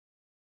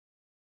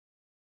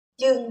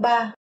Chương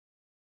 3.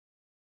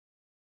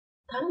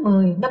 Tháng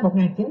 10 năm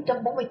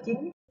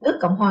 1949, nước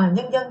Cộng hòa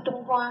Nhân dân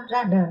Trung Hoa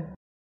ra đời.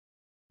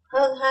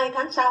 Hơn 2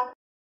 tháng sau,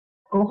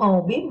 cụ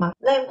Hồ bí mật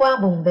len qua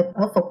vùng địch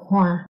ở Phục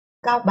Hòa,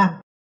 Cao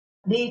Bằng,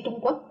 đi Trung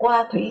Quốc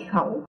qua thủy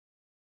khẩu.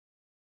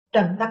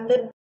 Trần Đăng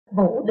Ninh,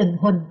 Vũ Đình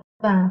Huỳnh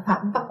và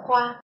Phạm Văn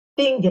Khoa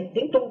phiên dịch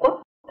tiếng Trung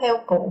Quốc theo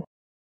cụ.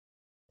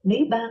 Lý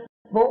Bang,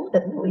 vốn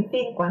tỉnh ủy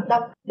viên Quảng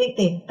Đông, đi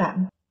tìm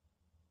tạm.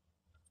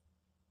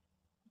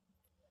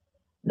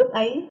 Lúc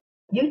ấy,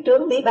 dưới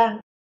trướng Lý Bang,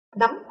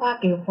 nắm Hoa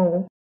Kiều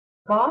Phụ,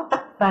 có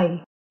Tắc Vầy,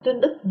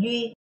 Trương Đức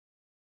Duy,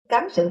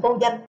 cán sự vô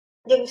danh,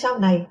 nhưng sau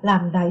này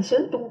làm đại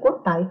sứ Trung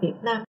Quốc tại Việt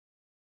Nam.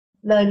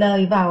 Lời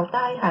lời vào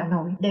tai Hà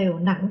Nội đều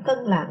nặng cân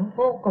lạng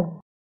vô cùng.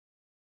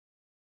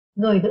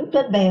 Người đứng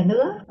trên bè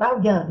nứa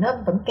bao giờ nôm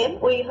vẫn kém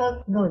uy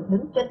hơn người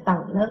đứng trên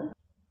tàu lớn.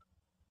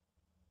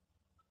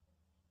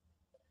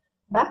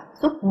 Bác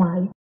xuất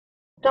ngoại,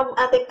 trong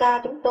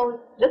ATK chúng tôi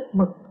rất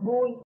mực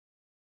vui.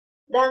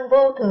 Đang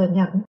vô thừa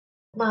nhận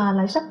mà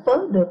lại sắp tới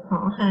được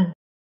họ hàng,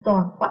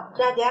 toàn quạch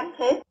ra dáng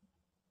hết.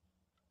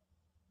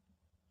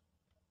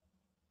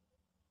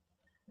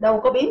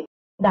 Đâu có biết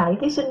đại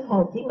thí sinh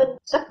Hồ Chí Minh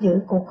sắp dự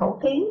cuộc khẩu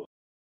thí,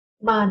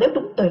 mà nếu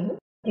trúng tuyển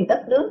thì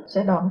đất nước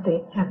sẽ đoạn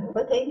tuyệt hẳn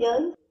với thế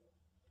giới.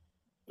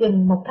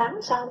 Chừng 1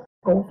 tháng sau,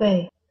 cụ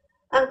về,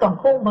 an toàn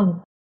khu mừng,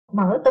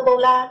 mở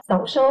tombola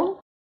xổ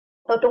số.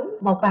 Tôi trúng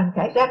một vàng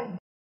cải răng,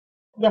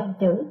 dòng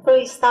chữ 3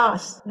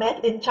 stars made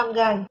in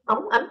Shanghai,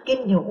 óng ánh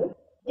kim nhũ,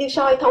 như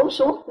soi thấu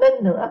suốt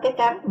lên nửa cái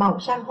cán màu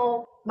san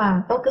hô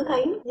mà tôi cứ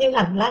thấy như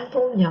hành lang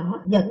thu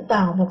nhỏ dẫn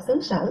vào một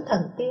xứ sở thần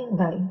tiên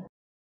vậy.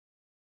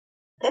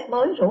 Thép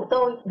mới rủ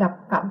tôi gặp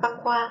Phạm Văn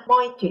Khoa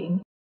moi chuyện.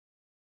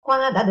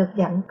 Khoa đã được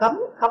dặn cấm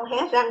không hé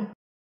răng.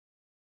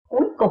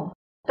 Cuối cùng,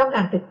 trong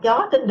hàng thịt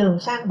chó trên đường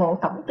sang bộ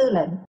tổng tư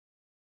lệnh,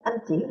 anh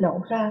chỉ lộ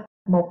ra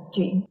một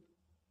chuyện.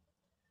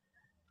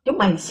 Chúng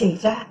mày xì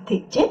ra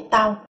thì chết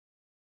tao.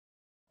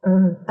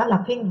 Tao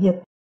làm phiên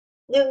dịch,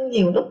 nhưng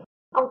nhiều lúc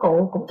ông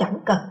cụ cũng chẳng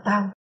cần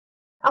tao.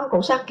 Ông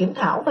cụ sang kiểm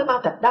thảo với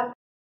Mao Trạch Đông,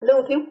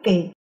 Lưu Thiếu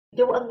Kỳ,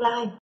 Chu Ân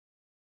Lai.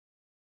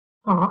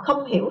 Họ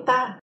không hiểu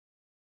ta.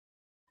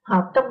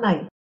 Họp trong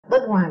này,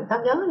 bên ngoài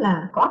tao nhớ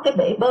là có cái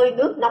bể bơi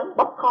nước nóng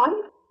bốc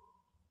khói.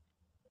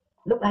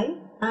 Lúc ấy,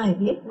 ai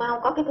biết Mao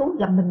có cái thú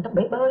dầm mình trong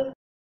bể bơi.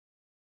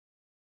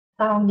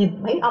 Tao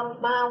nhìn mấy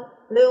ông Mao,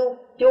 Lưu,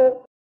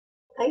 Chu,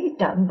 thấy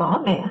trợn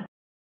võ mẹ.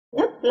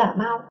 Nhất là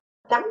Mao,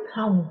 trắng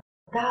hồng,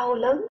 cao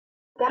lớn,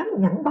 trán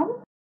nhẵn bóng,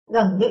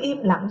 gần như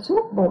im lặng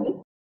suốt buổi.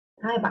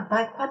 Hai bàn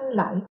tay khoanh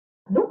lại,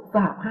 đút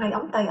vào hai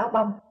ống tay áo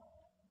bông.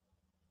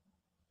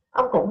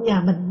 Ông cụ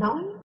nhà mình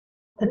nói,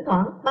 thỉnh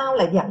thoảng Mao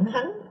lại dặn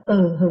hắn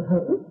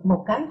hừ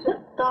một cái rất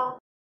to.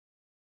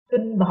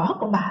 Kinh bỏ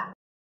con bà,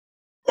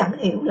 chẳng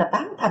hiểu là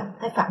tán thành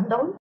hay phản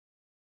đối.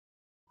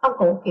 Ông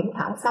cụ kiểm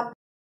thảo xong,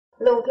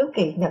 Lưu Thiếu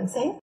Kỳ nhận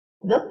xét,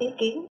 góp ý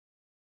kiến.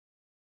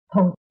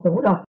 Thôi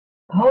đủ rồi,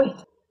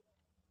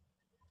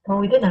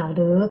 thôi thế nào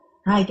được,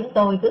 hai chúng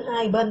tôi cứ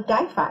hai bên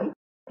trái phải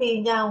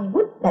thì nhau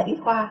quýt đẩy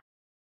Khoa.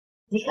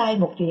 Chỉ khai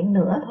một chuyện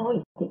nữa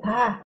thôi thì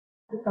tha.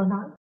 Chúng tôi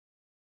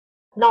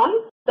nói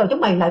rồi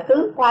chúng mày lại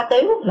cứ qua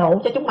tếu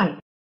lộ cho chúng mày.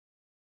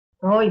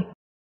 Thôi,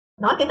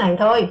 nói cái này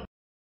thôi.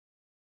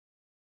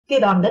 Khi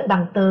đoàn đến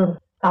bằng tường,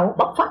 cậu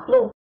bốc phát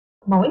luôn,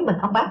 mỗi mình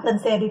ông bác lên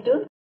xe đi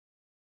trước.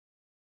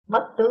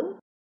 Mất tướng,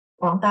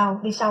 bọn tao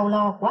đi sau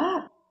lo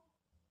quá.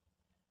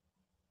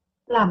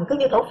 Làm cứ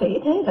như thổ phỉ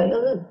thế vậy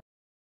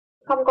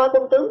Không coi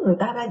quân tướng người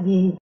ta ra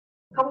gì,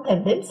 không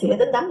thèm đếm xỉa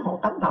đến đám hộ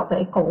tống bảo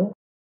vệ cụ,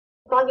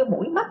 coi như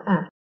mũi mắt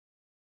à.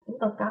 Chúng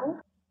tôi cáu.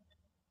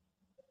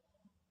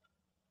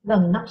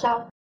 Gần năm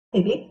sau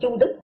thì biết Chu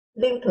Đức,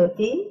 Liêu Thừa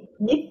Chí,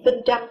 Nhiếp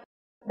Vinh Trăng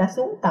đã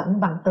xuống tận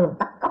bằng tường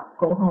bắt cóc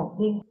cụ Hồ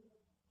Viên.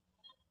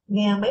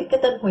 Nghe mấy cái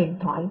tên huyền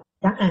thoại,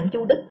 chẳng hạn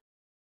Chu Đức,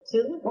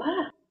 sướng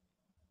quá.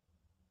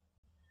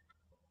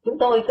 Chúng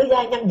tôi cứ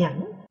dai nhăn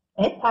nhẵn,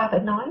 ép Khoa phải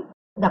nói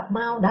gặp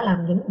Mao đã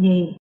làm những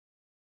gì.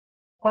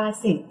 Khoa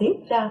xì tiếp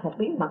ra một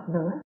bí mật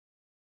nữa.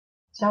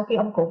 Sau khi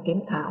ông cụ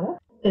kiểm thảo,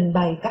 trình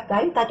bày các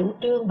cái ta chủ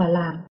trương và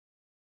làm,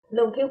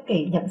 Lưu Thiếu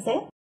Kỳ nhận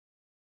xét.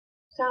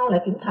 Sao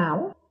lại kiểm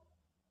thảo?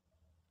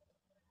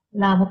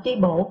 Là một chi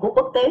bộ của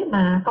quốc tế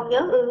mà không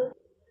nhớ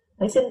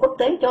phải xin quốc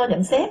tế cho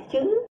nhận xét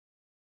chứ.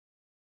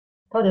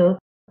 Thôi được,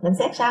 nhận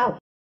xét sao?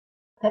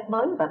 Thép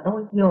mới và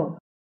tôi dồn.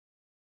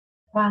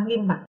 Khoa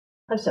nghiêm mặt,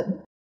 hơi sững.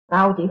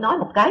 Tao chỉ nói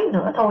một cái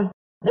nữa thôi,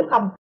 nếu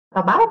không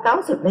tao báo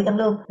cáo sự Lê Văn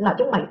Lương là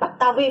chúng mày bắt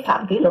tao vi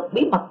phạm kỷ luật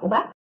bí mật của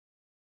bác.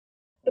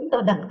 Chúng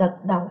tôi đành gật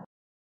đầu.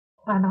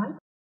 Khoa nói,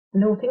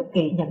 Lưu Thiếu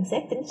Kỳ nhận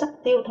xét chính sách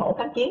tiêu thổ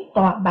kháng chiến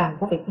toàn bàn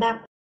của Việt Nam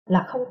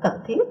là không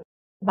cần thiết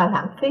và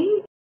lãng phí.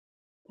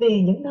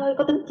 Vì những nơi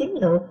có tính chiến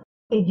lược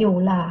thì dù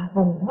là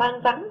vùng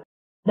hoang vắng,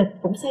 địch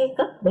cũng xây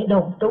cất để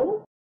đồn trú.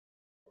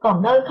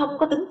 Còn nơi không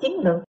có tính chiến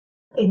lược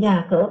thì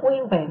nhà cửa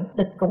nguyên vẹn,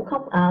 địch cũng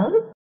không ở.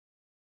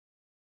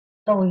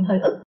 Tôi hơi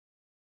ức.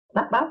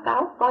 Bác báo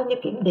cáo coi như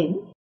kiểm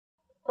điểm.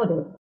 Thôi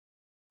được.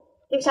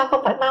 Nhưng sao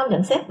không phải Mao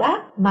nhận xét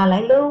bác mà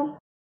lại Lưu?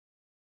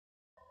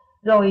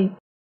 Rồi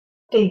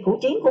trì củ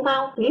chiến của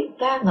Mao viết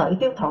ca ngợi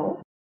tiêu thổ.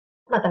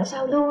 Mà tại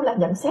sao Lưu lại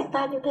nhận xét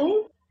ta như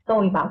thế?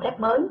 Tôi bảo thép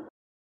mới.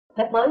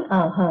 Thép mới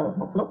hờ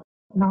một lúc,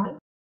 nói: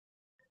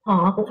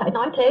 họ cũng phải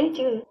nói thế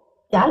chứ.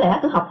 Chả lẽ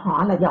cứ học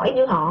họ là giỏi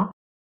như họ,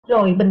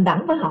 rồi bình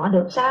đẳng với họ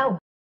được sao?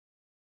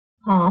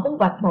 Họ muốn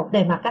vạch một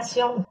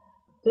demarcation,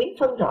 tuyến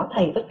phân rõ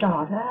thầy với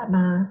trò ra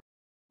mà.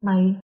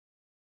 Mày...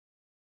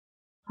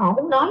 Họ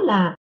muốn nói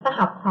là ta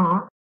học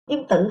họ,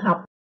 nhưng tự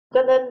học,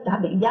 cho nên đã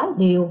bị giáo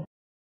điều.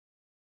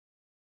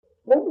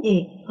 Muốn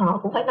gì họ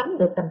cũng phải nắm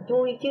được cành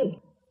chui chứ.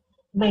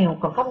 Mèo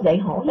còn không dạy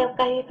hổ leo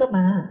cây cơ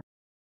mà.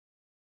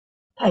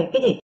 Thầy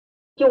cái gì?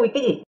 Chui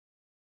cái gì?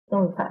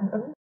 Tôi phản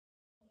ứng.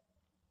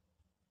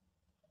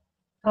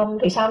 Không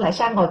thì sao lại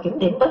sang ngồi kiểm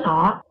điểm với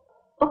họ?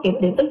 Có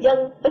kiểm điểm với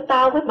dân, với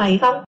tao, với mày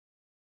không?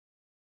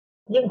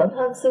 Nhưng vẫn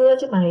hơn xưa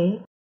chứ mày.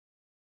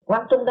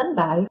 Quang Trung đánh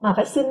bại mà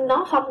phải xin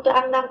nó phong cho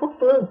An Nam quốc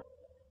vương.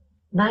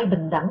 Nay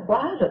bình đẳng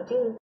quá rồi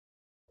chứ.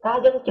 Ta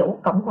dân chủ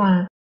Cộng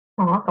hòa,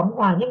 họ Cộng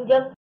hòa nhân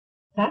dân.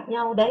 Khác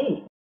nhau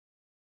đấy.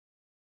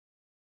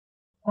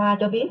 Khoa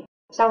cho biết,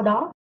 sau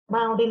đó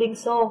Mao đi Liên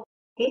Xô,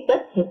 ký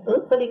kết hiệp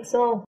ước với Liên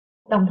Xô,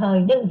 đồng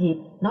thời nhân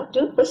dịp nói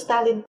trước với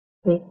Stalin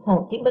việc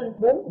Hồ Chí Minh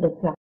muốn được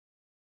gặp.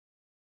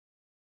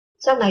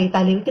 Sau này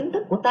tài liệu chính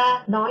thức của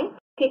ta nói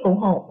khi cụ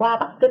Hồ qua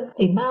Bắc Kinh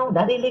thì Mao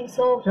đã đi Liên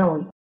Xô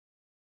rồi.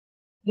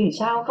 Vì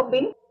sao không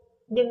biết,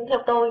 nhưng theo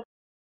tôi,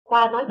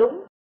 Khoa nói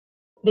đúng.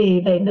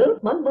 Vì về nước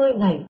mới 10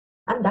 ngày,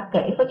 anh đã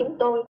kể với chúng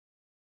tôi,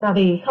 và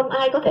vì không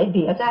ai có thể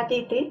bịa ra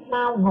chi tiết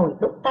Mao ngồi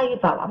đút tay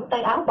vào ống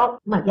tay áo bông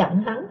mà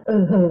dặn hắn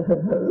hừ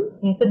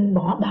nghe tin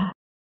bỏ bà,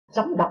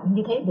 sống động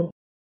như thế được.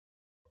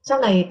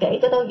 Sau này kể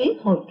cho tôi viết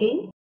hồi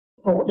ký,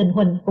 Vũ Đình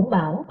Huỳnh cũng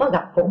bảo có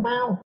gặp cụ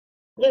Mao,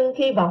 nhưng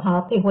khi vào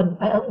họp thì Huỳnh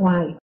phải ở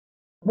ngoài.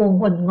 Buồn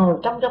Huỳnh ngồi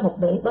trong ra một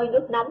bể bơi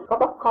nước nóng có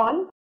bốc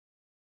khói.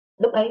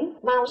 Lúc ấy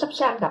Mao sắp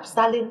sang gặp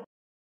Stalin,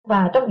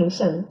 và trong nghị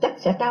sự chắc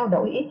sẽ trao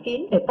đổi ý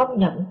kiến về công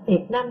nhận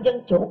Việt Nam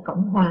Dân Chủ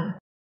Cộng Hòa.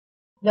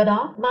 Do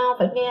đó Mao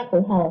phải nghe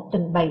cụ Hồ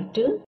trình bày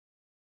trước.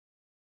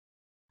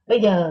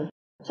 Bây giờ,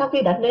 sau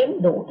khi đã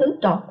nếm đủ thứ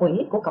trò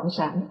quỷ của Cộng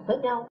sản với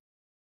nhau,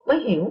 mới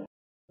hiểu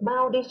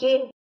Mao đi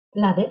riêng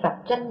là để vạch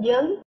ranh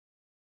giới.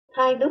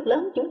 Hai nước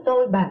lớn chúng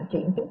tôi bàn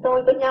chuyện chúng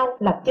tôi với nhau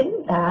là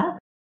chính đã.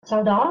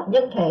 Sau đó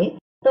nhân thể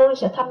tôi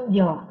sẽ thăm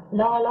dò,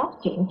 lo lót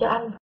chuyện cho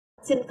anh,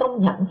 xin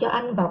công nhận cho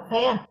anh vào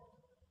phe.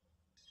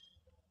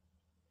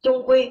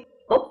 Chung quy,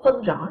 tốt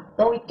phân rõ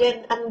tôi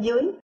trên anh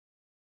dưới.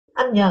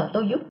 Anh nhờ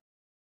tôi giúp.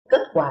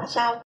 Kết quả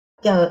sao?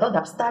 Chờ tôi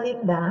gặp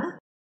Stalin đã.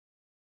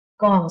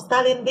 Còn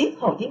Stalin biết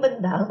Hồ Chí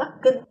Minh đã ở Bắc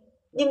Kinh,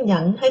 nhưng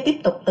nhận hay tiếp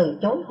tục từ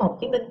chối Hồ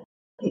Chí Minh,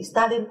 thì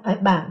Stalin phải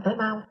bàn với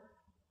Mao.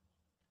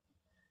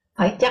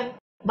 Phải chăng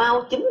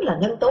Mao chính là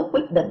nhân tố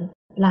quyết định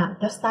làm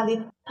cho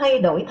Stalin thay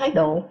đổi thái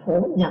độ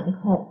phủ nhận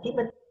Hồ Chí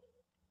Minh?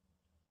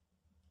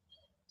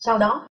 Sau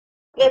đó,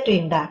 nghe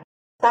truyền đạt,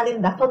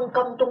 Stalin đã phân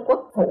công Trung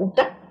Quốc phụ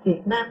trách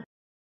Việt Nam.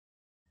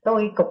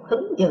 Tôi cục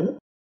hứng dữ.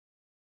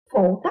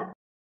 Phụ trách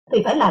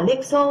thì phải là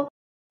Liên Xô,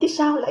 chứ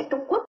sao lại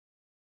Trung Quốc?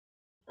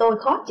 Tôi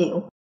khó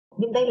chịu,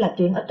 nhưng đây là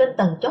chuyện ở trên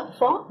tầng chót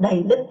vót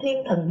đầy linh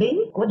thiêng thần bí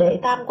của đệ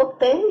tam quốc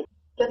tế,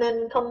 cho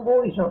nên không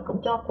vui rồi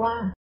cũng cho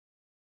qua.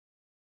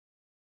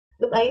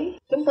 Lúc ấy,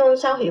 chúng tôi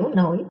sao hiểu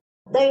nổi,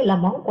 đây là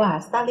món quà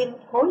Stalin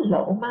hối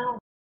lộ Mao.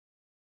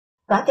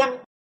 Quả chăng,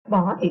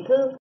 bỏ thì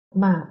thương,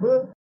 mà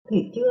vương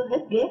thì chưa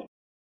hết ghét,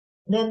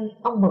 nên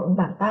ông mượn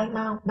bàn tay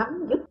Mao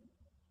nắm giúp.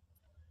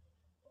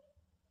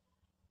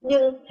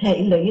 Nhưng hệ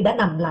lụy đã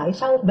nằm lại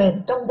sâu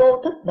bền trong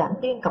vô thức đảng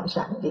viên Cộng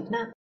sản Việt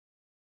Nam.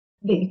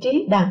 Vị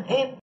trí đàn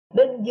em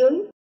bên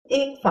dưới,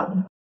 yên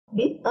phận,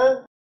 biết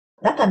ơn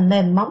đã thành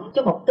nền móng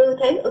cho một tư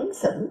thế ứng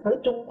xử với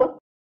Trung Quốc.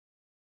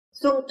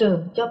 Xuân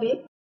Trường cho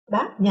biết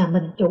bác nhà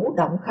mình chủ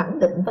động khẳng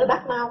định với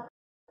bác Mao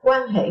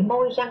quan hệ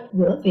môi răng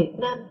giữa Việt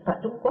Nam và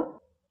Trung Quốc.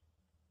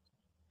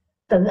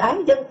 Tự ái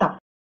dân tộc,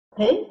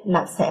 thế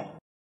là xẹp.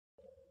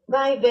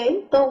 Vai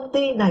vế tôn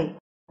ti này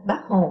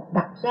bác Hồ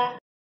đặt ra.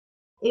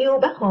 Yêu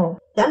bác Hồ,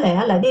 chả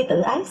lẽ lại đi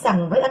tự ái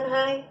sằng với anh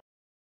hai?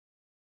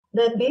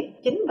 Nên biết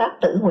chính bác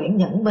tự nguyện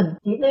nhận mình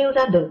chỉ nêu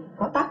ra được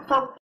có tác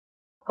phong,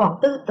 còn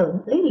tư tưởng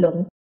lý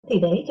luận thì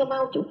để cho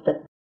Mao chủ tịch.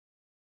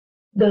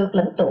 Được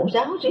lãnh tụ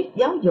ráo riết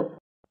giáo dục,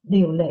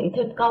 điều lệ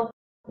thêm câu,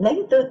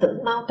 lấy tư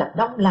tưởng Mao Trạch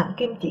Đông làm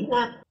kim chỉ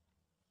nam.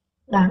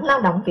 Đảng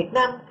Lao động Việt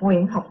Nam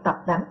nguyện học tập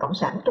Đảng Cộng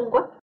sản Trung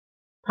Quốc,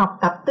 học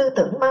tập tư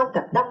tưởng Mao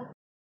Trạch Đông,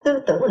 tư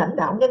tưởng lãnh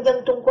đạo nhân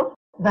dân Trung Quốc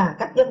và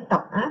các dân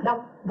tộc Á Đông,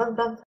 vân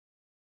vân.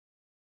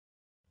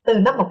 Từ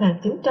năm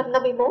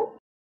 1951,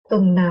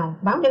 tuần nào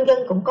báo Nhân dân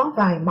cũng có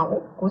vài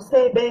mẫu của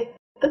CB,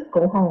 tức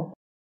cụ Hồ,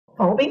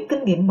 phổ biến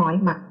kinh nghiệm mọi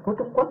mặt của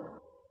Trung Quốc.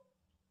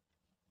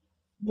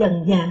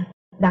 Dần dà,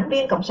 đảng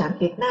viên Cộng sản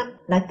Việt Nam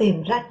lại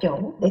tìm ra chỗ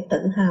để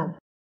tự hào.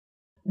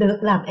 Được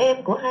làm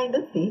em của hai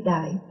nước vĩ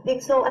đại,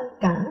 Liên Xô anh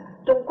cả,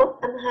 Trung Quốc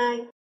anh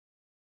hai.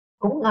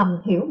 Cũng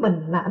ngầm hiểu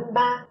mình là anh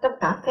ba trong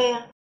cả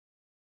phe.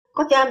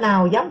 Có cha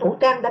nào dám vũ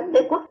trang đánh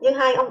đế quốc như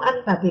hai ông anh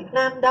và Việt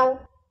Nam đâu.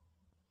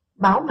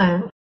 Bảo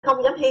mạng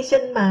không dám hy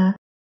sinh mà,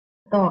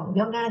 toàn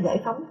do Nga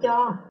giải phóng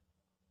cho.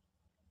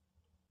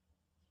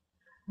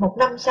 Một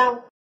năm sau,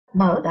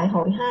 mở đại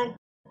hội 2,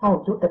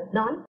 Hồ Chủ tịch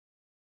nói,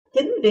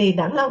 Chính vì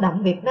Đảng Lao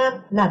động Việt Nam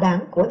là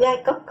đảng của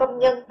giai cấp công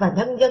nhân và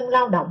nhân dân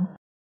lao động,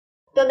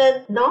 cho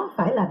nên nó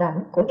phải là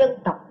đảng của dân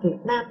tộc Việt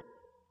Nam.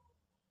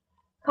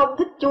 Không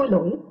thích chui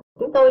lủi,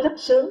 chúng tôi rất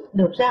sướng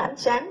được ra ánh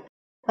sáng,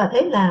 và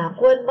thế là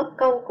quên mất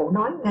câu cụ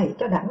nói ngày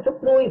cho đảng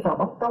rút lui vào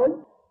bóng tối.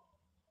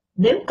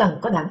 Nếu cần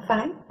có đảng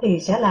phái thì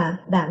sẽ là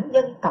đảng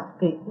dân tộc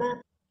Việt Nam.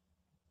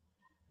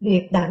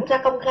 Việc đảng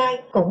ra công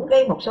khai cũng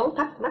gây một số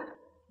thắc mắc.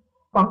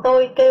 Bọn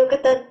tôi kêu cái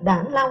tên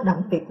Đảng Lao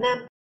động Việt Nam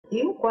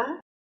yếu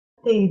quá,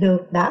 thì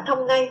được đã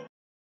thông ngay.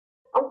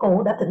 Ông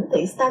cụ đã thỉnh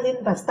thị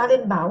Stalin và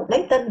Stalin bảo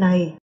lấy tên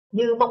này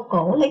như Mông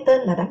Cổ lấy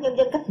tên là Đảng Nhân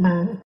dân Cách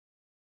mạng.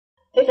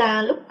 Thế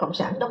ra lúc Cộng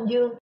sản Đông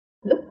Dương,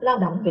 lúc Lao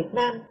động Việt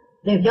Nam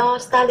đều do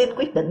Stalin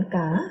quyết định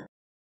cả.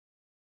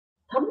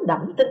 Thấm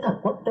đẫm tinh thần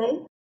quốc tế,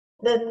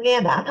 nên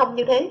nghe đã thông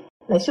như thế,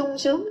 lại sung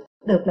sướng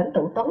được lãnh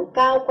tụ tối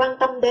cao quan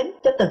tâm đến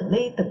cho từng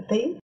ly từng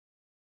tí.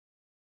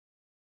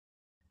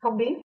 Không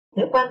biết,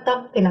 nếu quan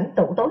tâm thì lãnh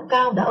tụ tối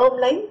cao đã ôm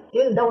lấy,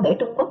 chứ đâu để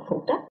Trung Quốc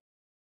phụ trách.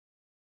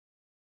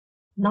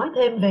 Nói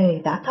thêm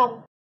về đã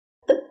thông,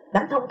 tức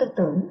đã thông tư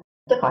tưởng,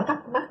 cho khỏi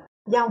thắc mắc,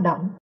 dao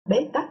động,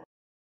 bế tắc,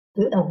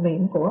 chữ đầu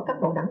miệng của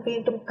các bộ đảng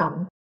viên Trung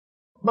Cộng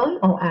mới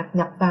ồ ạt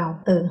nhập vào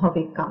từ hồi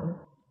Việt Cộng.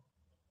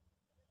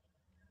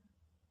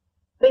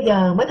 Bây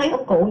giờ mới thấy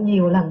ông cụ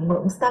nhiều lần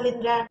mượn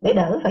Stalin ra để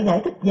đỡ phải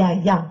giải thích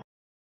dài dòng.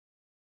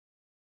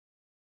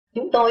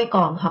 Chúng tôi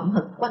còn hậm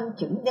hực quanh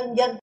chữ nhân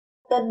dân,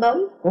 tên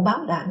mới của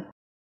báo đảng.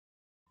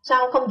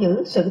 Sao không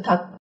giữ sự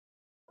thật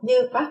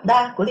như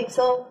Pravda của Liên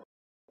Xô?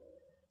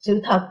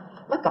 Sự thật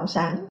với Cộng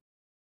sản,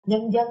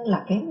 nhân dân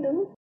là kém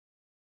nước.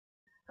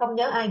 Không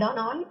nhớ ai đó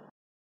nói,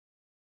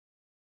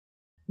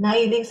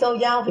 này Liên Xô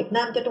giao Việt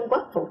Nam cho Trung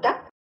Quốc phụ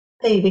trách,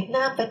 thì Việt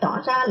Nam phải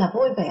tỏ ra là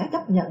vui vẻ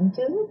chấp nhận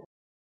chứ.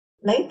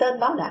 Lấy tên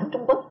báo đảng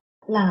Trung Quốc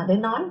là để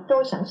nói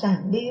tôi sẵn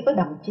sàng đi với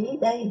đồng chí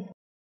đây.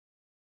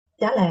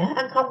 Chả lẽ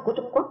ăn không của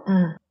Trung Quốc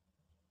à?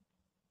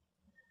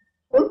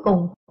 Cuối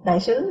cùng, đại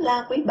sứ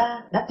La Quý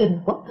Ba đã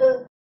trình quốc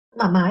thư,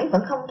 mà mãi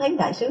vẫn không thấy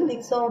đại sứ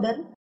Liên Xô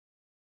đến.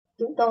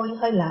 Chúng tôi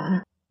hơi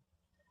lạ.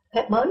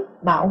 Phép mới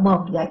bạo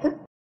mồm giải thích.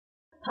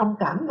 Thông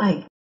cảm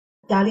mày,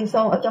 cha Liên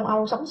Xô ở trong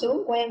Âu sống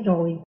sướng quen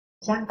rồi,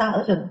 sang ta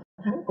ở rừng,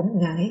 hắn cũng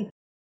ngại.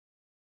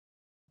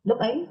 Lúc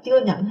ấy chưa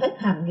nhận hết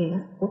hàm nghĩa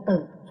của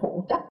từ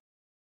phụ trách.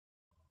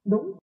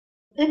 Đúng,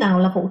 thế nào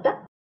là phụ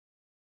trách?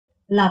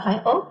 Là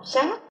phải ốp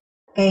sát,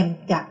 kèm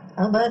chặt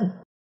ở bên.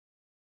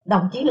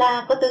 Đồng chí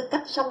La có tư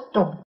cách song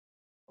trùng,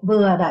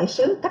 vừa đại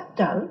sứ cách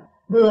trở,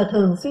 vừa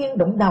thường xuyên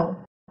đụng đầu,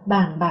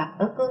 bàn bạc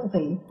ở cương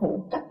vị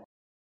phụ trách.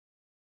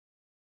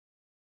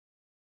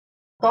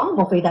 Có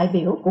một vị đại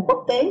biểu của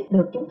quốc tế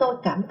được chúng tôi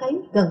cảm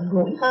thấy gần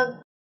gũi hơn,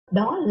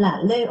 đó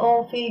là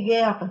Leo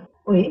Figueres,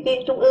 Ủy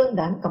viên Trung ương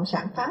Đảng Cộng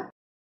sản Pháp.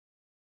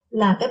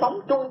 Là cái bóng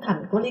trung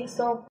thành của Liên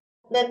Xô,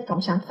 nên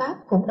Cộng sản Pháp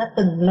cũng đã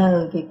từng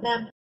lờ Việt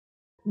Nam.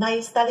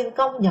 Nay Stalin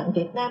công nhận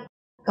Việt Nam,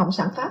 Cộng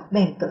sản Pháp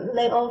bèn cử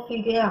Leo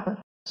Figueres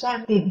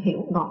sang tìm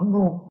hiểu ngọn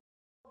nguồn.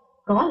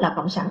 Có là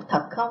Cộng sản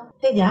thật không,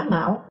 hay giả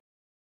mạo?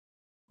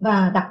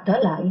 Và đặt trở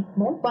lại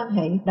mối quan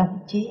hệ đồng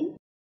chí.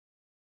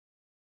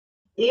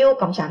 Yêu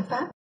Cộng sản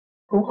Pháp,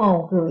 cụ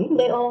Hồ gửi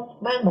Leo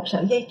mang một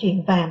sợi dây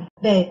chuyền vàng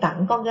về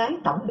tặng con gái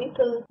Tổng bí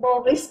thư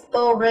Maurice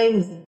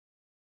Thorez.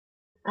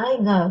 Ai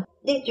ngờ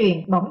dây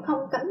chuyền bỗng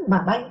không cánh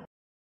mà bay.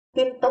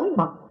 Tin tối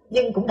mật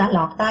nhưng cũng đã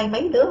lọt tai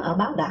mấy đứa ở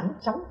báo đảng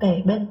sống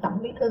kề bên Tổng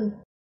bí thư.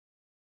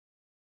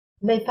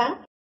 Lê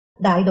Pháp,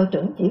 đại đội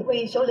trưởng chỉ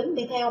huy số lính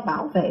đi theo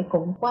bảo vệ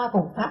cụ qua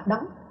vùng Pháp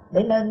đóng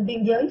để lên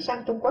biên giới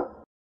sang Trung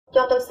Quốc,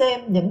 cho tôi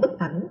xem những bức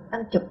ảnh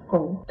anh chụp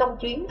cụ trong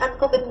chuyến anh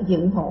có vinh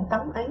dự hộ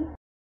tống ấy.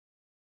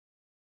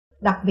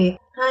 Đặc biệt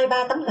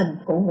 2-3 tấm hình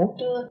cụ ngủ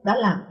trưa đã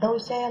làm tôi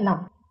xe lòng.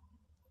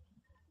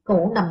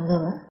 Cụ nằm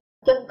ngửa,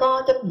 chân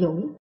co chân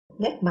duỗi,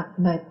 nét mặt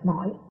mệt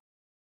mỏi.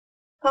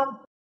 Không,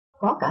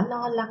 có cả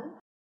lo lắng,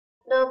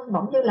 nôm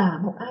bỗng như là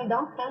một ai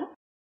đó khác,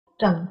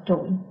 trần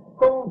trụi,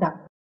 cô độc.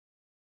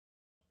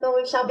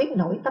 Tôi sao biết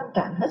nổi tâm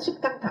trạng hết sức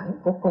căng thẳng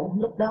của cụ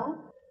lúc đó.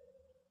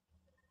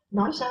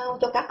 Nói sao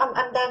cho các ông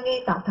anh đang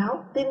nghe Tào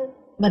Tháo tin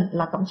mình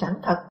là cộng sản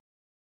thật.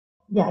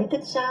 Giải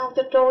thích sao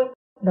cho trôi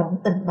đoạn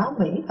tình báo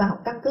Mỹ vào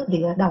căn cứ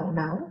địa đầu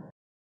não.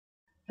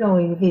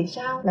 Rồi vì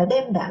sao lại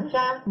đem đảng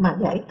ra mà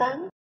giải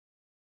tán.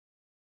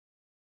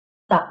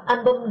 Tập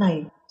album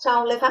này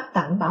sau Lê Pháp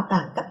tặng bảo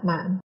tàng cách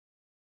mạng.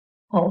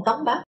 Hộ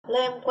tống Bác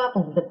len qua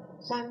vùng địch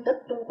sang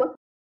đất Trung Quốc.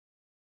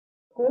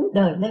 Cuối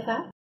đời Lê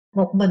Pháp,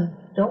 một mình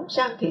trốn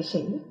sang Thụy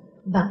Sĩ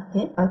và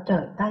chết ở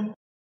trời Tây.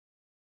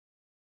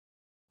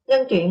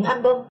 Nhân chuyện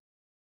album,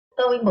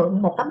 tôi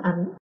mượn một tấm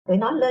ảnh để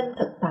nói lên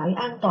thực tại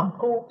an toàn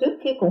khu trước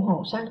khi cụ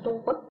Hồ sang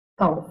Trung Quốc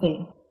cầu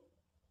viện.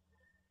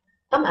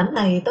 Tấm ảnh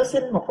này tôi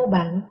xin một cô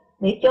bạn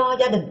để cho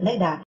gia đình Lê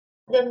Đạt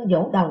nhân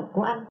giỗ đầu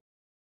của anh.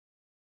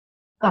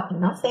 Cọc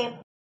nó xem,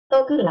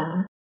 tôi cứ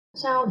lạ,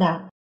 sao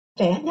Đạt,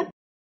 trẻ nhất,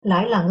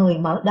 lại là người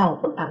mở đầu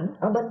bức ảnh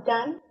ở bên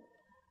trái,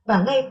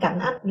 và ngay cạnh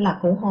anh là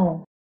cụ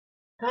Hồ.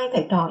 Hai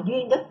thầy trò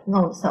duy nhất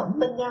ngồi xổm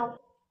bên nhau,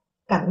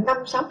 cạnh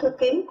 5-6 thư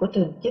ký của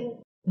Trường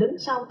Chinh đứng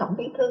sau Tổng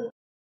bí thư,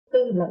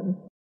 tư lệnh.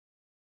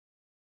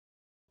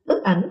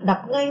 Bức ảnh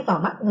đập ngay vào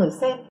mắt người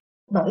xem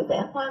bởi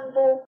vẻ hoang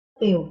vu,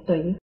 tiều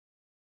tụy.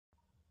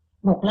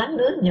 Một láng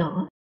nứa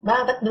nhỏ,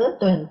 3 vách nứa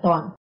tuềnh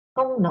toàng,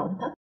 không nội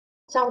thất.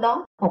 Sau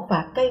đó một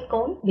vạt cây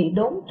cối bị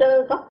đốn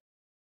trơ gốc,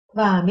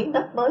 và miếng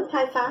đất mới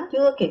khai phá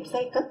chưa kịp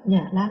xây cất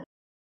nhà láng.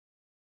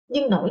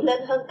 Nhưng nổi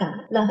lên hơn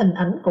cả là hình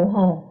ảnh cụ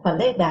Hồ và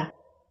Lê Đạt.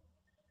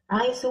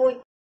 Ai xui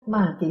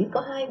mà chỉ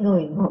có 2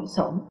 người ngồi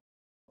xổm.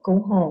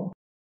 Cụ Hồ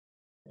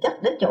chắc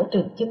đến chỗ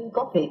Trường Chinh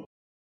có việc,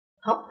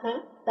 hốc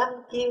hác, đăm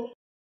chiêu.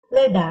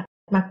 Lê Đạt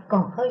mặt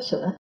còn hơi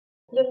sữa,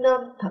 nhưng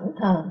nôm thẫn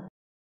thờ.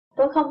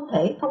 Tôi không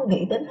thể không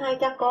nghĩ đến 2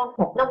 cha con,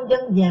 một nông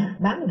dân già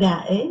bán gà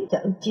ế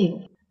chợ chiều,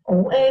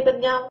 ủ ê bên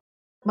nhau,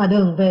 mà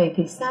đường về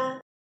thì xa,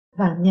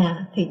 và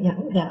nhà thì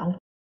nhẵn gạo.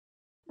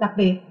 Đặc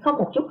biệt không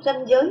một chút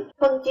ranh giới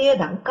phân chia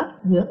đẳng cấp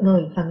giữa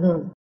người và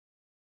người,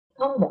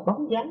 không một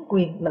bóng dáng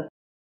quyền lực.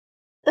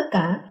 Tất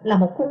cả là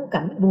một khung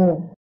cảnh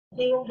buồn,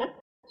 hiu hắt,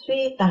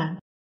 suy tàn.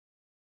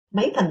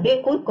 Mấy thành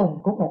viên cuối cùng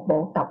của một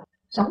bộ tộc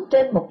sống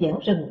trên một dẻo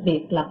rừng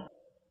biệt lập,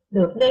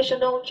 được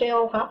National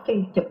Geographic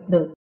chụp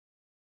được.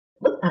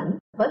 Bức ảnh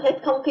với hết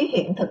không khí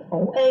hiện thực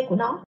ủ ê của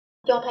nó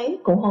cho thấy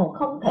cụ Hồ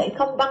không thể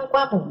không băng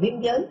qua vùng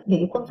biên giới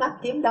bị quân Pháp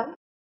chiếm đóng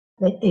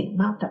để tìm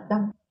Mao Trạch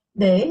Đông,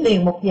 để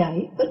liền một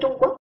dãy với Trung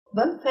Quốc,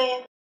 với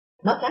phe.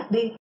 Nó khác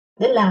đi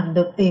để làm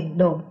được tiền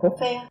đồn của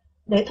phe,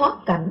 để thoát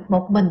cảnh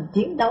một mình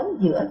chiến đấu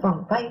giữa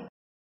vòng vây.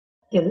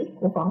 Chữ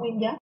của Võ Nguyên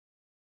Giáp.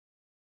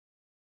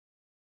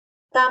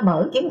 Ta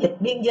mở chiến dịch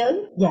biên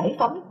giới giải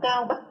phóng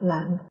Cao Bắc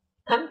Lạng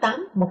tháng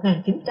 8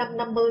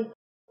 1950.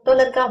 Tôi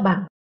lên Cao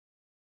Bằng.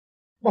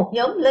 Một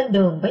nhóm lên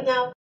đường với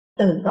nhau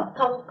từ góc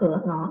thông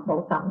cửa ngõ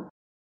bộ tổng.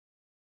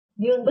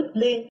 Dương Bích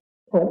Liên,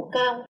 Vũ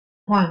Cao,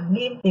 Hoàng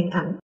Nghiêm điện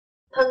ảnh,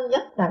 Thân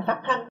Nhất đài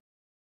phát thanh,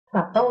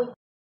 và tôi.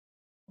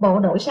 Bộ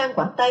đội sang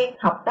Quảng Tây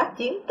học tác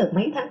chiến từ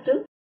mấy tháng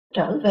trước,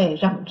 trở về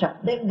rầm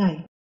rập đêm ngày.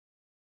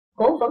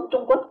 Cố vấn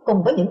Trung Quốc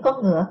cùng với những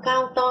con ngựa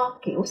cao to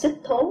kiểu xích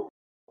thố,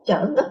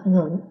 chở ngất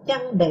ngưỡng,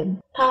 chăn đệm,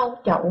 thao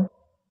chậu.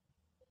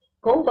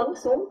 Cố vấn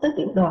xuống tới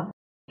tiểu đoàn,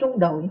 trung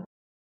đội.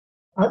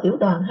 Ở tiểu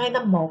đoàn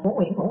 251 của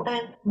Nguyễn Hữu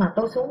An mà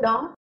tôi xuống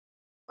đó,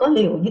 có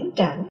Liều Dính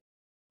Trảng,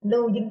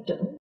 Lưu Dinh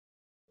Trưởng,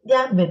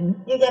 da mịn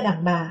như da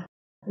đàn bà,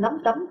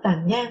 lấm tấm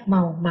tàn nhang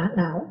màu mã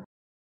não.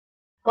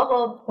 Có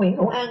hôm Nguyễn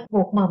Hữu An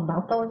buộc mồm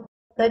bảo tôi,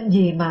 tên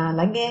gì mà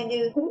lại nghe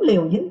như húng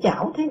liều dính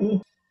chảo thế nhỉ?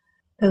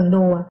 Thường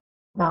đùa,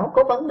 bảo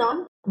cố vấn nói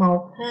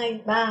 1,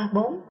 2, 3,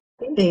 4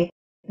 tiếng Việt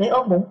để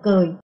ôm bụng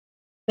cười,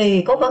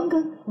 thì cố vấn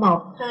cứ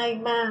 1, 2,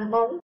 3,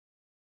 4.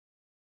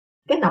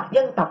 Cái nọc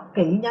dân tộc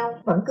kỵ nhau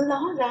vẫn cứ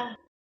ló ra.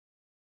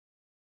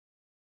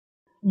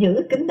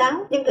 Giữ kín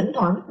đáo, nhưng thỉnh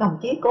thoảng đồng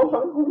chí cố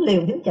vấn húng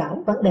liều dính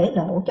chảo vẫn để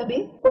lộ cho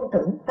biết quân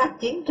tưởng tác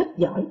chiến rất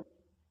giỏi.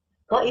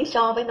 Có ý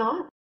so với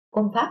nó,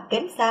 quân Pháp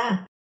kém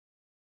xa.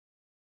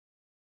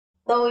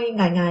 Tôi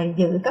ngày ngày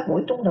dự các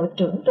buổi trung đội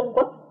trưởng Trung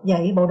Quốc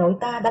dạy bộ đội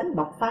ta đánh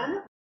bọc phá,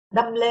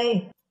 đâm lê.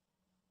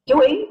 Chú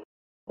ý,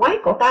 ngoái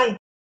cổ tay,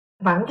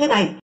 vặn thế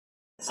này,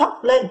 xốc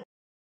lên.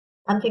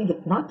 Anh phiên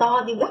dịch nói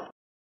to như gắt.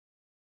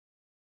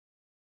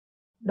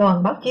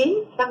 Đoàn báo chí,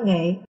 văn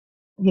nghệ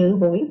dự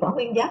buổi Võ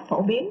Nguyên Giáp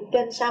phổ biến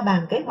trên sa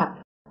bàn kế hoạch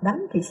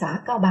đánh thị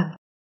xã Cao Bằng.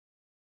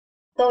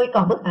 Tôi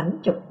còn bức ảnh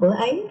chụp bữa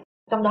ấy,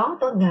 trong đó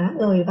tôi ngã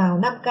người vào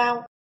Nam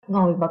Cao,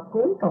 ngồi bậc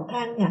cuối cầu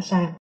thang nhà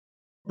sàn.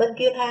 Bên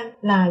kia thang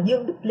là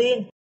Dương Bích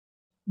Liên,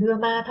 đưa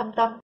ma thăm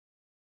tâm.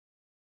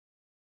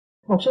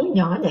 Một suối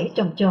nhỏ nhảy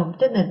chồm chồm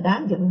trên nền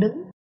đá dựng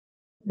đứng,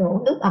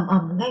 đổ nước ầm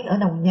ầm ngay ở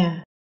đầu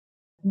nhà,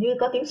 như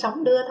có tiếng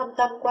sóng đưa thăm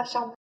tâm qua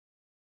sông.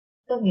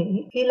 Tôi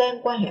nghĩ khi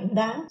lên qua hẻm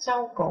đá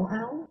sau cổ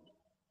áo.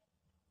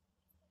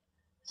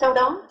 Sau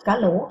đó cả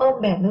lũ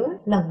ôm bè lứa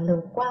lần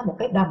lượt qua một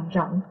cái đầm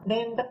rộng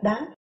đen vách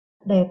đá,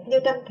 đẹp như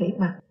tranh thủy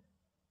mặc.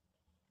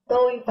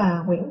 Tôi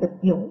và Nguyễn Đức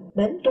Dũng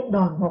đến trung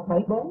đoàn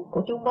 174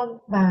 của Chu Mân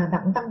và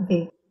Đặng Tăng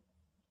Việt.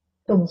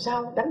 Tuần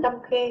sau đánh Đông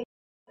Khê,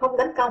 không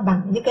đánh Cao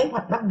Bằng như kế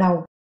hoạch ban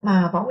đầu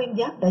mà Võ Nguyên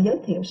Giáp đã giới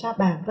thiệu sa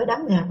bàn với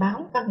đám nhà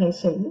báo, văn nghệ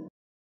sĩ.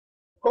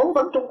 Cố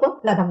vấn Trung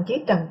Quốc là đồng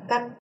chí Trần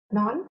Canh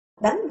nói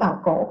đánh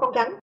vào cổ con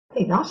rắn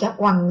thì nó sẽ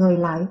quằn người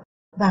lại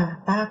và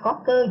ta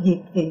có cơ diệt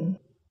viện.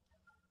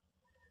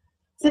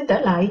 Xin trở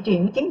lại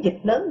chuyện chiến dịch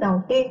lớn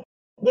đầu tiên,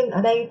 nhưng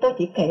ở đây tôi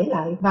chỉ kể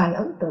lại vài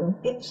ấn tượng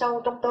in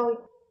sâu trong tôi,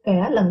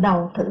 kẻ lần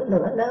đầu thử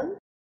lửa lớn.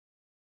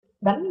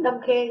 Đánh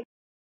Đông Khê,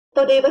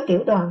 tôi đi với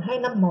tiểu đoàn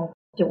 251,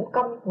 chủ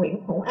công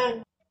Nguyễn Hữu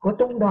An của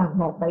trung đoàn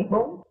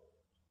 174.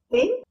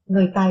 Tiến,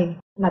 người Tày,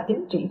 là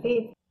chính trị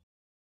viên.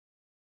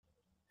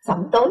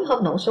 Sẩm tối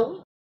hôm nổ súng,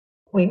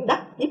 Nguyễn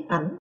Đắc nhiếp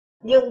ảnh,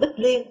 Dương Bích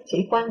Liên, sĩ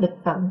quan địch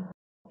phận,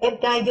 em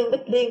trai Dương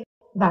Bích Liên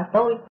và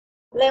tôi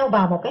leo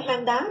vào một cái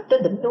hang đá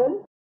trên đỉnh núi.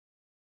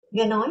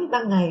 Nghe nói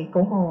ban ngày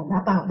cụ Hồ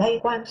đã vào đây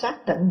quan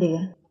sát trận địa.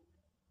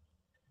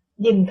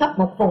 Nhìn khắp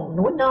một vùng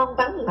núi non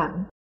vắng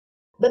lặng,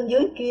 bên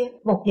dưới kia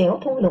một dẻo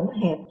thung lũng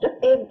hẹp rất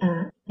êm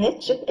ả, hết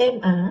sức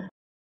êm ả.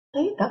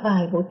 Thấy cả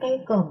vài bụi cây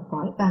còm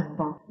cõi vàng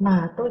vọt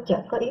mà tôi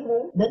chợt có ý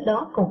muốn đến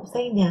đó cùng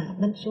xây nhà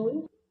bên suối.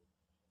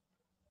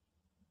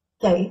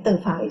 Chạy từ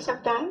phải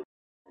sang trái,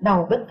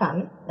 đầu bên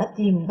phải đã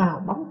chìm vào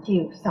bóng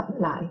chiều sẫm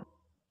lại.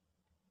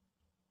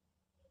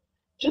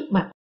 Trước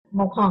mặt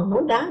một hòn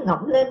núi đá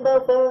ngõng lên bơ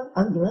vơ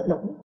ở giữa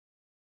lũng.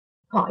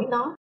 Khỏi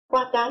nó,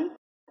 qua cái,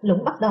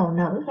 lũng bắt đầu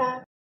nở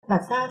ra,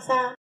 và xa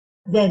xa,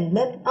 dền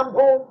lên âm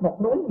u một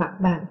núi mặt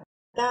bằng,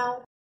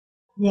 cao,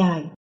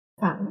 dài,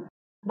 phẳng,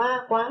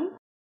 ma quái,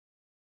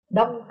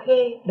 Đông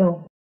Khê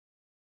Đồn.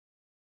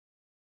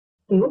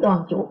 Tiểu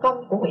đoàn chủ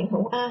công của Nguyễn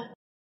Hữu A,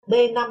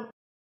 D5,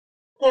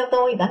 theo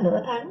tôi đã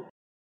nửa tháng,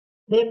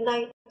 đêm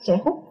nay sẽ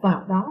hút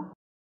vào đó.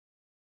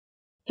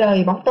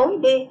 Trời bóng tối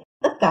đi,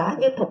 tất cả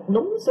như thụt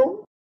lún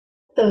xuống.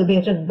 Từ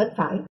bìa rừng bên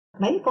phải,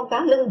 mấy con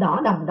cá lưng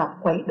đỏ đồng độc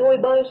quậy đuôi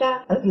bơi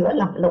ra ở giữa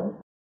lòng lũng.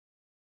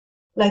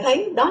 Lại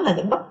thấy đó là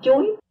những bắp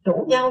chuối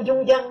rủ nhau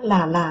dung dăng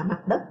là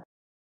mặt đất.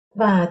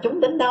 Và chúng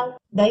đến đâu,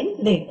 đấy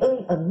liền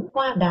ưng ẩn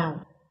hoa đào.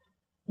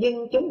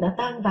 Nhưng chúng đã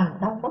tan vào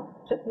đâu mất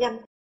rất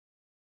nhanh.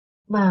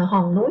 Mà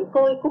hòn núi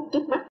côi cút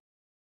trước mắt,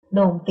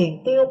 đồn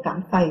Tiền Tiêu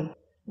cạm phầy,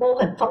 mô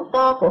hình phóng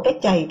to của cái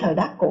chày thời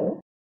đá cũ,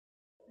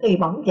 thì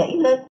bỗng dậy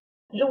lên,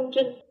 rung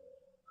rinh.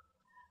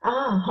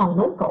 Hòn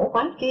núi cổ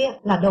quái kia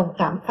là đồn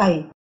cạm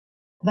phầy,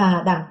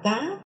 và đàn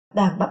cá,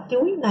 đàn bắp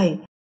chuối này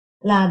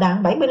là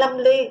đạn 75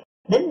 ly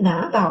đến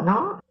nã vào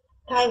nó,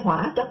 khai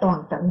hỏa cho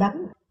toàn trận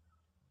đánh.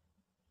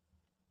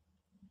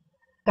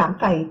 Cạm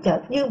phầy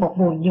chợt như một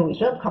mùi nhùi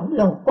rơm khổng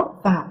lồ quất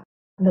vào,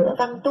 lửa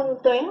văng tung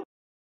tóe.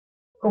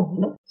 Cùng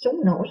lúc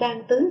súng nổ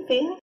rang tứ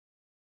phía.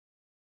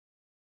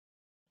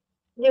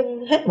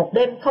 Nhưng hết một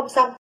đêm không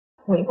xong,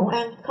 Nguyễn Hữu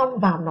An không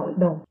vào nội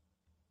đồn.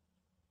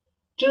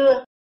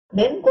 Trưa,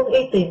 đến quân y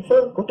Tiền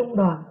Phương của trung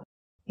đoàn,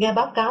 nghe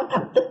báo cáo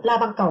thành tích La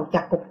Văn Cầu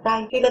chặt cục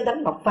tay khi lên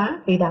đánh bộc phá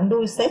vì đạn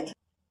đuôi xét,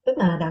 tức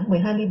là đạn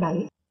 12 ly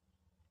 7.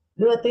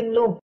 Đưa tin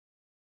luôn.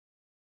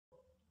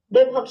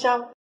 Đêm hôm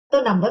sau,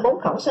 tôi nằm với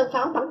 4 khẩu sơn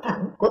pháo bắn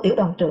thẳng của tiểu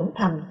đoàn trưởng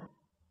Thành.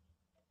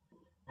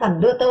 Thành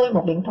đưa tôi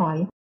một điện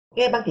thoại,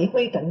 nghe ban chỉ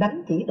huy trận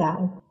đánh chỉ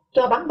đạo,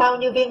 cho bắn bao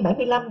nhiêu viên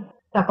 75,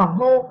 và còn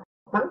hô,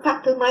 bắn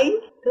phát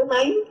thứ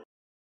mấy.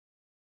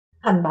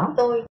 Thành bảo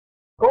tôi,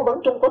 cố vấn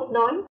Trung Quốc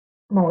nói,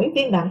 mỗi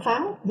viên đạn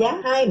pháo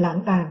giá 2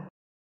 lạng vàng.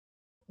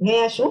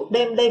 Nghe suốt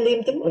đêm Lê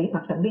Liêm chính ủy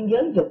mặt trận biên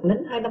giới giục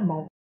lính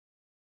 251.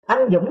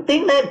 Anh dũng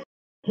tiến lên,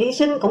 hy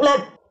sinh cũng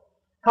lên,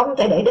 không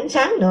thể để đến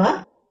sáng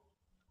nữa.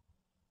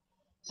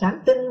 Sáng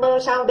tinh mơ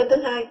sau đêm thứ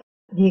hai,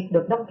 diệt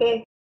được Đông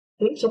Kê,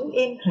 tiếng súng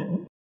im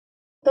hẳn.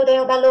 Tôi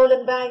đeo ba lô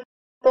lên vai,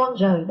 toan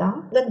rời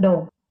đó lên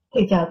đồn,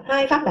 thì chợt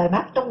 2 phát đại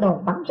bác trong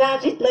đồn bắn ra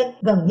rít lên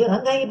gần như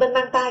ở ngay bên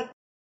mang tay.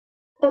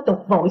 Tôi tụt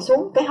vội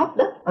xuống cái hốc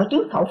đất ở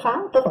trước khẩu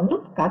pháo tôi vẫn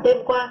núp cả đêm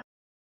qua.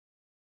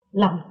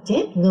 Lòng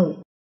chết người.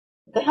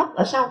 Cái hốc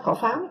ở sau khẩu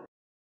pháo,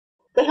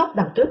 cái hốc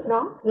đằng trước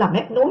nó là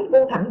mép núi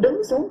bu thẳng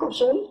đứng xuống con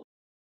suối.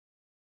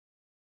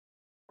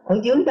 Ở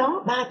dưới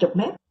đó 30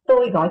 mét,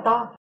 tôi gọi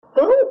to,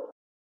 cứu,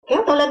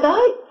 kéo tôi lên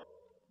với.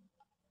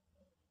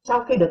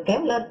 Sau khi được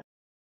kéo lên,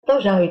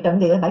 tôi rời trận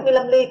địa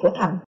 75 ly của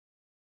Thành,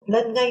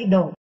 lên ngay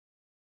đồn.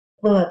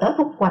 Vừa tới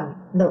khúc quành,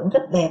 lượng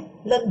rất đẹp,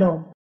 lên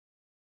đồn.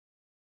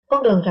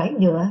 Con đường rải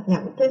nhựa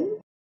nhẵn thính,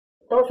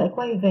 tôi phải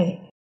quay về.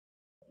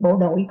 Bộ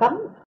đội cấm.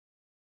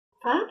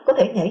 Pháp có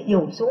thể nhảy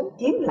dù xuống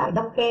chiếm lại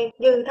Đông Khê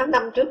như tháng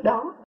 5 trước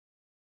đó.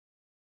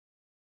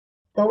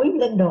 Tối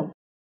lên đồn,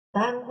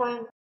 tan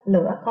hoang,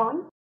 lửa khói.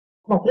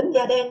 Một lính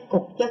da đen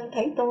cụt chân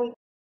thấy tôi,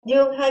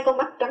 dương 2 con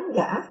mắt trắng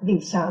dã vì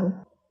sợ,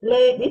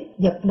 lê đít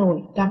giật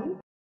lùi tránh.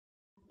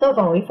 Tôi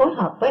vội phối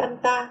hợp với anh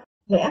ta,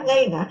 rẽ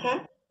ngay ngã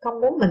khác,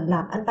 không muốn mình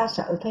làm anh ta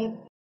sợ thêm.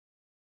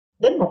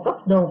 Đến một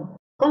góc đồn,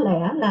 có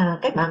lẽ là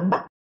cái mạng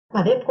Bắc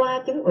mà đêm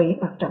qua chính ủy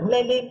mặt trận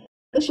Lê Liêm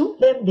cứ suốt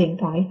đêm điện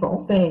thoại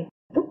vỗ về,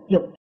 thúc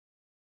giục.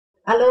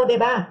 Alo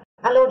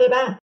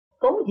D3,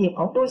 cố diệt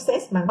ổ đuôi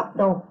xét màn Bắc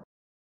đồn.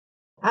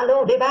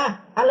 Alo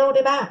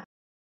D3,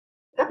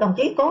 các đồng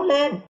chí cố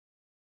lên.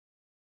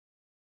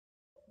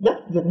 Dốc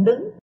dựng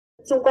đứng,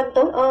 xung quanh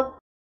tối ôm,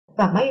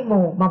 và mây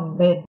mù bồng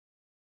bềnh.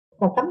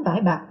 Một tấm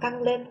vải bạc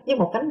căng lên như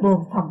một cánh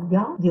buồm phòng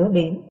gió giữa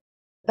biển,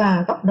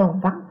 và góc đồn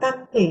vắng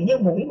tanh thì như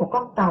mũi một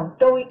con tàu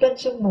trôi trên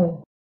sương mù.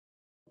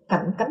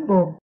 Cạnh cánh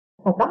buồm,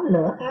 một đống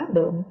lửa khá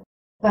đượm,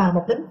 và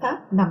một lính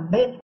Pháp nằm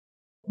bên,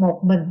 một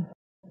mình,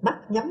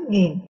 mắt nhắm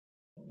nghiền,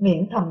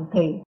 miệng thầm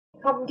thì,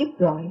 không dứt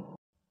gọi.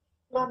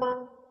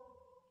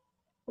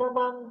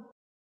 Maman.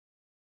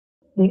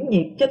 Điểm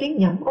nhịp cho tiếng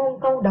nhẩm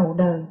ôn câu đầu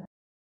đời.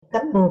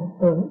 Cánh buồm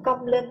ưỡn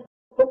cong lên,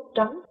 phút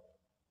trống.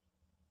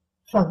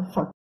 Phần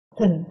phật,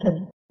 thình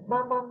thình,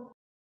 maman.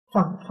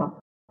 Phần phật,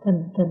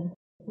 thình thình,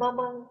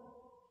 maman.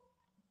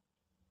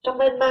 Trong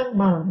mênh mang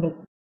mờ mịt,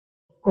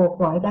 cuộc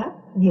gọi đáp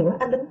giữa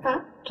anh lính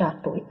Pháp trạc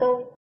tuổi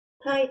tôi,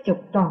 20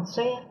 tròn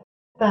xoe,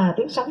 và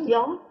tiếng sóng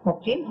gió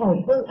một chuyến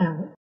hồi hư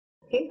ảo,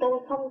 khiến tôi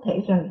không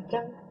thể rời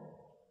chân.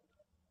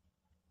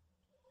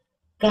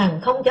 Càng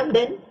không dám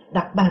đến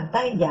đặt bàn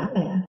tay giả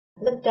mẹ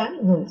lên trán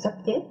người sắp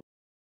chết.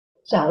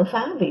 Sợ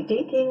phá vị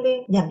trí thiêng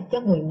liêng dành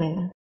cho người mẹ.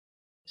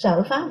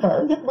 Sợ phá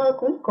vỡ giấc mơ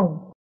cuối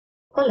cùng,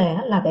 có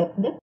lẽ là đẹp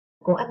nhất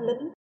của anh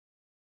lính.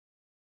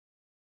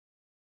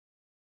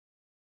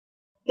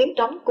 Tiếng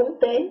trống cúng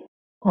tế,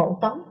 hộ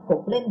tống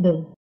cuộc lên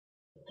đường.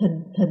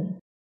 Thình thình,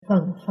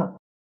 phần phật,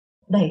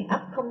 đầy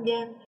ắp không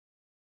gian.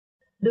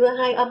 Đưa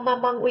 2 âm ma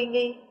măng uy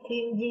nghi,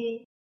 thiên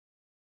di.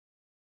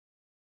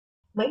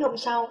 Mấy hôm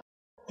sau,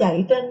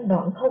 chạy trên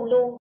đoạn Khâu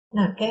Lu,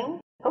 Nà Kéo,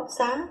 Ốc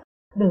Xá,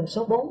 đường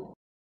số 4,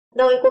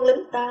 nơi quân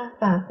lính ta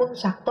và quân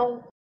sạc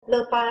tôn,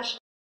 Lơ Page,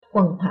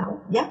 quần thảo,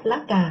 giáp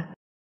lá cà.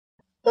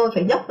 Tôi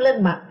phải dốc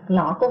lên mặt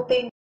lọ cô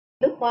tiên,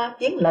 nước hoa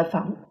chiến lợi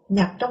phẩm,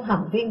 nhặt trong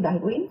hầm viên đại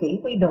úy chỉ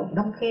huy đồn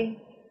Đông Khê.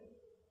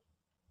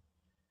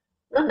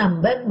 Nó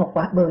nằm bên một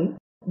quả bưởi,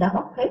 đã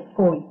bóc hết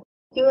cùi,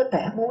 chưa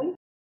tẻ muối.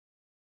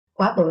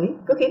 Quả bưởi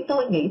cứ khiến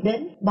tôi nghĩ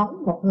đến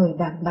bóng một người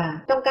đàn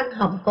bà trong căn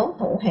hầm cố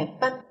thủ hẹp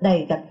tanh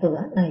đầy gạch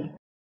cửa này.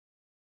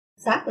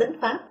 Xác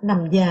lính Pháp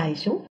nằm dài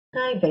suốt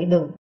hai vệ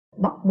đường,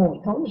 bốc mùi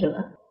thối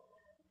rữa.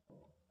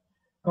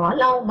 Cỏ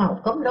lau màu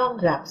cống non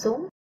rạp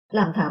xuống,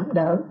 làm thảm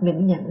đỡ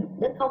mịn nhẵn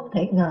đến không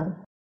thể ngờ.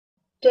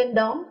 Trên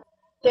đó,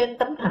 trên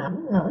tấm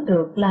thảm ngỡ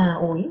được là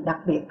ủi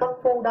đặc biệt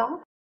công phu đó.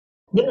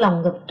 Những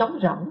lòng ngực trống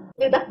rỗng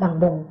như đắp bằng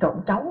bùn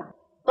trộn trấu,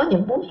 có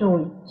những bú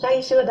ruồi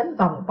say sưa đánh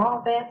vòng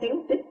vo ve tiếu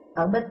tích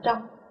ở bên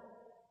trong.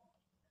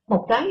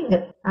 Một cái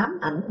nghịch ám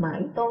ảnh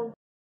mãi tôi.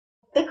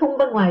 Cái khung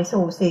bên ngoài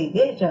xù xì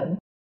ghê rợn,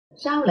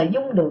 sao lại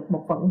dung được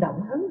một vận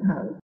động hớn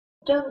hở,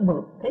 trơn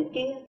mượt thế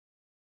kia?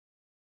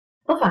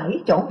 Có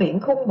phải chỗ miệng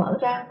khung mở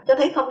ra cho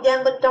thấy không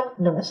gian bên trong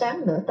nửa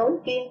sáng nửa tối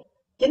kia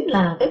chính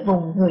là cái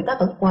vùng người ta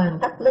vẫn quàng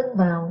thắt lưng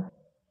vào?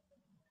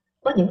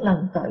 Có những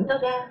lần cởi nó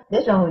ra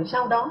để rồi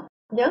sau đó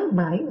nhớ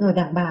mãi người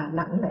đàn bà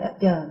lặng lẽ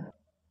chờ.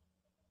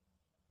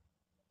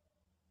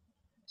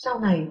 Sau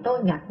này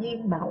tôi ngạc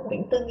nhiên bảo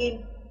Quyển Tư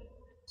Nghiêm,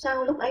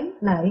 sao lúc ấy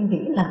lại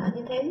nghĩ lạ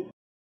như thế?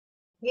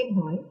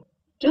 Nghiêm hỏi,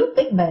 trước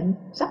cái bệnh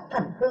sắp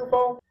thành hư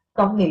vô,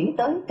 cậu nghĩ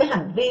tới cái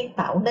hành vi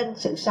tạo nên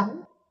sự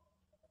sống.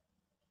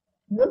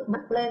 Ngước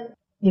mắt lên,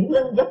 những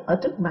lưng dốc ở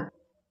trước mặt.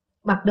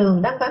 Mặt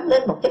đường đang váng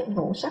lên một chiếc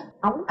ngũ sắc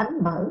óng ánh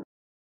mở.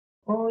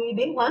 Ôi,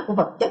 biến hóa của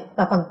vật chất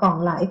và phần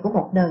còn lại của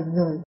một đời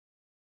người.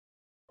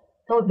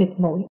 Tôi bịt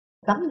mũi,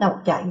 cắm đầu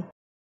chạy.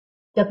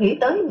 Chợt nghĩ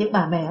tới những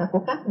bà mẹ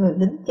của các người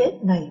lính chết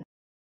này.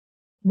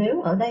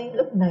 Nếu ở đây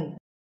lúc này,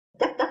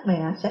 chắc các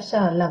mẹ sẽ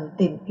sờ lần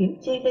tìm kiếm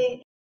chi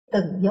li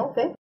từng dấu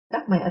vết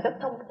các mẹ rất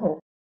thông thuộc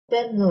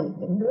trên người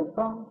những đứa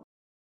con.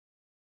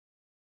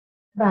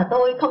 Và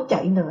tôi không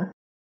chạy nữa.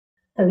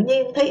 Tự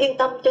nhiên thấy yên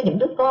tâm cho những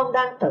đứa con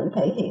đang tự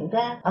thể hiện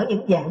ra ở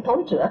những dạng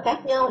thối rữa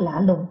khác nhau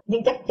lạ lùng,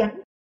 nhưng chắc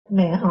chắn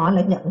mẹ họ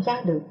lại nhận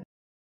ra được.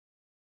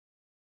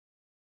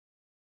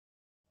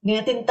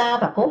 Nghe tin ta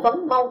và Cố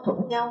Vấn mâu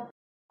thuẫn nhau.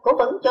 Cố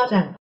Vấn cho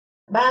rằng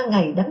 3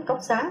 ngày đánh Cốc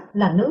Xá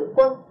là nước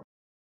quân,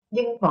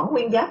 nhưng Võ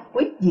Nguyên Giáp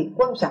quyết diệt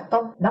quân Sạc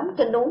Tông đóng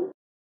trên núi.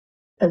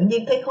 Tự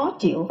nhiên thấy khó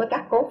chịu với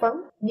các cố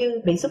vấn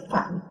như bị xúc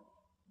phạm.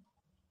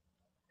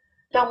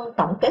 Trong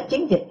tổng kết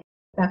chiến dịch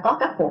đã có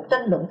các cuộc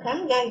tranh luận khá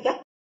gay gắt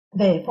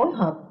về phối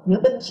hợp giữa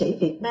binh sĩ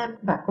Việt Nam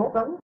và cố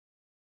vấn.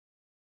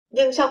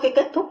 Nhưng sau khi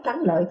kết thúc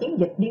thắng lợi chiến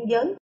dịch biên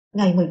giới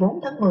ngày 14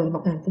 tháng 10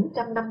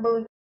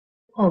 1950,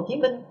 Hồ Chí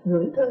Minh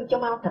gửi thư cho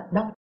Mao Trạch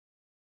Đông,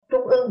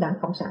 Trung ương Đảng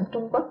Cộng sản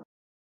Trung Quốc.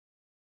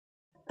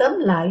 Tóm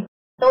lại,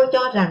 tôi cho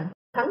rằng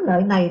thắng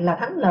lợi này là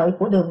thắng lợi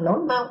của đường lối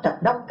Mao Trạch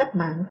Đông cách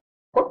mạng,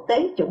 quốc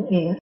tế chủ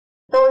nghĩa.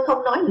 Tôi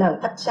không nói lời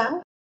khách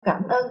sáo,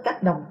 cảm ơn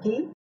các đồng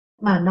chí,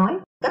 mà nói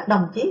các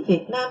đồng chí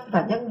Việt Nam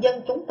và nhân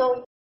dân chúng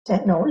tôi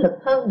sẽ nỗ lực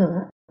hơn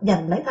nữa,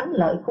 giành lấy thắng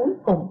lợi cuối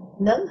cùng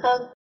lớn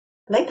hơn,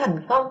 lấy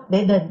thành công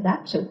để đền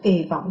đáp sự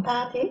kỳ vọng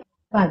tha thiết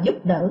và giúp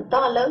đỡ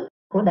to lớn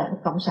của Đảng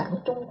Cộng sản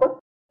Trung Quốc,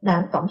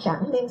 Đảng Cộng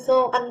sản Liên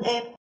Xô anh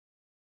em.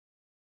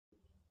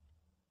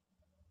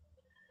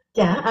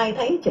 Chả ai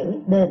thấy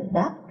chữ đền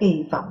đáp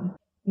kỳ vọng,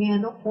 nghe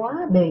nó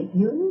quá bề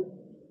dưới.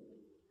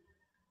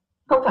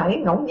 Không phải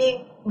ngẫu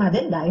nhiên mà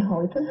đến Đại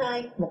hội thứ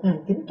 2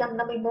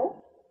 1951,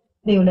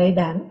 điều lệ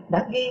Đảng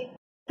đã ghi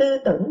tư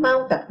tưởng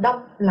Mao Trạch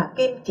Đông là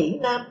kim chỉ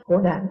nam của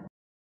Đảng.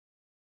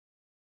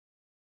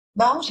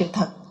 Báo Sự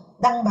Thật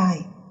đăng bài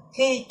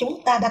Khi Chúng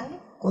Ta Đánh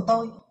của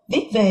tôi,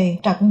 viết về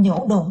trận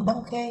nhổ đồn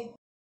Đông Khê.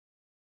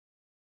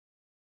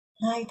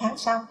 2 tháng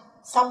sau,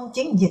 xong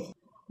chiến dịch,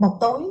 một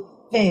tối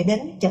về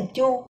đến chợ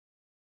Chu,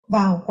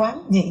 vào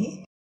quán nghỉ.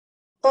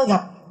 Tôi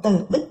gặp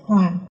Từ Bích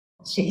Hoàng,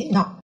 Sĩ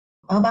Ngọc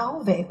ở báo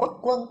Vệ Quốc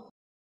quân.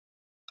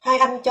 Hai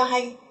anh cho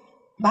hay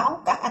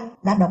báo các anh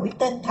đã đổi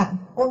tên thành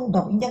Quân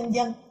đội Nhân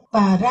dân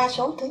và ra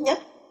số thứ nhất.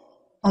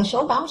 Ở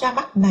số báo ra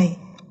mắt này,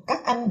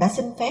 các anh đã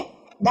xin phép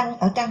đăng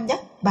ở trang nhất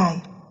bài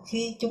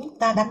Khi Chúng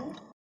Ta Đánh.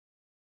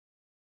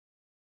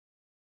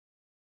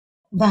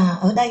 Và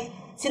ở đây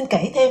xin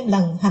kể thêm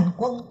lần hành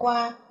quân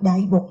qua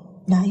Đại Bục,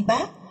 Đại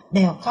Bác,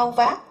 đèo Khao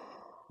Vác,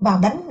 vào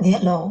đánh Nghĩa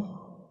Lộ.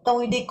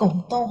 Tôi đi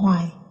cùng Tô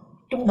Hoài,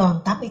 trung đoàn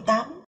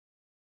 88.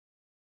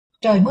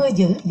 Trời mưa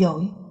dữ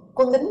dội,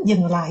 quân lính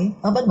dừng lại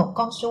ở bên một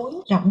con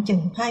suối rộng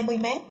chừng 20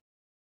 mét.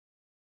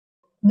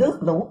 Nước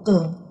lũ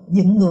cường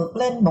dựng ngược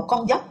lên một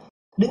con dốc,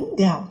 đứng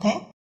gào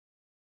thét.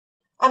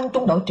 Anh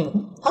trung đội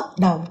trưởng hất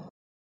đầu.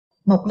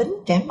 Một lính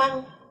trẻ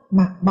măng,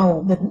 mặt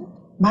bầu bỉnh,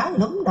 má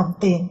lúm đồng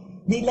tiền,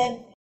 đi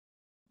lên.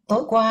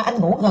 Tối qua anh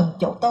ngủ gần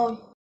chỗ tôi.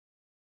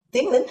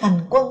 Tiếng lính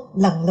hành quân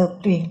lần lượt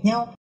truyền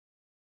nhau.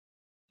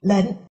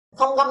 Lệnh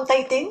không ngâm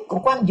Tây Tiến của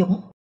Quang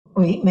Dũng,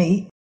 ủy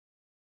mị.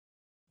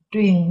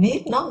 Truyền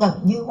miết nó gần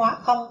như hóa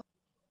không.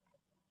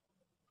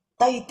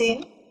 Tây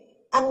Tiến,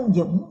 anh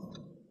Dũng.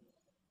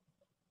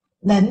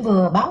 Lệnh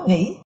vừa báo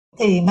nghỉ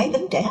thì mấy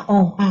lính trẻ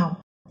ồn ào,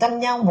 tranh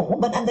nhau ngủ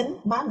bên anh Đĩnh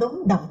má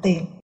lúm đồng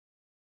tiền.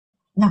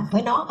 Nằm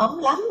với nó ấm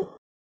lắm.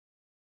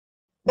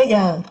 Bây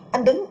giờ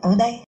anh đứng ở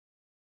đây,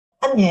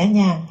 anh nhẹ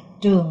nhàng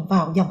trườn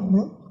vào dòng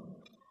nước.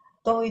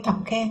 Tôi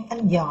thầm khen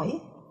anh giỏi,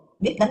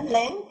 biết đánh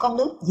lén con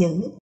nước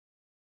dữ.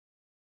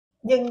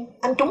 Nhưng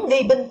anh trúng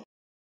nghi binh.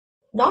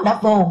 Nó đã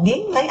vồ nghiến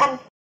lấy anh.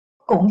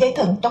 Cuộn dây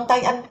thừng trong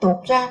tay anh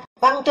tuột ra,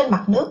 văng trên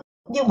mặt nước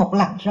như một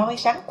làn roi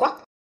sáng quắc.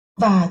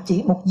 Và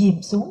chỉ một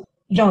dìm xuống,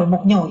 rồi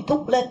một nhồi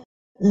thúc lên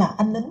là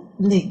anh lính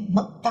liền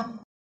mất tâm.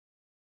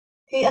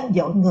 Khi anh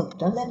dội ngược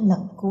trở lên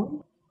lần cuối,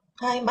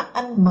 hai mắt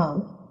anh mở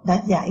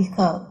đã dại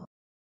khờ.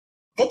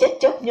 Cái chết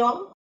chớp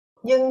nhoáng,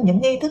 nhưng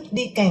những nghi thức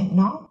đi kèm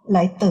nó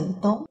lại từ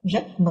tốn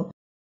rất mực.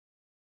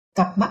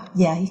 Cặp mắt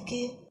dại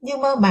kia như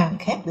mơ màng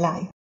khép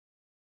lại.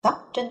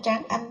 Tóc trên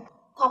trán anh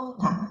thong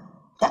thả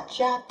tách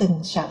ra từng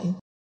sợi,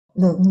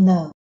 lượn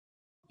lờ,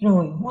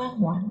 rồi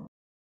ngoan ngoãn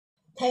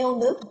theo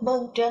nước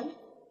mơn trớn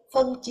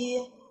phân chia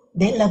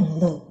để lần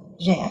lượt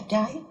rẽ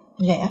trái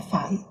rẽ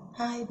phải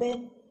hai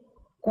bên,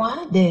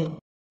 quá đều,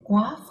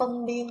 quá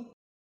phân miên,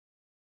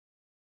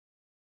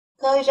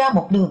 khơi ra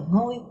một đường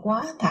ngôi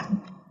quá thẳng,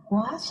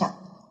 quá sạch,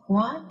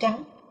 quá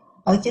trắng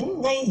ở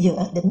chính ngay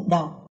giữa đỉnh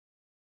đầu.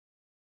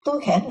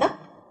 Tôi khẽ nấc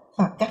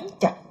và cắn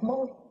chặt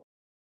môi.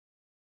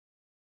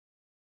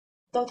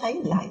 Tôi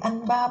thấy lại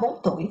anh 3-4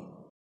 tuổi,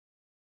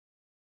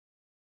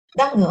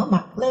 đang ngửa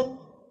mặt lên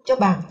cho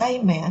bàn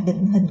tay mẹ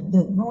định hình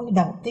đường ngôi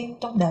đầu tiên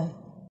trong đời,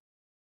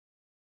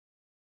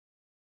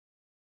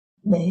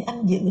 để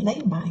anh giữ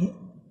lấy mãi.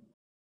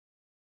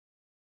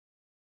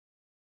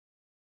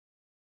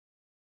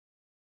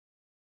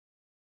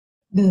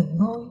 Đường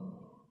ngôi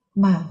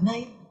mà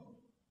nay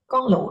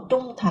con lũ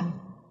trung thành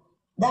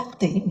đang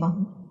tỉ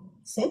mẩn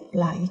xếp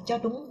lại cho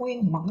đúng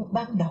nguyên mẫu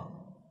ban đầu.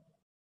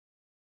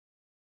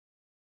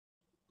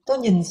 Tôi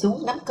nhìn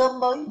xuống nắm cơm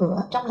mới bữa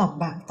trong lòng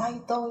bàn tay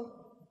tôi.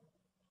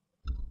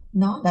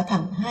 Nó đã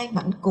thành hai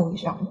mảnh cùi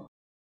rỗng,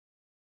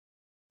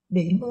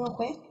 bị mưa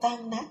quét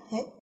tan nát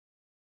hết.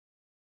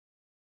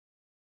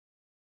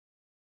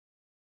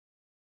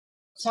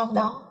 Sau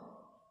đó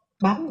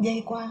bám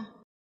dây qua,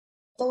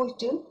 tôi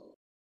trước,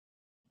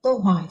 tôi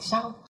hoài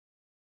sau.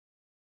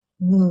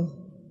 Người,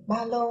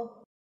 ba lô,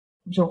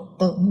 ruột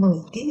tượng 10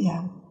 kg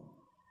gạo,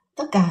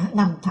 tất cả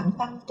nằm thẳng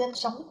băng trên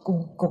sóng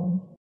cuồn cuộn.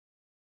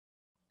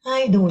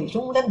 Hai đùi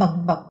rung lên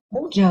bần bật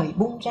muốn rời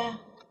buông ra.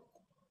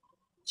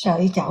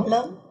 Sợi chảo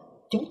lớn,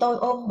 chúng tôi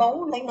ôm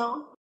bấu lấy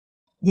nó,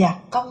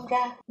 dạt cong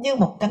ra như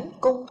một cánh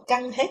cung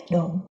căng hết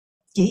độ,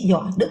 chỉ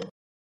dọa đứt.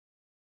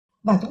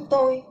 Và chúng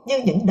tôi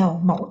như những đầu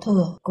mẫu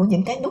thừa của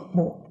những cái nút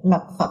buộc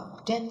lập phập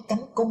trên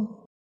cánh cung.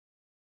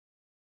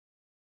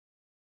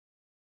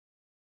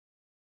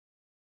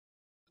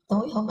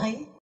 Tối hôm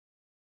ấy,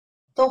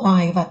 tôi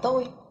Hoài và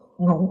tôi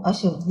ngủ ở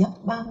sườn dốc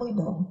 30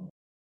 độ,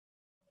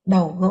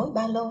 đầu gối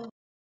ba lô.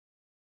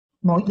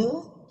 Mỗi đứa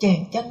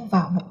chèn chân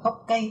vào một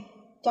gốc cây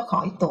cho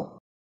khỏi tuột.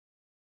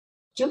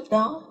 Trước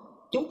đó,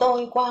 chúng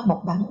tôi qua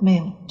một bản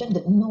mèo trên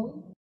đỉnh núi.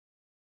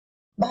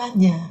 Ba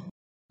nhà,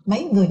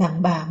 mấy người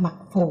đàn bà mặc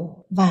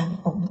phù vàng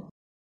ủng,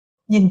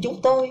 nhìn chúng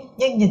tôi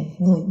như nhìn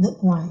người nước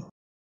ngoài.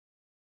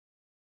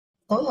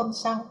 Tối hôm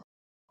sau,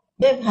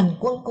 đêm hành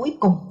quân cuối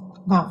cùng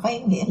vào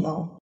vây Nghĩa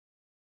Lộ,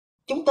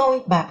 chúng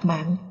tôi bạt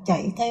mạng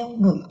chạy theo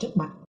người trước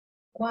mặt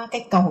qua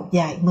cây cầu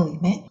dài 10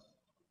 mét,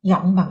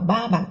 rộng bằng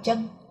 3 bàn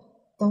chân,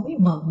 tối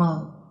mờ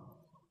mờ,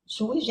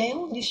 suối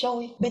réo như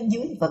sôi bên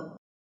dưới vực.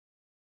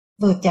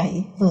 Vừa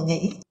chạy vừa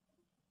nghĩ,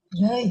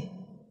 rơi,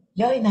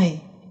 rơi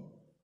này.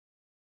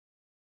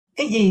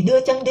 Cái gì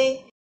đưa chân đi?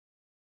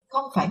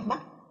 Không phải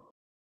mắt.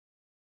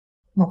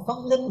 Một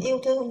vong linh yêu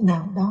thương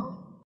nào đó.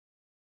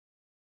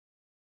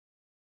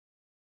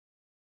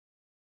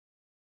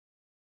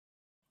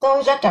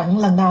 Tôi ra trận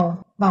lần đầu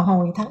vào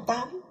hồi tháng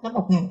 8 năm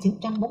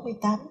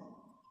 1948.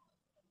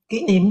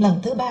 Kỷ niệm lần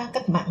thứ 3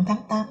 cách mạng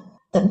tháng 8,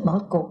 tỉnh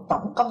mở cuộc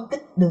tổng công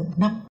kích đường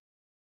 5.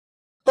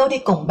 Tôi đi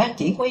cùng ban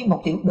chỉ huy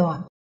một tiểu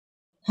đoàn,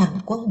 hành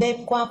quân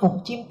đêm qua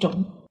vùng Chiêm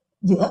Trũng,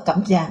 giữa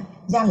Cẩm Giàng,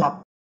 Gia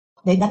Lộc,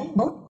 để đánh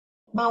bốt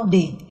Mao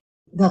Điền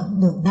gần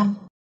đường 5.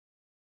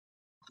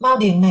 Mao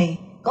Điền này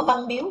có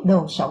văn miếu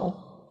đồ sộ,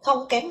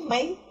 không kém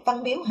mấy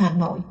văn miếu Hà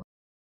Nội.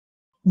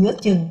 Giữa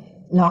chừng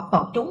lọt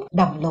vào trúng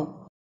đồng lục,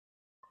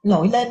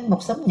 lội lên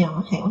một xóm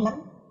nhỏ hẻo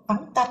lánh,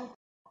 vắng tanh,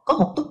 có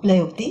một túp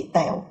lều tí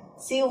tẹo,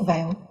 siêu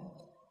vẹo.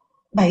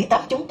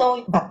 7-8 chúng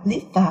tôi bạch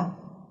liếc vào.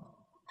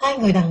 2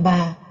 người đàn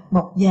bà,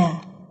 một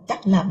già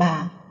chắc là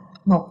bà,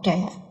 một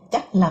trẻ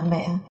chắc là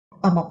mẹ,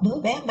 và một đứa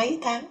bé mấy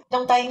tháng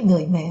trong tay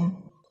người mẹ,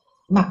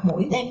 mặt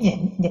mũi đen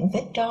nhẽm những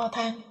vết tro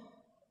than.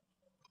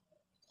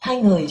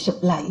 2 người sụp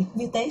lại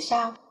như tế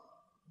sao,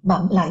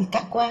 bẩm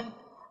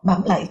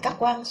lại các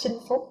quan sinh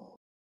phúc.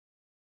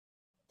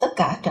 Tất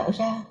cả trở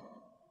ra,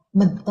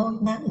 mình tôi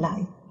nán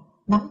lại,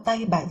 nắm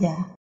tay bà già.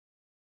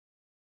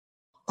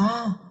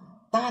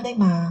 Ta đây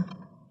mà,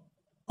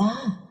 ta.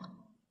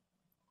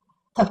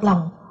 Thật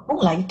lòng muốn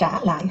lại trả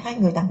lại 2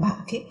 người đàn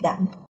bà khiếp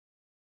đảm.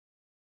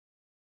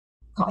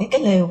 Khỏi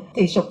cái lều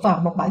thì sụp vào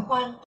một bãi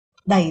hoang,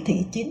 đầy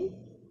thị chín,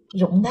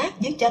 rụng nát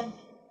dưới chân.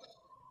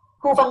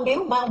 Khu văn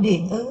miếu Mao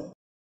Điền ư?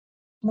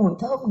 Mùi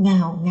thơm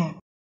ngào ngạt,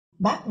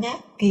 bát ngát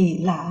kỳ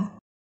lạ.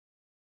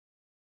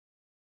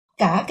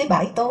 Cả cái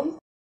bãi tối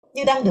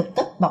như đang được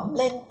cất bổng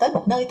lên tới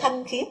một nơi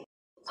thanh khiết,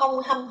 không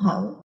hăm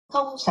hở,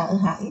 không sợ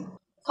hãi,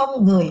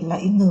 không người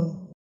lạy người.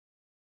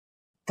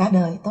 Cả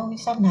đời tôi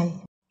sau này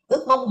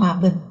ước mong hòa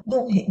bình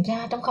luôn hiện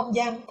ra trong không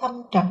gian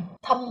thâm trầm,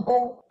 thâm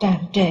u,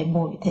 tràn trề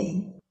mùi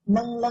thị,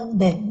 lân lân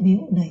đền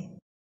miếu này.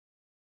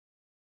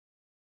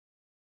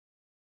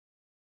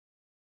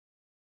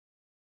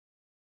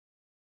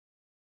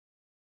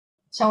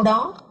 Sau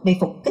đó bị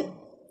phục kích,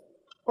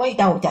 quay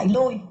đầu chạy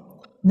lui,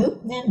 nước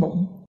ngang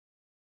bụng.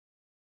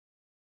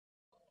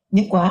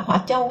 Những quả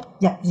hỏa châu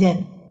dập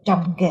dềnh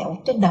trồng ghẹo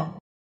trên đầu.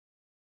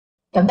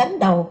 Trận đánh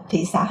đầu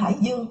thị xã Hải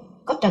Dương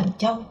có Trần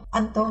Châu,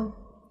 anh tôi.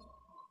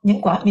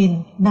 Những quả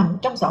mìn nằm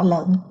trong giỏ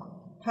lợn,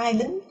 2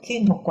 lính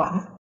khiêng 1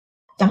 quả.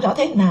 Chẳng rõ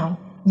thế nào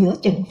giữa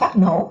chừng phát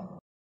nổ,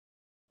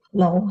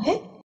 lộ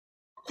hết.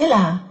 Thế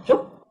là rút,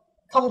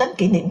 không đánh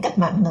kỷ niệm cách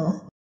mạng nữa.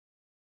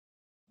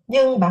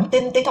 Nhưng bản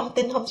tin ti thông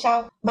tin hôm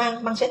sau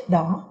mang manchette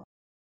đỏ: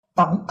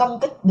 tổng công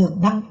kích đường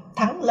 5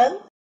 thắng lớn.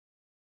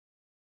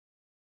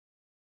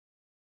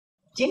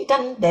 Chiến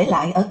tranh để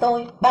lại ở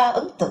tôi 3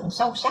 ấn tượng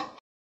sâu sắc: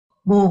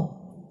 buồn,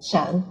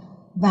 sợ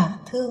và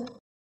thương.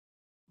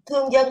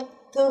 Thương dân,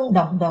 thương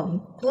đồng đội,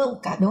 thương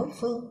cả đối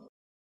phương.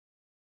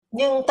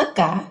 Nhưng tất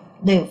cả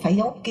đều phải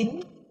giấu kín,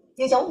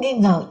 như giấu nghi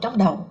ngờ trong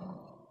đầu.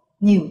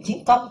 Nhiều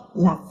chiến công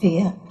là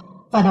phịa,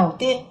 và đầu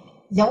tiên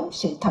giấu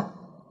sự thật,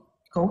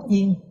 cố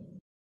nhiên.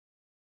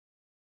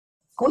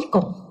 Cuối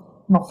cùng,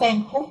 một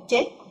phen hút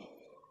chết.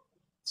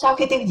 Sau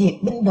khi tiêu diệt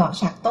binh đoàn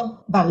Sạc Tông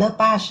và Le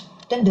Page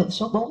trên đường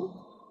số 4,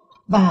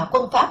 và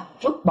quân Pháp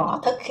rút bỏ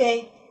Thất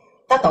Khê,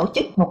 ta tổ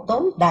chức một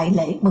tối đại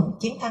lễ mừng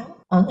chiến thắng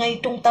ở ngay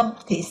trung tâm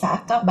thị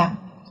xã Cao Bằng.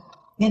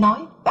 Nghe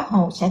nói Bác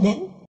Hồ sẽ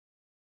đến.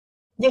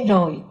 Nhưng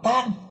rồi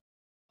tan,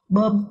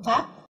 bom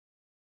Pháp.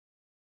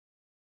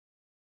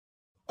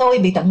 Tôi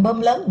bị trận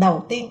bom lớn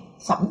đầu tiên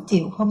sẩm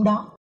chiều hôm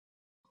đó.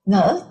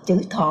 Ngỡ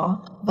chữ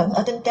thọ vẫn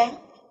ở trên trán,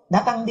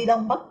 đã văng đi đâu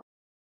mất.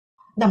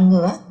 Nằm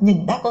ngửa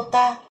nhìn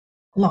Dakota,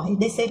 loại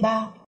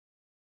DC-3.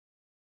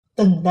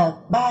 Từng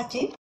đợt 3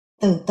 chiếc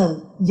từ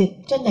từ dịch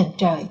trên nền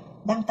trời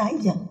đang tái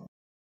dần.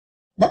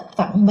 Đất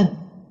vặn mình,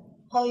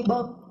 hơi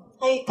bom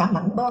hay cả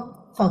mảnh bom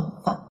phần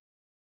phật.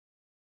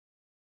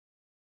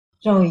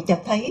 Rồi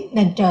chợt thấy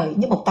nền trời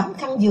như một tấm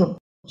khăn giường,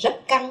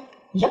 rất căng,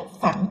 rất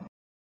phẳng,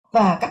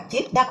 và các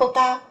chiếc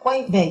Dakota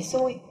quay về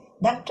xuôi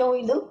đang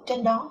trôi lướt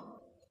trên đó.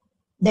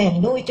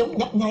 Đèn đuôi chúng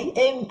nhấp nháy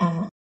êm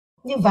ả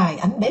như vài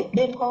ánh bếp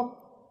đêm hôm,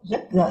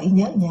 rất gợi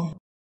nhớ nhà.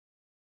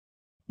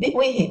 Biết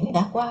nguy hiểm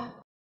đã qua,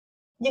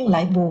 nhưng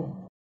lại buồn.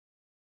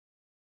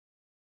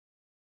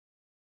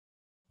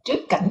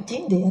 Trước cảnh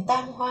chiến địa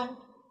tan hoang,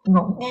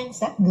 ngổn ngang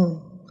xác người,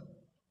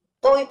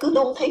 tôi cứ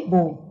luôn thấy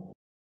buồn.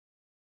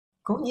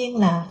 Cố nhiên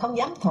là không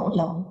dám thổ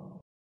lộ.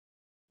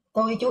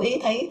 Tôi chú ý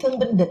thấy thương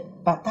binh địch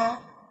và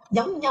ta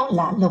giống nhau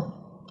lạ lùng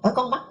ở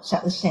con mắt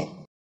sợ sệt.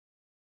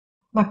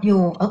 Mặc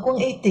dù ở quân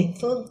y tiền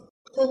phương,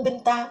 thương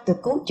binh ta được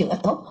cứu chữa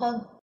tốt hơn.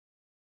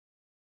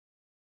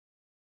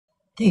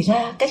 Thì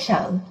ra cái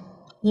sợ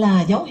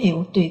là dấu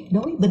hiệu tuyệt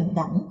đối bình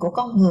đẳng của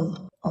con người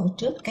ở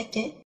trước cái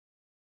chết.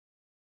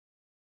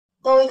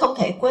 Tôi không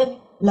thể quên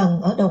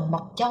lần ở đồn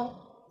Mộc Châu,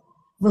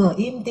 vừa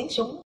im tiếng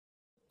súng,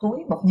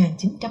 cuối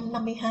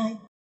 1952.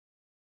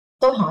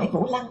 Tôi hỏi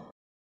Vũ Lăng: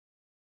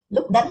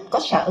 lúc đánh có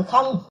sợ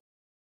không?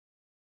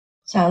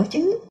 Sợ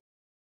chứ.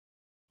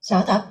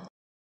 Sợ thật.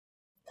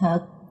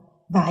 Thật,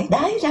 vãi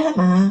đái ra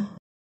mà.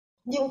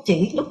 Nhưng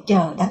chỉ lúc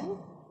chờ đánh,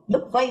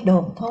 lúc vây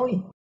đồn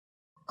thôi.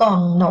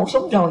 Còn nổ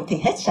súng rồi thì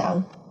hết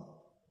sợ.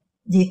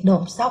 Diệt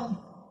đồn xong,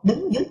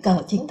 đứng dưới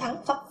cờ chiến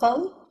thắng phấp phới,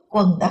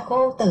 quần đã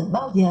khô từ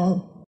bao giờ.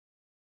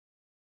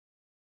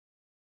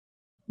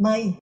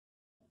 Mây,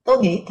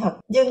 tôi nghĩ thật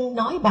nhưng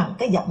nói bằng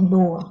cái giọng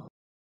đùa.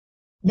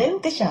 Nếu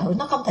cái sợ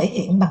nó không thể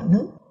hiện bằng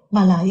nước,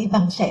 mà lại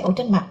bằng sẹo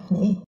trên mặt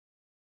nhỉ?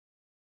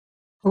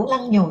 Vũ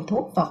Lăng nhồi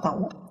thuốc vào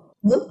tẩu,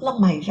 ngước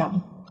lông mày rộng,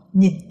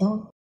 nhìn tôi.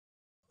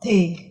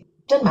 Thì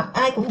trên mặt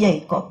ai cũng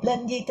dày cộp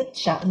lên di tích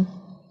sợ.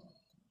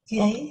 Khi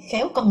ấy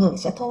khéo con người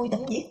sẽ thôi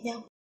đánh giết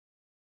nhau.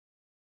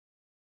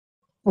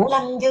 Vũ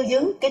Lăng dư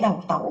dứ cái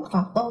đầu tẩu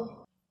vào tôi.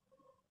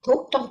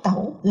 Thuốc trong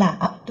tẩu là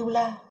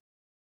Abdullah.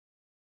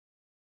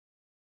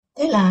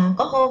 Thế là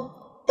có hôm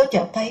tôi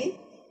chợt thấy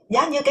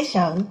giá như cái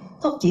sợ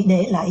không chỉ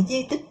để lại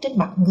di tích trên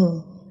mặt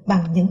người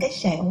bằng những cái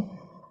sẹo,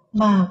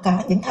 mà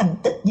cả những thành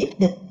tích giết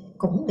địch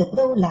cũng được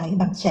lưu lại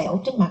bằng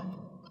sẹo trên mặt.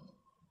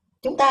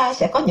 Chúng ta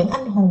sẽ có những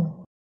anh hùng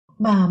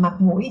mà mặt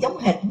mũi giống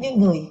hệt như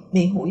người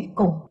bị hủi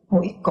cùng,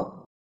 hủi cục.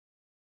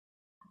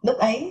 Lúc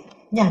ấy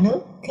nhà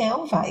nước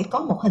khéo phải có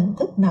một hình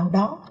thức nào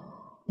đó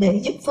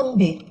để giúp phân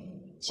biệt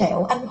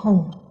sẹo anh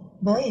hùng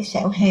với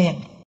sẹo hèn.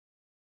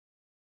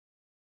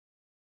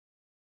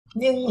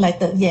 Nhưng lại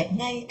tự dẹp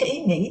ngay cái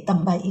ý nghĩ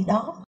tầm bậy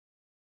đó.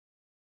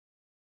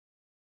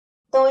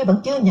 Tôi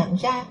vẫn chưa nhận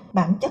ra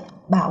bản chất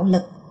bạo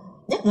lực,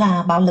 nhất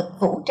là bạo lực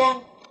vũ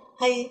trang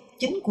hay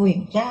chính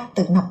quyền ra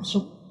từ nòng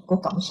súng của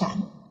Cộng sản.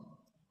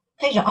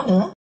 Hay rõ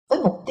nữa, với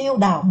mục tiêu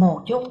đào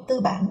mồ chôn tư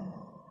bản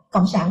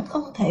Cộng sản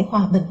không thể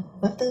hòa bình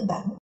với tư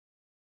bản.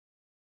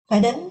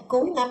 Phải đến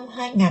cuối năm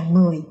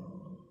 2010,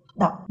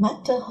 đọc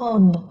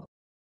Matterhorn,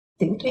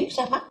 tiểu thuyết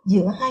ra mắt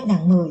giữa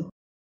 2010,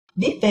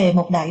 viết về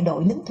một đại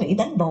đội lính thủy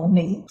đánh bộ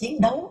Mỹ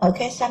chiến đấu ở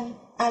khe xanh,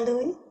 a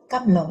lưới,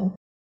 cam lộ.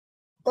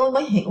 Tôi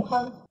mới hiểu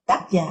hơn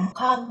tác giả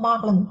Carl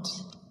Marland,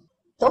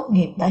 tốt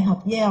nghiệp Đại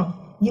học Yale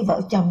như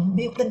vợ chồng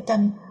Bill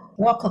Clinton,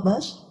 Walker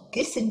Bush,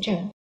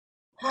 Kissinger.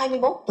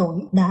 21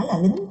 tuổi đã là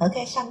lính ở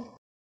khe xanh.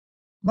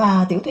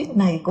 Và tiểu thuyết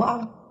này của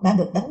ông đã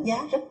được đánh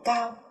giá rất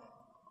cao.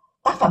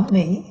 Tác phẩm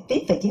Mỹ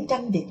viết về chiến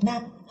tranh Việt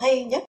Nam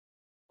hay nhất,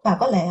 và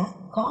có lẽ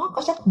khó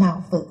có sách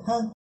nào vượt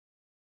hơn.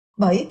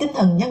 Bởi tinh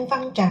thần nhân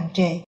văn tràn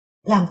trề,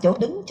 làm chỗ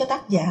đứng cho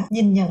tác giả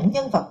nhìn nhận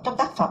nhân vật trong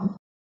tác phẩm.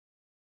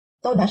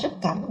 Tôi đã rất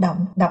cảm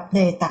động đọc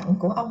đề tặng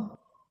của ông.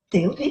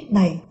 Tiểu thuyết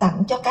này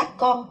tặng cho các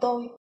con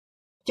tôi.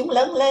 Chúng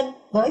lớn lên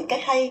với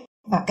cái hay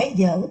và cái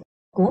dở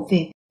của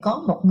việc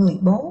có một người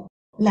bố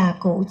là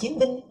cựu chiến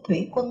binh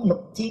thủy quân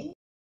lục chiến.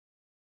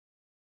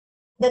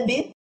 Nên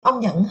biết, ông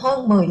nhận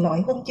hơn 10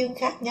 loại huân chương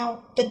khác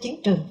nhau trên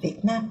chiến trường Việt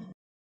Nam.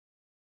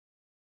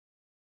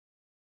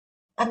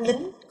 Anh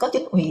lính có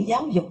chính ủy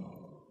giáo dục,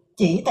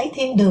 chỉ thấy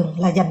thiên đường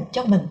là dành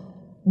cho mình,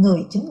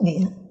 người chính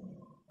nghĩa.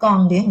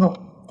 Còn địa ngục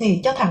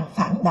thì cho thằng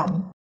phản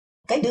động,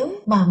 cái đứa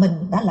mà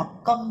mình đã lập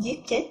công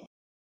giết chết.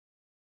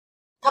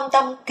 Thâm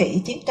tâm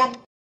kỹ chiến tranh,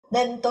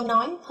 nên tôi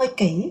nói hơi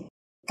kỹ,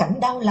 cảnh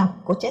đau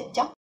lòng của chết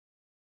chóc.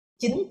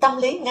 Chính tâm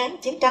lý ngán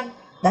chiến tranh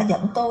đã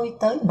dẫn tôi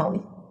tới nỗi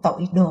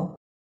tội đồ.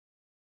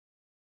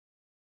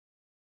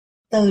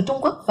 Từ Trung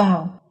Quốc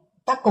vào,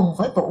 ta cùng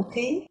với vũ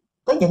khí,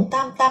 với những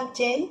tam tam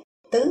chế,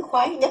 tứ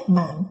khoái nhất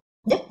mạng,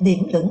 nhất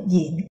điểm lưỡng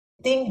diện,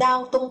 tim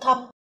đao tung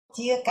thâm,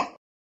 chia cắt.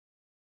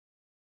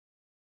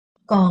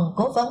 Còn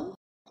cố vấn,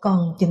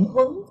 còn chỉnh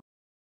huấn,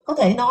 có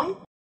thể nói,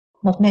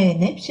 một nề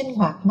nếp sinh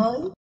hoạt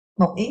mới,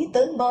 một ý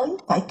tứ mới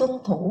phải tuân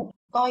thủ,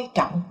 coi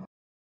trọng.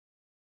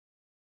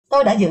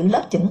 Tôi đã dự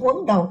lớp chỉnh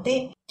huấn đầu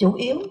tiên, chủ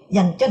yếu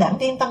dành cho đảng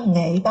viên văn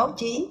nghệ báo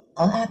chí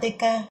ở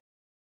ATK.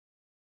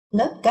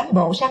 Lớp cán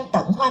bộ sang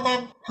tận Hoa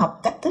Nam học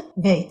cách thức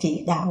về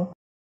chỉ đạo.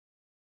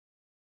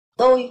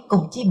 Tôi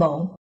cùng chi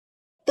bộ,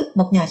 tức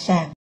một nhà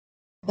sàn,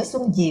 với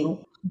Xuân Diệu,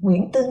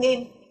 Nguyễn Tư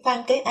Nghiêm,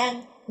 Phan Kế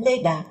An,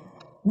 Lê Đạt,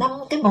 5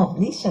 cái mồm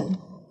lý sự,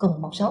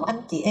 cùng một số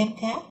anh chị em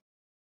khác.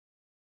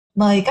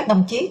 Mời các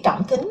đồng chí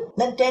trọng thính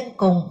lên trên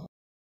cùng.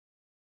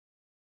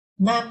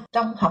 Nam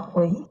trong học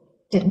ủy,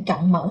 trịnh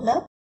trọng mở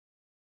lớp.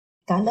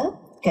 Cả lớp,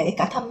 kể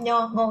cả Thâm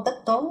Nho, Ngô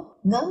Tất Tố,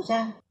 ngớ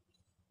ra.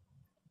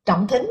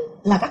 Trọng thính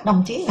là các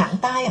đồng chí nặng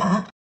tai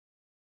ạ.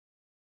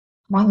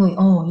 Mọi người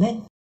ồ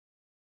lên.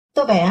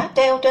 Tôi vẽ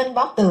treo trên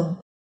bó tường,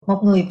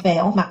 một người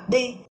vẹo mặt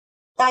đi,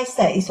 tay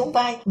xệ xuống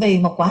vai vì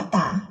một quả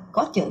tạ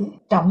có chữ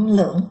trọng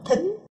lượng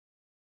thính.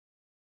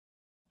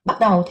 Bắt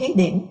đầu thí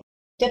điểm,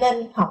 cho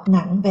nên học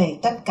nặng về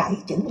tranh cãi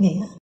chữ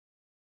nghĩa.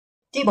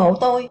 Chi bộ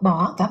tôi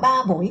bỏ cả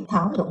 3 buổi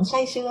thảo luận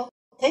say sưa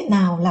thế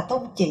nào là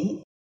tôn chỉ.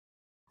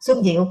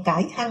 Xuân Diệu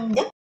cãi hăng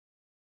nhất,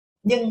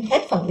 nhưng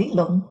hết phần lý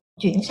luận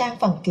chuyển sang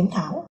phần kiểm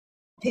thảo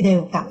thì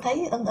đều cảm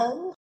thấy ân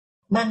ớn,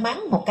 mang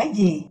máng một cái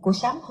gì của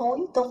sám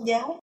hối tôn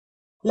giáo,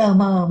 lờ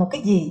mờ một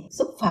cái gì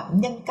xúc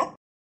phạm nhân cách,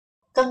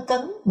 cân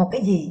cấn một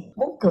cái gì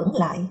muốn cưỡng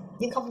lại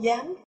nhưng không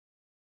dám.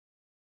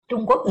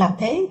 Trung Quốc làm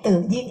thế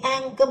từ Diên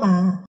An cơ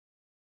mà.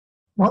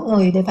 Mỗi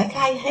người đều phải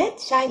khai hết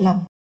sai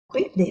lầm,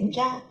 khuyết điểm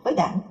ra với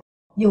đảng,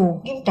 dù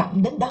nghiêm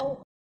trọng đến đâu.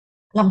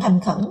 Lòng thành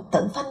khẩn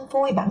tự phanh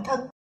phui bản thân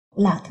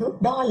là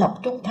thước đo lòng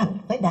trung thành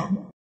với đảng.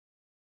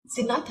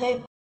 Xin nói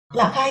thêm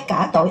là khai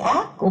cả tội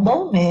ác của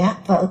bố mẹ,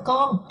 vợ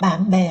con,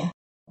 bạn bè,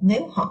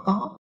 nếu họ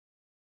có.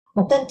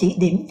 Một tên chỉ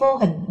điểm vô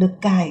hình được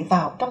cài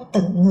vào trong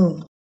từng người.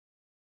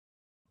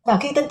 Và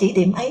khi tên chỉ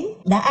điểm ấy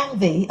đã an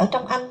vị ở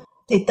trong anh,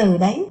 thì từ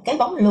đấy cái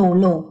bóng lù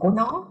lù của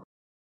nó,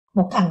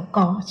 một thằng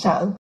cò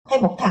sợ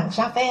hay một thằng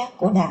ra ve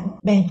của đảng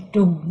bèn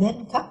trùm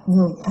lên khắp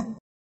người anh.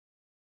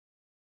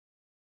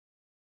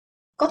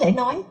 Có thể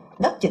nói,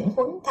 lớp chỉnh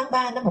huấn tháng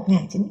 3 năm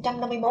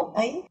 1951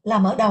 ấy là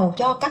mở đầu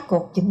cho các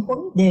cuộc chỉnh huấn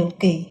đều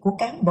kỳ của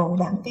cán bộ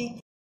đảng viên.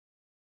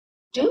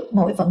 Trước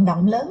mỗi vận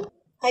động lớn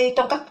hay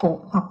trong các cuộc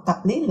học tập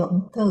lý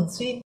luận thường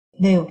xuyên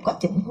đều có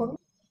chỉnh huấn,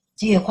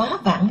 chìa khóa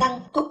vạn năng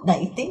thúc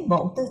đẩy tiến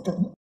bộ tư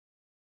tưởng.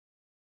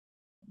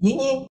 Dĩ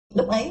nhiên,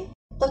 lúc ấy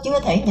tôi chưa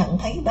thể nhận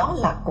thấy đó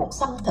là cuộc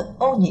xâm thực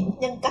ô nhiễm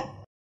nhân cách.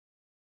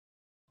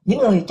 Những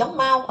người chống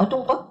Mao ở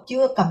Trung Quốc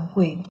chưa cầm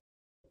quyền,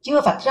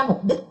 chưa vạch ra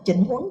mục đích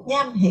chỉnh huấn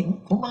nham hiểm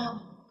của Mao.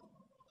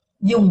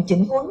 Dùng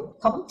chỉnh huấn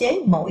khống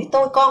chế mỗi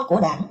tôi con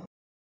của đảng,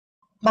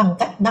 bằng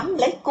cách nắm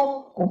lấy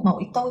cung của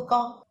mỗi tôi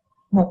con,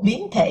 một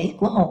biến thể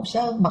của hồ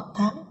sơ mật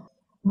thám.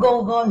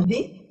 Gogol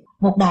viết,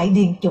 một đại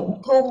điền chủ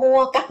thu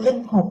mua các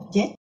linh hồn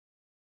chết.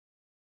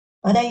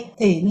 Ở đây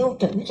thì lưu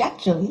trữ rác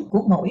rưởi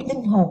của mỗi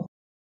linh hồn,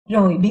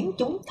 rồi biến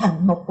chúng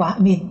thành một quả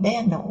mìn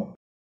be nổ.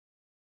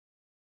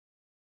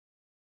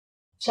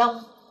 Xong,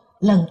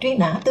 lần truy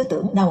nã tư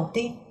tưởng đầu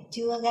tiên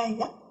chưa gai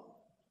gắt.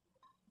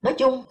 Nói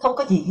chung không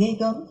có gì ghê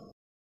gớm.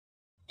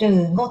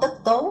 Trừ Ngô Tất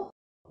Tố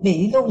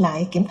bị lưu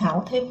lại kiểm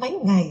thảo thêm mấy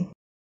ngày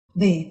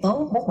vì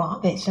Tố muốn bỏ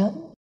về sớm.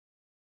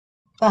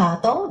 Và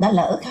Tố đã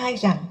lỡ khai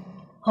rằng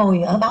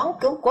Hồi ở báo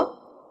Cứu Quốc,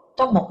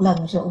 trong một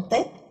lần rượu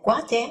Tết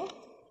quá chén,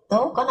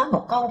 Tố có nói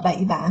một câu bậy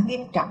bạ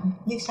nghiêm trọng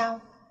như sau: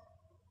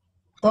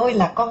 tôi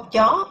là con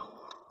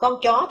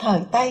chó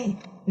thời Tây,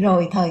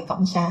 rồi thời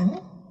Cộng sản.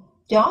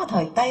 Chó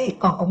thời Tây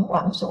còn ủng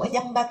oản sủa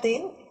dăm ba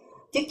tiếng,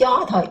 chứ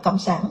chó thời Cộng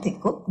sản thì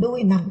cút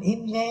đuôi nằm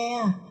im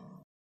re.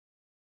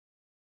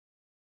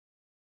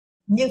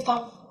 Như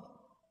Phong,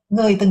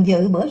 người từng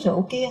dự bữa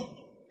rượu kia,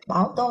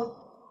 bảo tôi: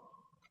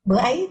 bữa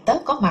ấy tớ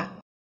có mặt,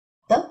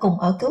 tớ cùng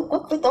ở Cứu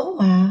Quốc với Tố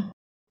mà.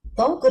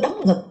 Tố cứ đấm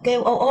ngực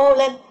kêu ô ô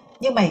lên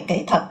như mày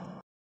kể thật.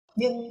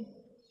 Nhưng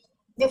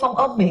Phong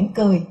ôm miệng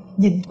cười,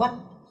 nhìn quanh,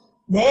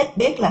 để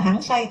biết là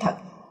hắn say thật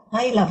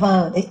hay là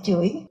vờ để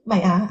chửi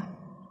mày à.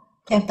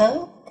 Theo tớ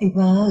thì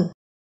vờ.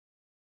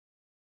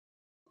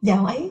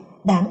 Dạo ấy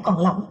Đảng còn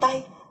lỏng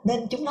tay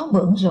nên chúng nó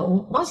mượn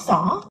rượu nói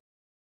xỏ.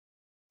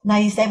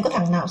 Này xem có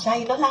thằng nào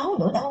say nói láo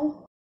nữa đâu.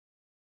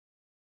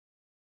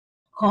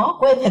 Khó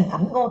quên hình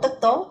ảnh Ngô Tất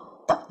Tố,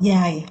 tóc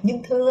dài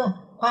nhưng thưa,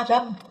 hoa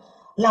râm,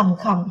 lòng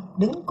khòng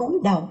đứng cúi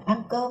đầu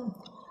ăn cơm,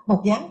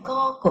 một dáng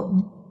co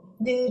cụm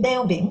như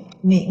đeo biển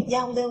miệng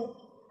giao lưu,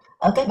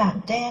 ở cái bàn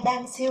tre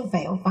đang siêu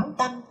vẹo vắng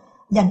tanh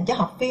dành cho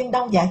học viên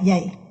đau dạ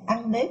dày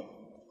ăn nếp.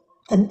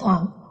 Thỉnh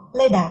thoảng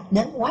Lê Đạt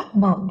đến quát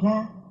mồm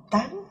ra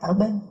tán ở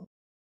bên.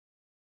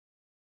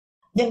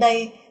 Nhưng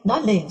đây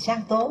nói liền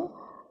sang Tố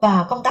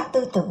và công tác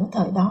tư tưởng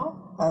thời đó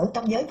ở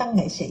trong giới văn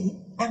nghệ sĩ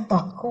an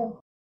toàn khu.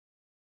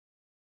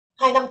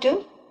 2 năm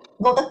trước,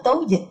 Ngô Tất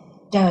Tố dịch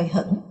Trời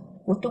Hửng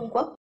của Trung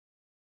Quốc.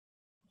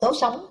 Tố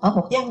sống ở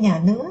một gian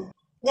nhà nứa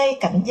ngay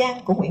cạnh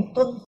gian của Nguyễn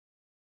Tuân.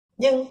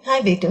 Nhưng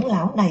hai vị trưởng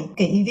lão này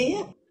kỵ vía,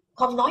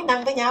 không nói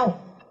năng với nhau.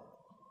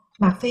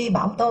 Mạc Phi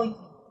bảo tôi,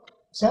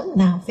 sớm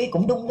nào Phi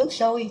cũng đun nước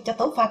sôi cho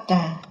Tố pha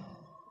trà.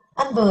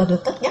 Anh vừa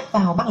được cất nhắc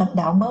vào ban lãnh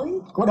đạo mới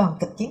của đoàn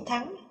kịch Chiến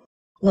Thắng,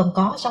 gồm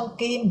có Song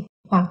Kim,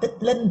 Hoàng Tích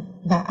Linh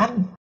và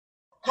anh,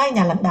 hai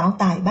nhà lãnh đạo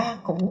tài ba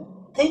cũ,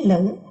 Thế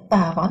Lữ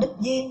và Võ Đức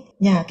Diên,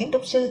 nhà kiến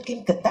trúc sư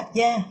kiêm kịch tác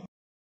gia,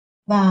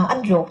 và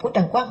anh ruột của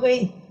Trần Quang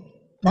Huy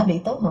đã bị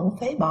Tố Hữu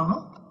phế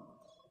bỏ.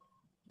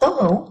 Tố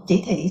Hữu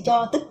chỉ thị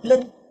cho Tích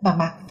Linh và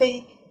Mạc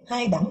Phi,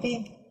 hai đảng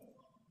viên.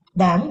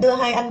 Đảng đưa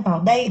hai anh vào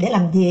đây để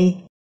làm gì?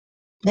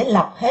 Để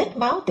lọc hết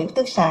máu tiểu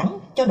tư sản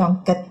cho đoàn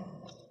kịch.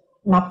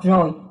 Lọc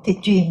rồi thì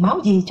truyền máu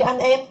gì cho anh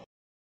em?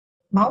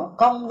 Máu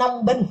công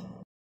nông binh.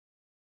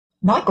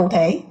 Nói cụ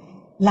thể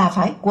là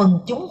phải quần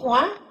chúng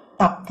hóa,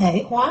 tập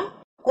thể hóa,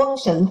 quân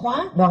sự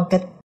hóa đoàn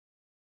kịch.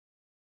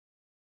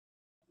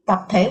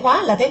 Tập thể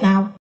hóa là thế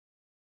nào?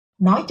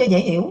 Nói cho dễ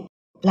hiểu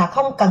là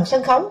không cần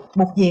sân khấu,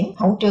 mục diễn,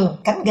 hậu trường,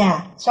 cánh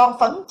gà, son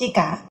phấn chi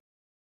cả.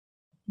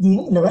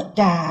 Diễn lửa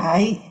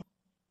trại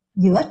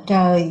giữa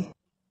trời.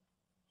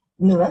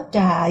 Lửa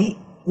trại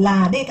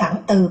là đi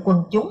thẳng từ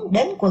quần chúng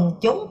đến quần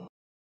chúng.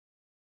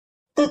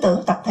 Tư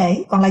tưởng tập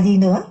thể còn là gì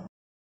nữa?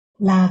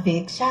 Là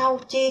việc sao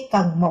chi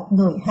cần một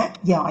người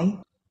hát giỏi.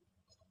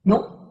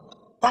 Đúng,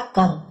 ta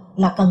cần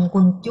là cần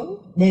quần chúng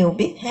đều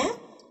biết hát,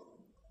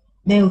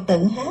 đều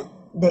tự hát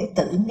để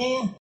tự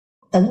nghe,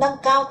 tự nâng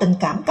cao tình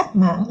cảm cách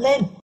mạng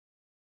lên.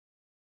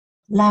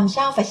 Làm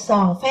sao phải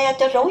xòn phe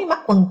cho rối mắt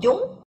quần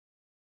chúng?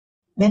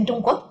 Bên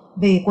Trung Quốc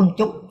vì quần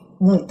chúng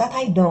người ta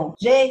thay đồ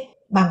rê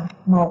bằng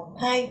 1,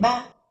 2,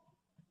 3.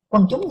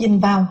 Quần chúng nhìn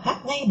vào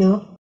hát ngay được.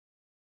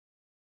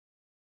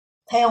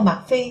 Theo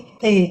Mạc Phi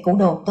thì cụ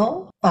đồ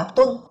Tố và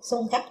Tuân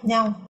xung khắc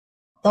nhau.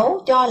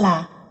 Tố cho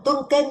là Tuân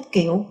kênh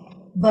kiệu,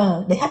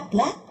 vờ để hách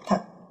lát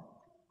thật.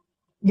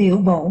 Điệu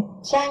bộ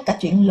sang cả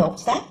chuyện lột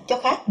xác cho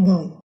khác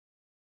người.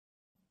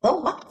 Tố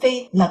Mạc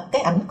Phi lật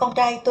cái ảnh con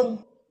trai Tuân,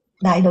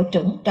 đại đội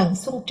trưởng Trần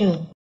Xuân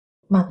Trường,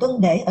 mà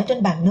Tuân để ở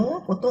trên bàn nứa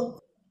của Tuân,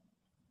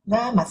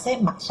 ra mà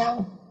xem mặt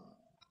sau.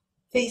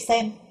 Phi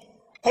xem,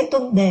 thấy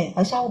Tuân đề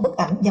ở sau bức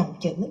ảnh dòng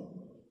chữ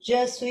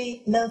Je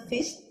suis le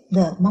fils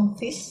de mon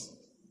fils.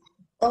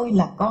 Tôi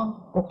là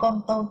con của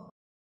con tôi.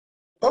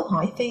 Tố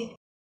hỏi Phi,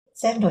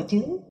 xem rồi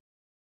chứ?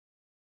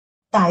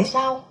 Tại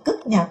sao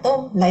cứt nhà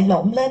tôm lại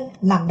lộn lên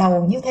làm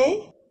đầu như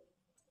thế?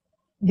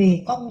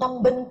 Vì con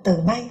nông binh từ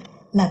nay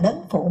là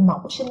đấng phụ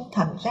mẫu sinh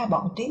thành ra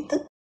bọn trí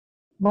thức,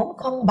 vốn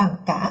không bằng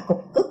cả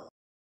cục cứt.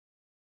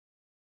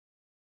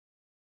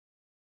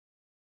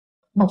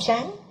 Một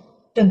sáng,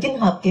 Trần Chinh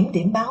Hợp kiểm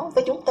điểm báo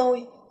với chúng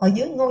tôi ở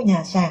dưới ngôi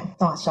nhà sàn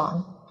tòa soạn.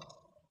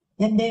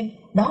 Đêm đêm,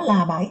 đó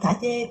là bãi thả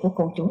dê của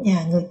cụ chủ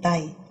nhà người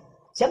Tày.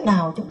 Sớm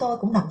nào chúng tôi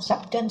cũng nằm sấp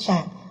trên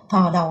sàn,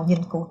 thò đầu nhìn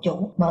cụ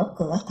chủ mở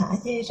cửa thả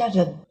dê ra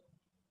rừng.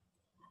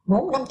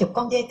 40-50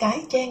 con dê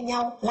cái chen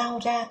nhau lao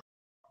ra,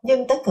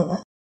 nhưng tới cửa,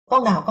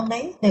 con nào con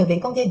nấy đều bị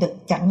con dê đực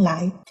chặn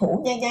lại,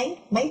 phủ nháy nháy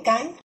mấy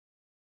cái.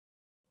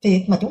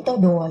 Việc mà chúng tôi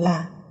đùa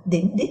là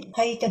điểm đít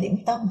thay cho điểm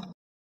tâm.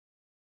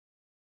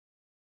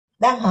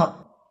 Đang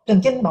họp,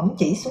 Trần Chinh bỗng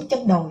chỉ xuống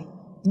chân đồi,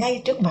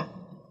 ngay trước mặt.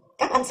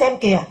 Các anh xem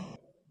kìa.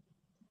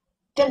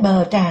 Trên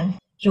bờ tràn,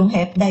 ruộng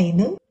hẹp đầy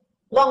nước,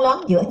 loang loáng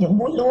giữa những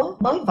búi lúa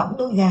mới vẫm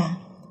đuôi gà.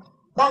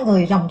 3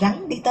 người ròng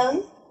rắn đi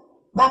tới,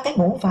 3 cái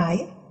mũ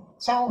vải,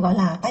 sau gọi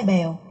là tai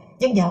bèo,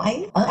 nhưng dạo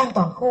ấy ở an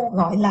toàn khu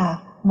gọi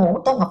là mũ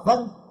Tô Ngọc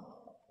Vân.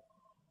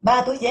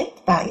 3 túi dép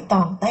vải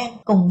toàn ten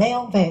cùng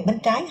đeo về bên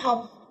trái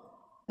hông.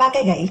 ba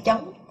cái gậy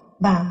trống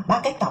và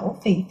ba cái tẩu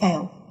phì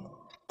phèo.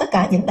 Tất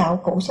cả những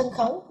đạo cụ sân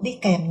khấu đi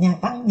kèm nhà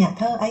văn nhà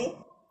thơ ấy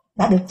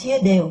đã được chia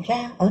đều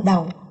ra ở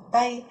đầu,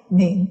 tay,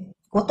 miệng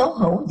của Tố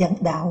Hữu dẫn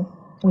đạo,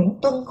 Nguyễn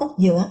Tuân khúc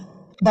giữa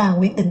và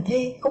Nguyễn Đình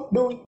Thi khúc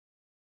đuôi.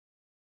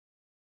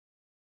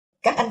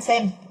 Các anh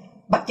xem,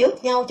 bắt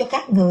chước nhau cho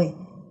khác người,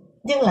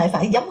 nhưng lại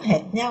phải giống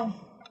hệt nhau.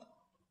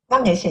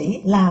 Văn nghệ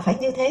sĩ là phải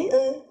như thế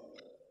ư?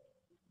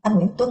 Anh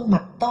Nguyễn Tuân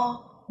mặt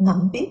to,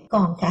 ngậm biết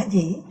còn khả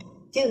dĩ,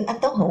 chứ anh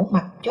Tố Hữu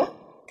mặt choắt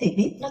thì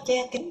biết nó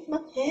che kín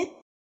mất hết.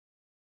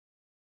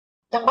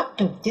 Trong mắt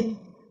Trường Chinh,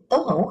 Tố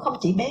Hữu không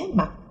chỉ bé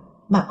mặt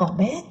mà còn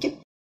bé chức.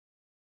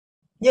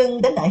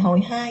 Nhưng đến đại hội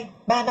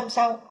 2-3 năm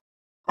sau,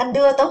 anh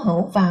đưa Tố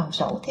Hữu vào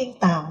sổ thiên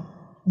tào,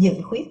 dự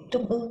khuyết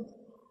trung ương,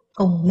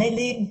 cùng Lê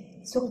Liêm,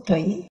 Xuân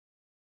Thủy.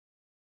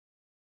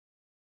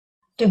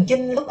 Trường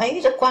Chinh lúc ấy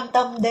rất quan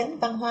tâm đến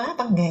văn hóa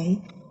văn nghệ.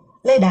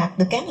 Lê Đạt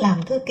được cán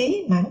làm thư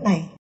ký mảng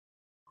này.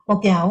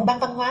 Một dạo ban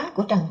văn hóa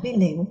của Trần Huy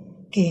Liệu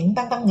kiện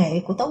ban văn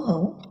nghệ của Tố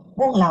Hữu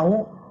buôn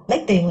lậu,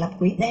 lấy tiền lập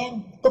quỹ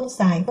đen, tung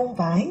xài vung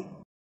vãi.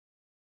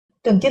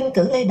 Trường Chinh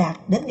cử Lê Đạt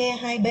đến nghe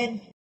hai bên.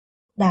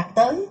 Đạt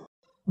tới,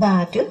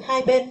 và trước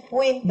hai bên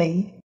nguyên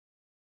bị.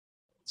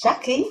 Sát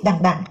khí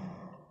đằng đằng,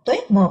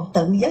 tuét mồm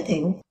tự giới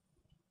thiệu.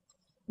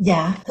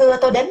 Dạ, thưa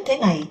tôi đến thế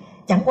này,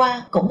 chẳng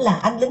qua cũng là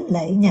anh lính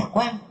lệ nhà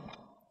quan.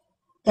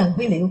 Trần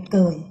Huy Liệu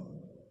cười.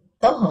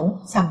 Tố Hữu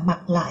sầm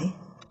mặt lại.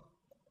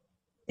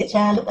 Thực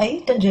ra lúc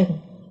ấy trên rừng,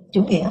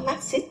 chủ nghĩa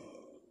Marxist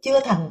chưa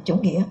thành chủ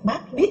nghĩa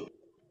Marxist,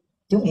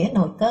 chủ nghĩa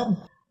nồi cơm.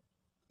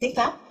 Tiếng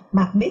Pháp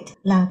Marxist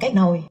là cái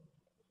nồi.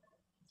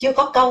 Chưa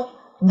có câu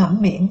ngậm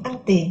miệng ăn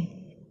tiền,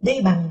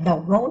 đi bằng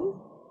đầu gối,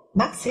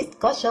 Marxist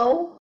có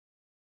số.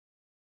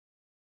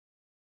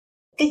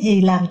 Cái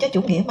gì làm cho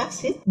chủ nghĩa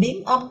Marxist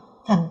biến ông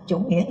thành chủ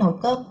nghĩa nồi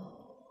cơm?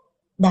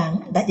 Đảng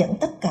đã dẫn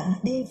tất cả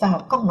đi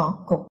vào con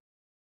ngõ cụt,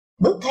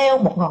 bước theo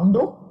một ngọn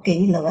đuốc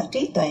kỵ lửa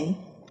trí tuệ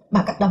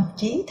mà các đồng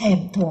chí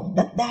thèm thuồng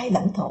đất đai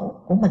lãnh thổ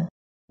của mình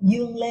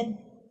dương lên.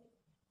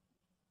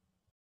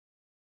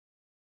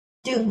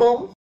 Chương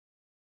 4.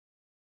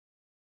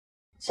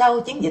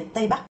 Sau chiến dịch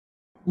Tây Bắc,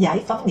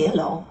 giải phóng Nghĩa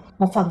Lộ,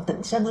 một phần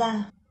tỉnh Sơn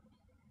La,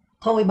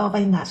 thôi bao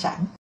vây Nà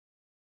Sản.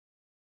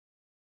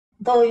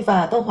 Tôi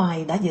và Tô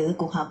Hoài đã dự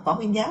cuộc họp Võ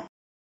Nguyên Giáp,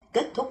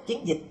 kết thúc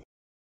chiến dịch.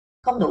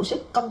 Không đủ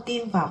sức công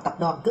kiên vào tập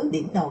đoàn cứ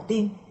điểm đầu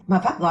tiên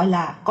mà Pháp gọi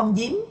là con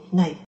giếm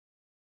này.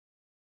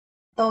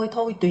 Tôi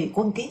thôi tùy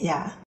quân ký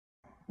giả,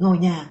 ngồi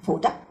nhà phụ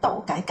trách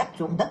tổ cải cách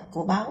ruộng đất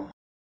của báo.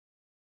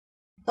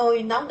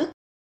 Tôi náo nức,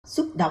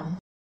 xúc động.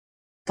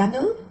 Cả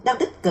nước đang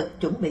tích cực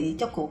chuẩn bị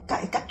cho cuộc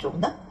cải cách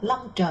ruộng đất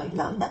long trời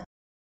lở đất,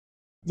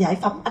 giải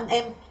phóng anh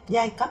em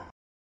giai cấp.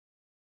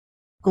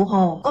 Cụ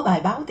Hồ có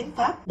bài báo tiếng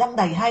Pháp đăng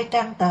đầy 2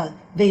 trang tờ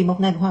vì một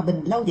nền hòa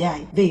bình lâu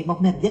dài, vì một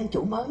nền dân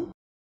chủ mới,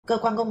 cơ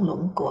quan ngôn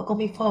luận của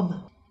Comintern,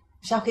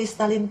 sau khi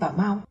Stalin và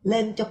Mao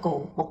lên cho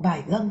cụ một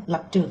bài gân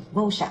lập trường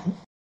vô sản.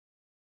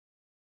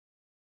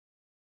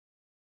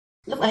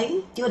 Lúc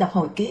ấy chưa đọc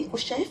hồi ký của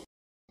sếp,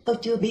 tôi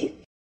chưa biết.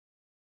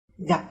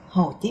 Gặp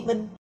Hồ Chí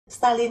Minh,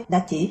 Stalin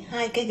đã chỉ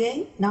 2 cái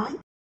ghế, nói: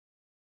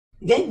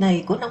 ghế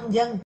này của nông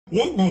dân,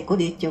 ghế này của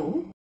địa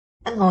chủ,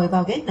 anh ngồi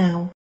vào ghế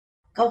nào?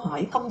 Câu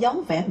hỏi không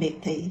giống vẻ miệt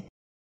thị.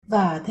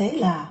 Và thế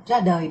là ra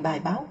đời bài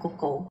báo của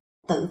cụ,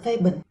 tự phê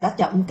bình đã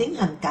chậm tiến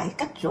hành cải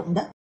cách ruộng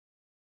đất.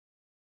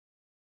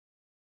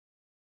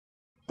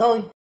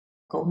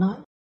 Cụ nói,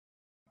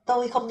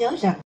 tôi không nhớ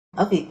rằng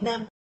ở Việt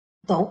Nam,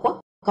 tổ quốc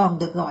còn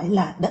được gọi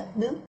là đất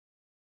nước.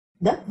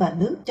 Đất và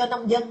nước cho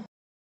nông dân.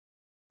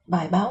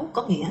 Bài báo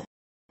có nghĩa,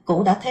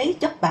 cụ đã thế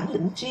chấp bản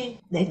lĩnh riêng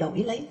để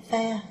đổi lấy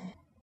phe.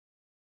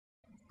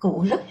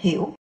 Cụ rất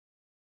hiểu,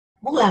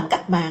 muốn làm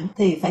cách mạng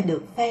thì phải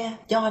được phe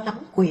cho nắm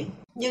quyền,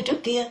 như trước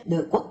kia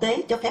được quốc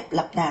tế cho phép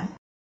lập đảng.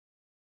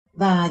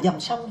 Và dòng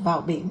sông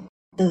vào biển,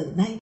 từ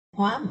nay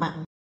hóa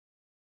mặn.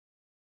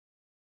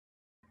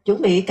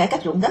 Chuẩn bị cải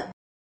cách ruộng đất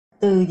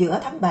từ giữa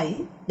tháng 7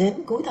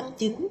 đến cuối tháng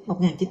 9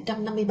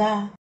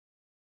 1953.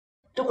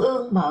 Trung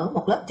ương mở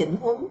một lớp chỉnh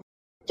huấn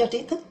cho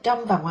trí thức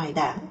trong và ngoài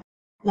đảng,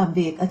 làm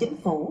việc ở chính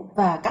phủ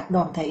và các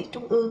đoàn thể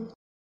trung ương.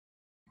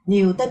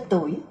 Nhiều tên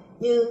tuổi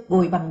như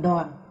Bùi Bằng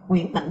Đoàn,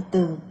 Nguyễn Mạnh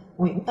Tường,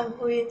 Nguyễn Văn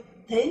Huyên,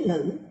 Thế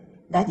Lữ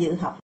đã dự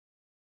học.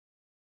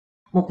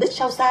 Mục đích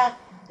sâu xa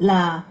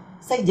là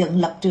xây dựng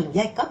lập trường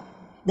giai cấp,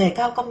 đề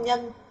cao công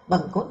nhân,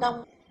 bần cố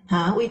nông,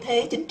 hạ uy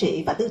thế chính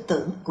trị và tư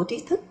tưởng của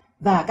trí thức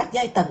và các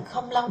giai tầng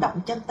không lao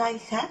động chân tay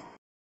khác.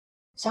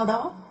 Sau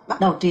đó bắt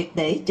đầu triệt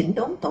để chỉnh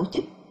đốn tổ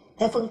chức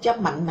theo phương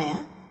châm mạnh mẽ,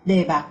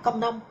 đề bạt công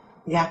nông,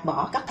 gạt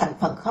bỏ các thành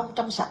phần không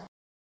trong sạch.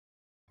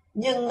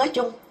 Nhưng nói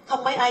chung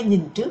không mấy ai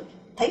nhìn trước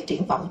thấy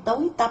triển vọng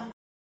tối tăm,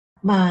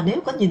 mà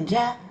nếu có nhìn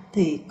ra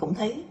thì cũng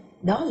thấy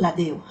đó là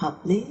điều hợp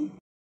lý.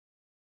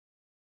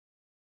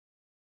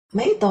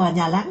 Mấy tòa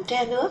nhà láng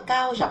tre nứa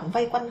cao rộng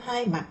vây quanh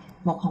hai mặt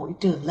một hội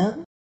trường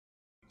lớn.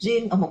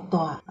 Riêng ở một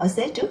tòa ở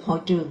xế trước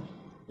hội trường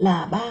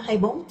là 3 hay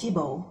 4 chi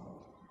bộ,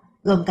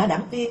 gồm cả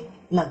đảng viên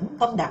lẫn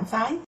không đảng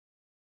phái.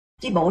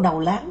 Chi bộ đầu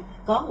láng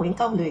có Nguyễn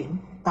Cao Luyện,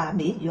 Tạ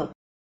Mỹ Duật.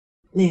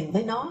 Liền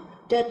với nó,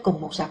 trên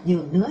cùng một sạp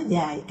giường nứa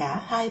dài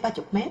cả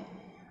 20-30 mét,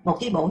 một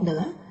chi bộ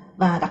nữa,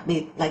 và đặc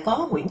biệt lại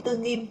có Nguyễn Tư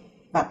Nghiêm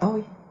và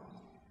tôi.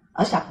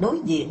 Ở sạp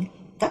đối diện,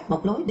 cách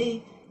một lối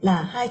đi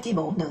là 2 chi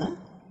bộ nữa.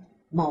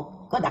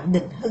 Một có Đặng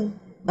Đình Hưng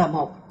và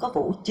một có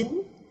Vũ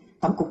Chính,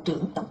 tổng cục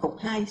trưởng tổng cục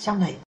 2 sau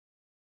này.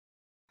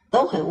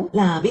 Tố Hữu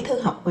là bí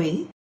thư học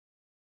ủy.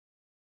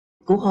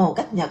 Cụ Hồ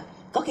cách Nhật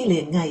có khi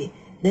liền ngày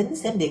đến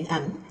xem điện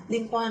ảnh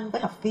liên quan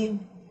với học viên.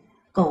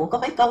 Cụ có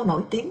mấy câu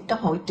nổi tiếng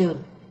trong hội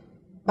trường.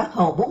 Bác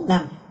Hồ muốn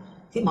nằm,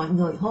 khi mọi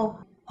người hô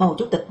Hồ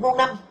Chủ tịch muôn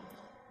năm,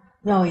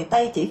 rồi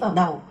tay chỉ vào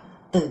đầu,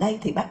 từ đây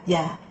thì bác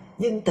già,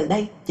 nhưng từ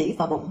đây chỉ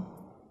vào bụng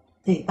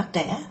thì bác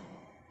trẻ.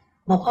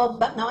 Một hôm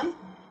bác nói,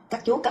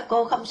 các chú các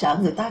cô không sợ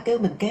người ta kêu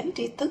mình kém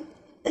tri thức,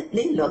 ít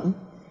lý luận.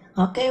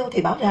 Họ kêu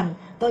thì bảo rằng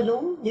tôi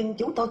lú, nhưng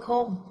chú tôi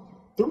khôn,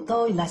 chú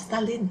tôi là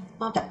Stalin,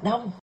 Mao Trạch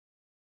Đông.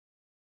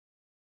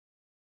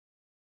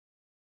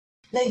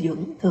 Lê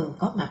Duẩn thường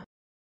có mặt,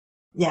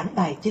 giảng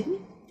bài chính,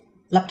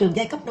 lập trường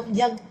giai cấp nông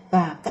dân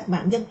và cách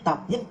mạng dân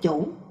tộc dân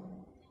chủ.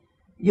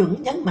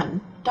 Duẩn nhấn mạnh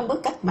trong bước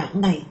cách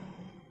mạng này,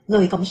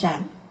 người cộng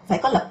sản phải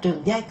có lập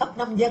trường giai cấp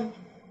nông dân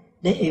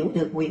để hiểu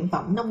được nguyện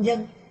vọng nông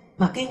dân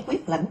mà kiên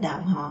quyết lãnh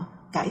đạo họ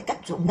cải cách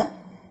ruộng đất,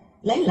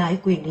 lấy lại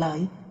quyền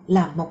lợi,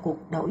 làm một cuộc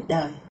đổi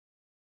đời.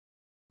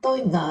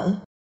 Tôi ngờ,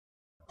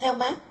 theo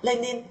Mác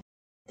Lênin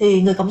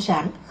thì người cộng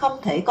sản không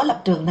thể có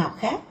lập trường nào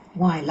khác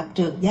ngoài lập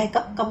trường giai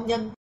cấp công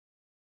nhân.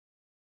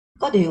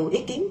 Có điều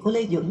ý kiến của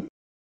Lê Duẩn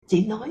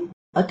chỉ nói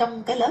ở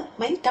trong cái lớp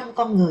mấy trăm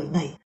con người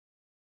này,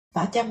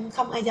 phải chăng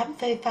không ai dám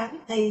phê phán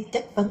hay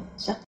chất vấn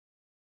sách.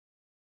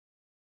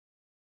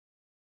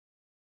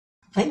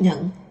 Phải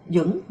nhận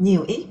Duẩn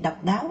nhiều ý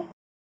độc đáo.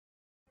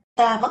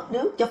 Ta mất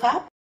nước cho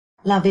Pháp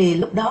là vì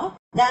lúc đó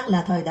đang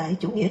là thời đại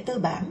chủ nghĩa tư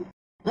bản,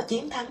 nó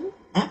chiến thắng,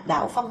 áp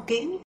đảo phong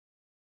kiến.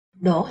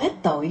 Đổ hết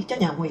tội cho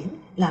nhà Nguyễn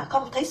là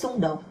không thấy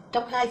xung đột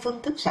trong hai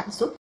phương thức sản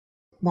xuất,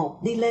 một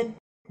đi lên,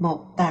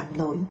 một tàn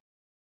lụi.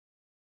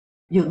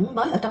 Duẩn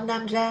mới ở trong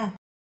Nam ra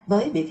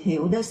với biệt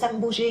hiệu De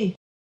Sang Bougie,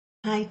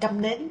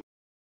 200 nến,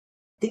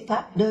 tiếng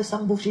Pháp De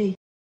Sang Bougie.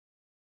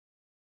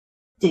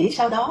 Chỉ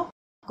sau đó,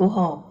 cụ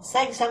Hồ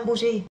sang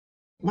Bougie,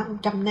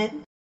 500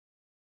 nến.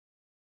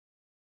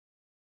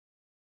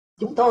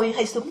 Chúng tôi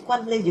hay xúm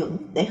quanh Lê Duẩn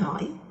để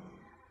hỏi.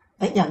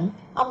 Phải nhận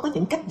ông có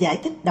những cách giải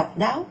thích độc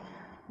đáo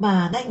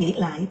mà nay nghĩ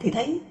lại thì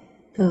thấy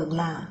thường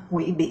là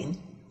ngụy biện.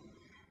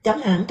 Chẳng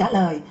hạn trả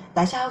lời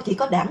tại sao chỉ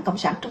có Đảng Cộng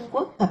sản Trung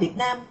Quốc và Việt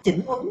Nam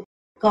chỉnh huấn,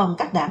 còn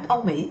các đảng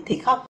Âu Mỹ thì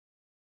không.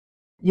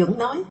 Duẩn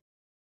nói,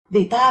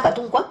 vì ta và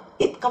Trung Quốc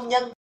ít công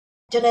nhân,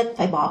 cho nên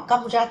phải bỏ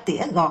công ra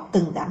tỉa gọt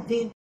từng đảng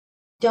viên,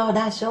 cho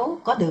đa số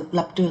có được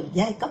lập trường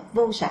giai cấp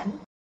vô sản.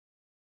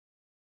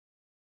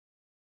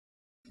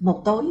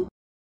 Một tối,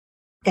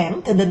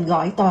 Cảng thình lình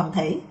gọi toàn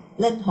thể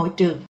lên hội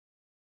trường.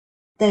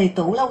 Tề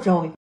tụ lâu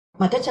rồi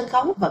mà trên sân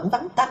khấu vẫn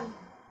vắng tanh.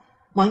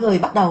 Mọi người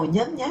bắt đầu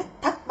nhớn nhác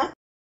thắc mắc.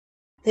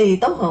 Thì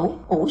Tố Hữu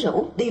ủ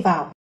rũ đi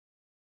vào.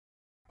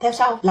 Theo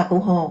sau là cụ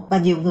Hồ và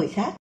nhiều người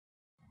khác.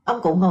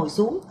 Ông cụ ngồi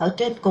xuống ở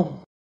trên cùng,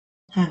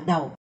 hàng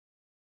đầu.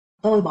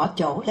 Tôi bỏ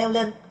chỗ leo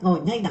lên,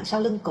 ngồi ngay đằng sau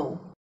lưng cụ.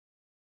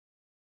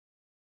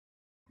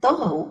 Tố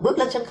Hữu bước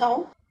lên sân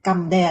khấu,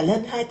 cầm đè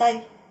lên hai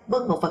tay,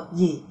 bưng một vật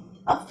gì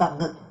ấp vào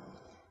ngực,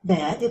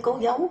 vẻ như cố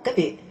giấu cái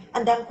việc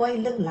anh đang quay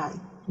lưng lại,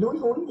 lúi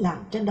húi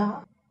làm trên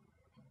đó.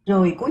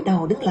 Rồi cúi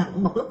đầu đứng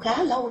lặng một lúc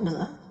khá lâu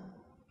nữa.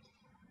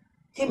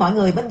 Khi mọi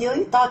người bên dưới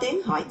to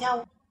tiếng hỏi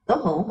nhau, Tố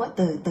Hữu mới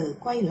từ từ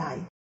quay lại,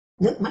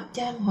 nước mắt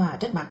chan hòa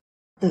trên mặt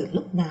từ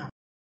lúc nào.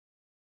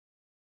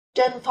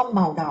 Trên phông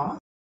màu đỏ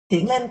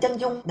hiện lên chân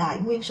dung đại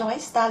nguyên soái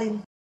Stalin.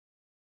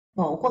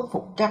 Bộ quân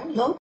phục trắng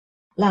lốp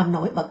làm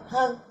nổi bật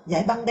hơn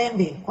dải băng đen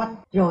viền quanh,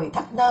 rồi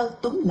thắt nơ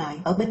túm lại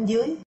ở bên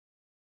dưới.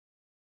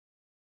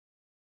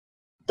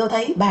 Tôi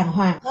thấy bàng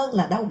hoàng hơn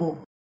là đau buồn.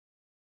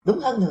 Đúng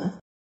hơn nữa,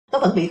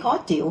 tôi vẫn bị khó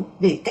chịu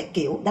vì cái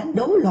kiểu đánh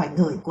đố loài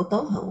người của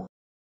Tố Hữu.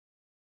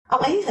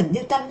 Ông ấy hình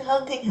như tranh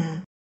hơn thiên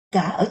hạ,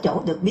 cả ở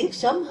chỗ được biết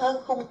sớm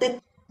hơn hung tinh,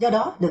 do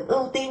đó được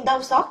ưu tiên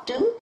đau xót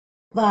trước,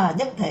 và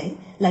nhân thể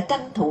lại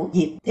tranh thủ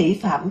dịp thị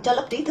phạm cho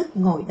lớp trí thức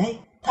ngồi đây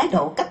thái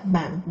độ cách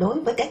mạng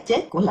đối với cái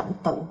chết của lãnh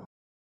tụ.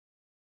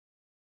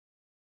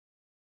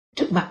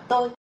 Trước mặt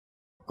tôi,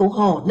 cụ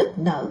Hồ nức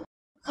nở,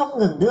 không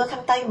ngừng đưa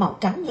khăn tay màu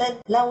trắng lên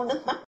lau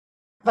nước mắt,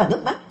 và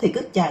nước mắt thì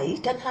cứ chảy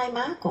trên hai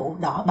má cụ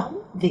đỏ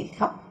bóng vì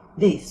khóc,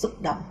 vì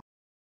xúc động.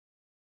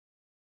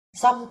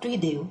 Xong truy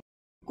điệu,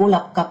 cụ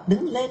lập cập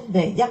đứng lên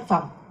về văn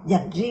phòng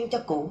dành riêng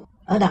cho cụ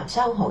ở đằng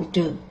sau hội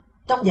trường,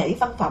 trong dãy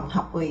văn phòng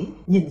học ủy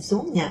nhìn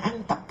xuống nhà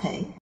ăn tập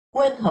thể,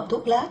 quên hộp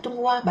thuốc lá Trung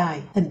Hoa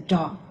bài hình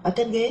tròn ở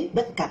trên ghế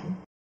bên cạnh.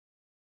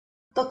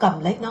 Tôi cầm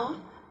lấy nó,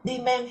 đi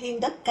men hiên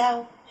đất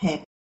cao,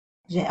 hẹp,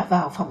 rẽ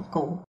vào phòng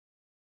cụ.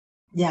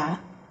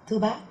 Dạ, thưa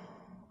bác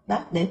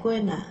để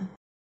quên ạ.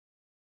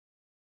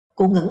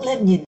 Cụ ngẩng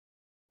lên nhìn,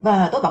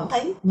 và tôi bỗng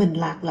thấy mình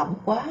lạc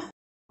lõng quá,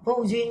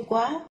 vô duyên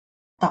quá,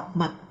 tọc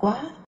mạch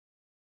quá.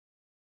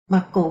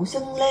 Mặt cụ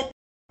sưng lên,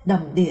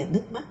 đầm đìa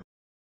nước mắt,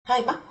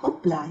 hai mắt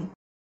húp lại.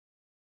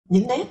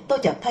 Những nét tôi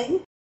chợt thấy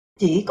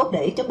chỉ có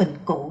để cho mình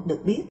cụ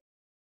được biết.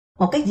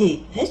 Một cái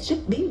gì hết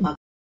sức bí mật,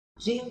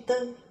 riêng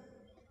tư.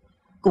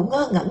 Cụ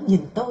ngơ ngẩn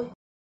nhìn tôi,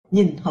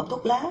 nhìn hộp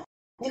thuốc lá,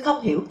 nhưng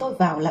không hiểu tôi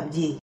vào làm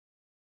gì.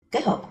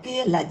 Cái hộp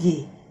kia là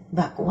gì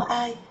và của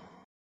ai?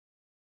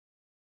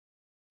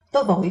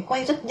 Tôi vội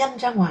quay rất nhanh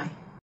ra ngoài.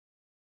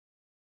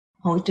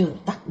 Hội trường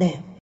tắt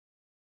đèn.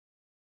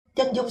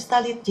 Chân dung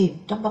Stalin chìm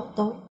trong bóng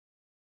tối.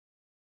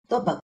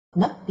 Tôi bật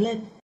nấc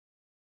lên.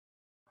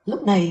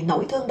 Lúc này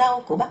nỗi thương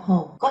đau của Bác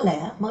Hồ có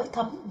lẽ mới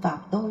thấm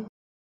vào tôi.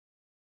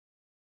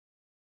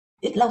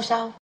 Ít lâu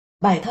sau,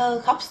 bài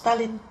thơ Khóc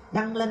Stalin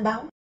đăng lên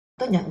báo.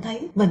 Tôi nhận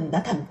thấy mình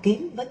đã thành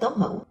kiến với Tố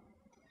Hữu.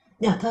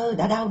 Nhà thơ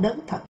đã đau đớn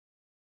thật.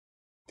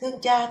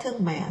 Thương cha,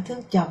 thương mẹ,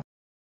 thương chồng.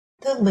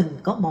 Thương mình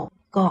có một,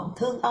 còn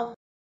thương ông,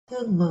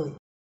 thương 10.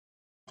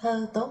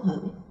 Thơ Tố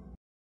Hữu.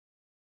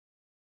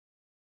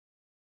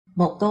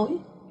 Một tối,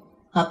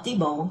 họp chi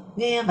bộ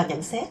nghe và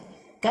nhận xét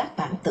các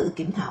bản tự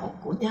kiểm thảo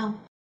của nhau.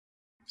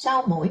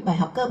 Sau mỗi bài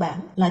học cơ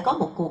bản lại có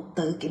một cuộc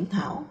tự kiểm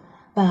thảo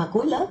và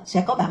cuối lớp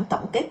sẽ có bản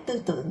tổng kết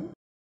tư tưởng.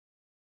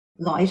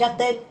 Gọi ra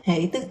tên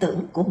hệ tư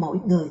tưởng của mỗi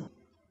người.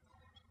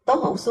 Tố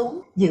Hữu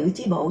xuống dự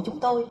chi bộ chúng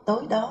tôi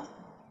tối đó.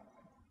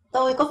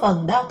 Tôi có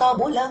phần đao to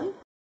búa lớn,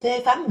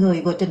 phê phán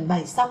người vừa trình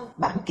bày xong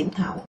bản kiểm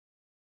thảo.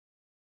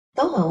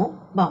 Tố Hữu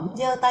bỗng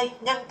giơ tay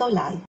ngăn tôi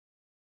lại,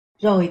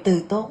 rồi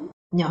từ tốn,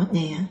 nhỏ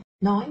nhẹ,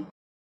 nói: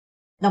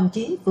 Đồng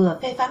chí vừa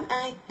phê phán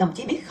ai, đồng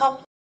chí biết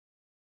không?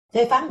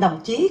 Phê phán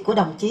đồng chí của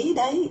đồng chí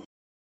đấy.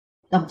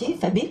 Đồng chí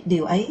phải biết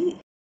điều ấy.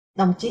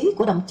 Đồng chí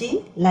của đồng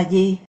chí là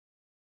gì?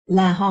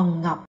 Là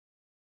hòn ngọc.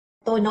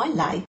 Tôi nói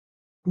lại,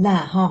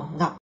 là hòn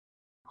ngọc,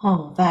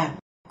 hòn vàng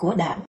của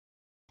Đảng.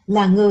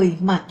 Là người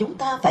mà chúng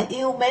ta phải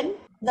yêu mến,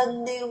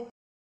 nâng niu.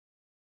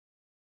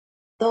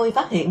 Tôi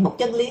phát hiện một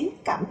chân lý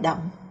cảm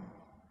động.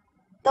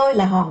 Tôi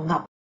là hòn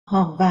ngọc,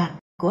 hòn vàng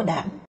của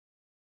Đảng.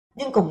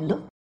 Nhưng cùng lúc,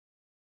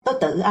 tôi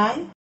tự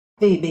ái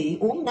vì bị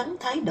uốn nắn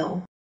thái độ.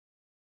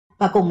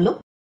 Và cùng lúc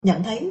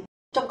nhận thấy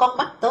trong con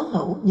mắt Tố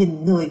Hữu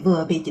nhìn người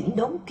vừa bị chỉnh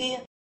đốn kia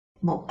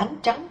một ánh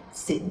trắng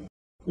xịn,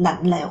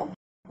 lạnh lẽo,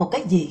 một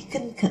cái gì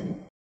khinh khỉnh.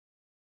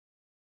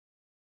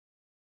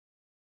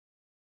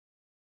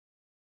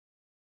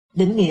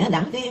 Định nghĩa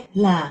đảng viên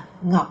là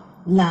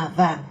ngọc, là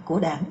vàng của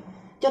Đảng.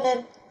 Cho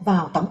nên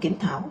vào tổng kiểm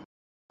thảo,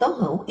 Tố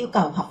Hữu yêu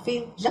cầu học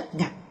viên rất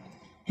ngặt.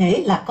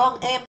 Hễ là con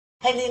em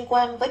hay liên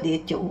quan với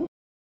địa chủ,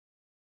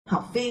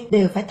 học viên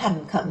đều phải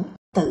thành khẩn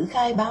tự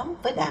khai báo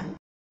với Đảng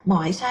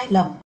mọi sai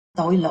lầm,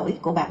 tội lỗi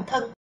của bản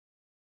thân.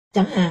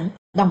 Chẳng hạn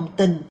đồng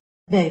tình,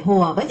 về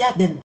hùa với gia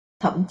đình,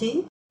 thậm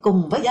chí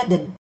cùng với gia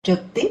đình trực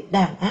tiếp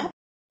đàn áp,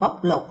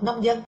 bóc lột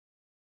nông dân.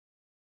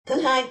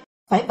 Thứ hai,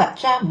 phải vạch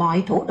ra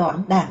mọi thủ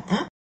đoạn đàn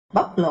áp,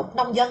 bóc lột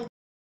nông dân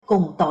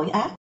cùng tội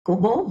ác của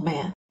bố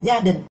mẹ, gia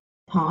đình,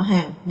 họ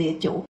hàng, địa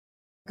chủ,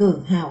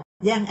 cường hào,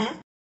 gian ác.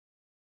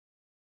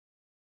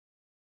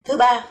 Thứ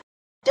ba,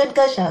 trên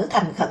cơ sở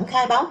thành khẩn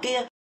khai báo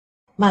kia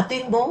mà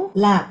tuyên bố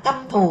là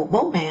căm thù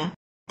bố mẹ,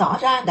 tỏ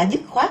ra đã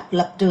dứt khoát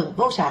lập trường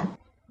vô sản,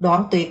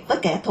 đoạn tuyệt với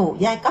kẻ thù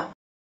giai cấp.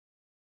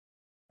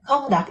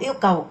 Không đạt yêu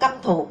cầu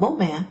căm thù bố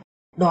mẹ,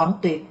 đoạn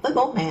tuyệt với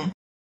bố mẹ,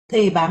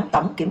 thì bản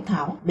tổng kiểm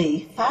thảo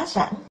bị phá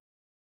sản.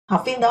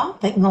 Học viên đó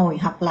phải ngồi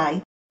học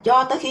lại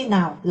cho tới khi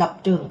nào lập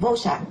trường vô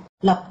sản,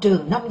 lập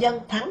trường nông dân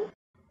thắng,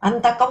 anh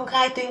ta công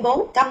khai tuyên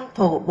bố căm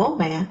thù bố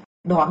mẹ,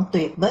 đoạn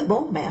tuyệt với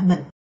bố mẹ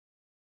mình.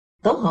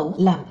 Tố Hữu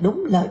làm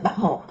đúng lời Bác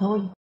Hồ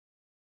thôi.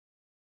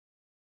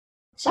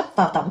 Sắp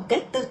vào tổng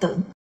kết tư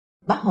tưởng,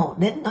 Bác Hồ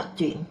đến nói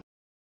chuyện.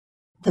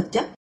 Thực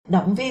chất,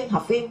 động viên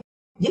học viên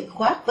dứt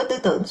khoát với tư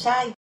tưởng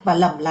sai và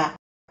lầm lạc,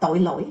 tội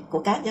lỗi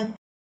của cá nhân.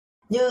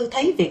 Như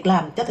thấy việc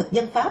làm cho thực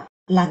dân Pháp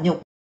là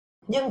nhục,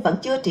 nhưng vẫn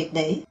chưa triệt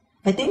để,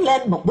 phải tiến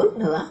lên một bước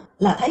nữa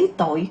là thấy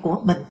tội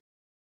của mình.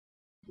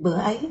 Bữa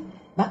ấy,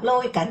 bác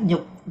lôi cả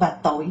nhục và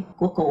tội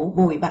của cụ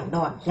Bùi Bằng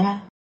Đoàn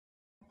ra.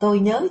 Tôi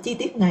nhớ chi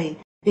tiết này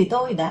vì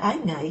tôi đã ái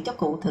ngại cho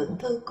cụ thượng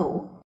thư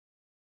cũ.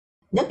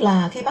 Nhất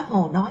là khi Bác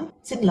Hồ nói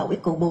xin lỗi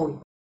cụ Bùi,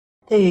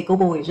 thì cụ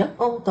Bùi rất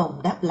ôn tồn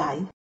đáp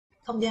lại: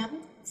 Không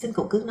dám, xin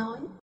cụ cứ nói.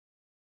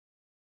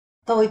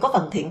 Tôi có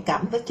phần thiện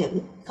cảm với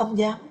chữ không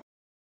dám,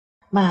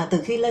 mà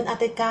từ khi lên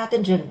ATK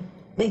trên rừng,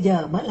 bây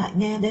giờ mới lại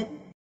nghe đến.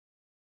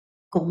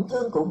 Cũng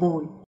thương cụ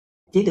Bùi,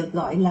 chỉ được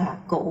gọi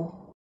là cụ.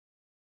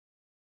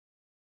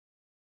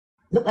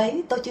 Lúc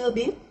ấy tôi chưa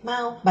biết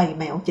mau bày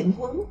mẹo chỉnh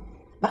huấn,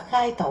 bắt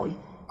khai tội,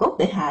 cốt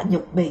để hạ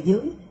nhục bề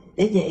dưới,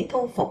 để dễ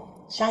thu phục,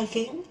 sai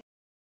khiến.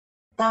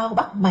 Tao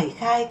bắt mày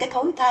khai cái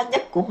thối tha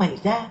nhất của mày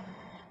ra,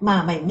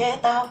 mà mày nghe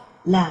tao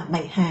là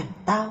mày hàng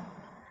tao.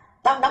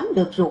 Tao nắm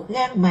được ruột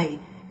gan mày,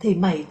 thì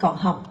mày còn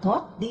hòng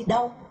thoát đi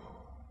đâu.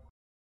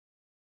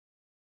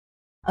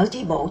 Ở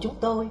chi bộ chúng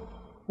tôi,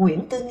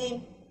 Nguyễn Tư Nghiêm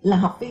là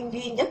học viên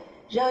duy nhất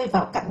rơi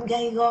vào cảnh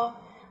gay go,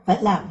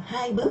 phải làm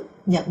 2 bước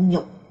nhận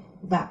nhục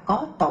và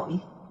có tội.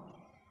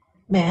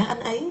 Mẹ anh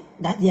ấy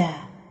đã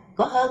già,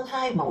 có hơn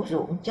 2 mẫu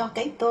ruộng cho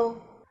cấy tô.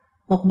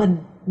 Một mình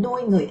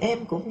nuôi người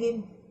em của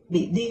Nghiêm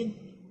bị điên.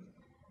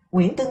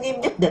 Nguyễn Tư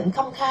Nghiêm nhất định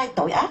không khai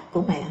tội ác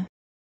của mẹ.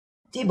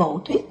 Chi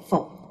bộ thuyết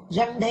phục,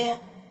 răn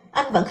đe,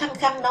 anh vẫn khăng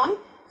khăng nói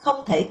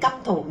không thể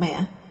căm thù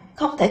mẹ,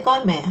 không thể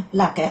coi mẹ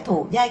là kẻ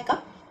thù giai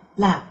cấp,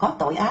 là có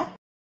tội ác.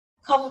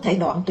 Không thể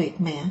đoạn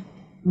tuyệt mẹ,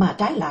 mà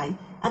trái lại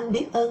anh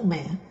biết ơn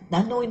mẹ,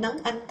 đã nuôi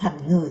nấng anh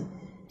thành người,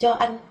 cho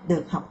anh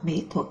được học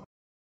mỹ thuật.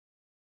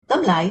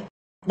 Tóm lại,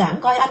 Đảng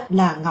coi anh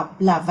là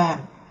ngọc là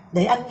vàng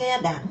để anh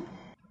nghe Đảng,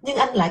 nhưng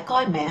anh lại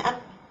coi mẹ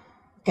anh,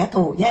 kẻ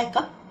thù giai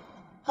cấp,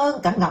 hơn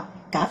cả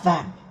ngọc cả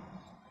vàng.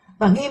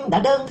 Và Nghiêm đã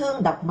đơn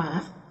thương độc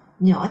mã,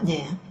 nhỏ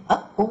nhẹ,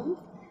 ấp úng,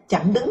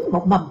 chặn đứng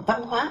một mầm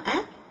văn hóa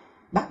ác,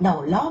 bắt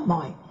đầu ló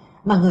mồi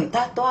mà người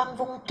ta toan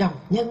vun trồng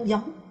nhân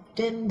giống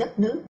trên đất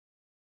nước.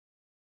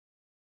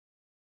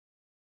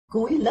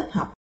 Cuối lớp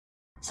học,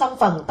 xong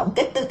phần tổng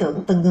kết tư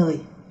tưởng từng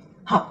người,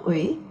 học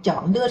ủy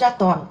chọn đưa ra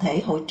toàn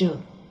thể hội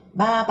trường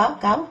 3 báo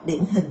cáo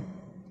điển hình.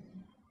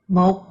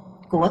 1.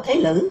 Của Thế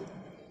Lữ,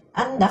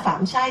 anh đã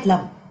phạm sai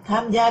lầm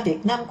tham gia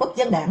Việt Nam Quốc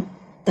dân Đảng,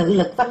 tự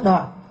lực văn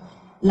đoàn,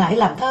 lại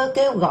làm thơ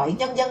kêu gọi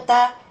nhân dân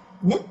ta,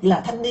 nhất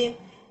là thanh niên,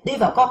 đi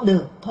vào con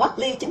đường thoát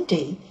ly chính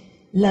trị,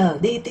 lờ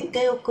đi tiếng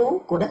kêu cứu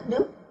của đất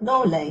nước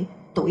nô lệ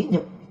tủi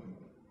nhục.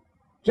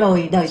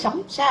 Rồi đời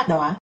sống sa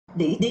đọa,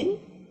 đỉ điếm,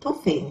 thuốc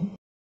phiện.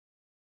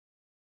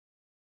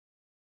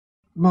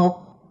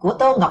 1. Của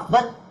Tô Ngọc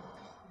Vân,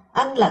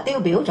 anh là tiêu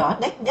biểu rõ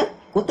nét nhất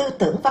của tư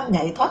tưởng văn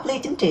nghệ thoát ly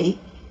chính trị,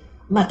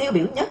 mà tiêu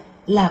biểu nhất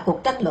là cuộc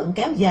tranh luận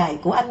kéo dài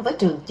của anh với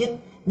Trường Chinh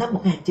năm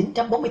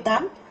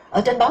 1948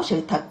 ở trên báo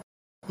Sự Thật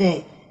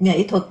về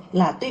nghệ thuật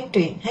là tuyên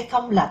truyền hay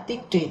không là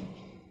tuyên truyền.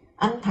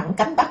 Anh thẳng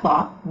cánh bác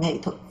bỏ nghệ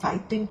thuật phải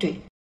tuyên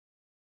truyền.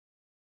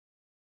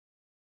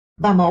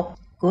 Và 1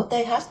 của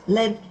TH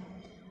Lên,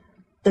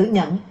 tự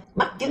nhận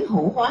mắc chứng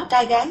hữu hóa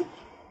trai gái,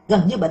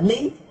 gần như bệnh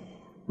lý,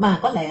 mà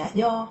có lẽ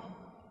do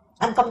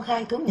anh công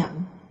khai thú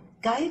nhận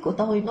cái của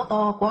tôi nó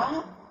to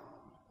quá.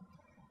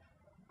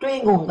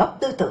 Truy nguồn gốc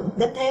tư tưởng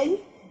đến thế,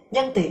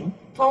 nhân tiện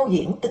phô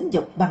diễn tính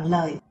dục bằng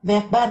lời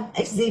verbal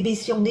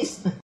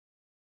exhibitionism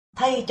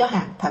thay cho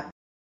hàng thật.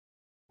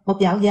 Một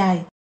dạo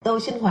dài,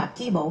 tôi sinh hoạt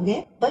chi bộ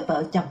ghép với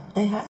vợ chồng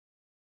TH.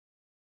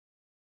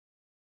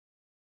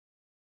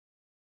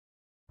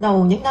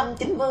 Đầu những năm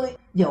 90,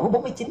 dỗ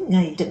 49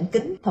 ngày Trịnh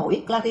Kính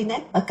thổi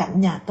clarinet ở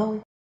cạnh nhà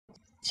tôi.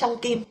 Song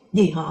Kim,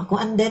 dì họ của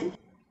anh đến.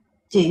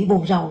 Chị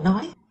buồn rầu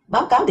nói,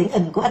 báo cáo điển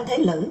hình của anh Thế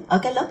Lữ ở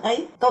cái lớp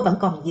ấy tôi vẫn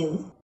còn giữ.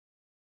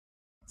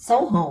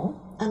 Xấu hổ,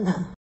 anh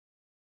à.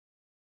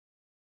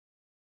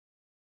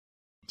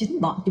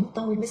 Chính bọn chúng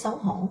tôi mới xấu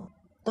hổ,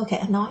 tôi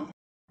khẽ nói.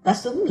 Đã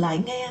xuống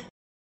lại nghe,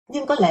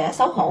 nhưng có lẽ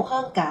xấu hổ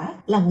hơn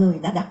cả là người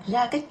đã đặt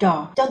ra cái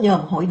trò cho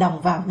nhòm hội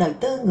đồng vào đời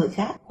tư người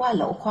khác qua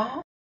lỗ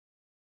khóa.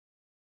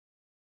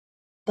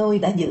 Tôi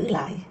đã giữ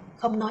lại,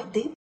 không nói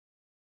tiếp.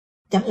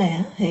 Chẳng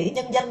lẽ hễ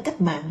nhân danh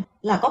cách mạng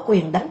là có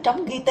quyền đánh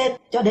trống ghi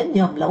tên cho đến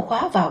nhòm lỗ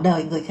khóa vào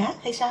đời người khác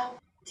hay sao?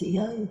 Chị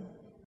ơi!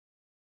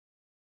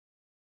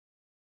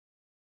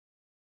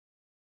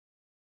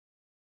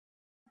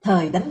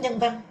 Thời đánh nhân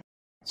văn,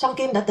 Song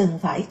Kim đã từng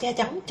phải che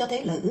chắn cho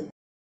Thế Lữ.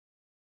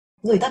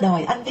 Người ta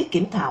đòi anh viết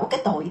kiểm thảo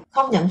cái tội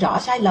không nhận rõ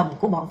sai lầm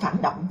của bọn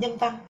phản động nhân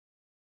văn.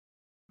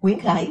 Nguyễn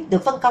Khải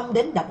được phân công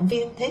đến động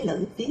viên Thế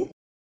Lữ viết.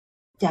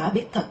 Chả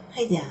biết thật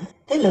hay giả,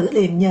 Thế Lữ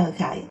liền nhờ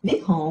Khải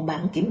viết hộ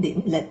bản kiểm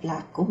điểm lệch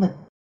lạc của mình.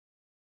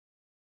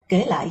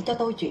 Kể lại cho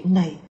tôi chuyện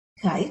này,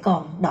 Khải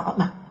còn đỏ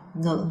mặt,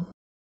 ngượng.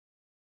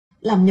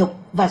 Làm nhục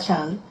và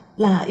sợ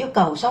là yêu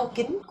cầu sâu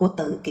kín của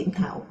tự kiểm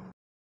thảo.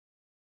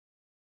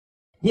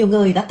 Nhiều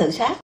người đã tự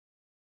sát,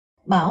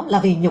 bảo là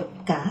vì nhục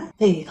cả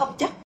thì không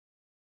chắc.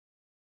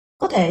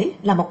 Có thể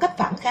là một cách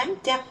phản kháng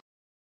chăng?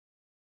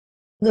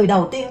 Người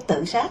đầu tiên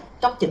tự sát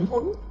trong chỉnh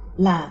huấn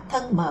là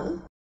Thân Mỡ,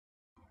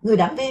 người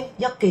đảng viên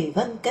do Kỳ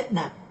Vân kết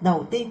nạp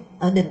đầu tiên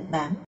ở Đình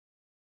Bản,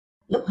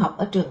 lúc học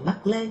ở trường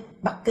Mác Lê,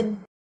 Bắc Kinh.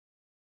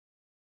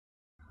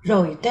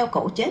 Rồi treo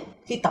cổ chết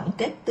khi tổng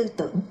kết tư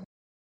tưởng.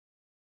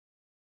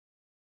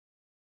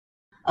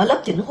 Ở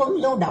lớp chỉnh huấn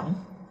lưu động,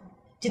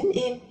 Chính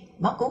Yên,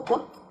 báo Cứu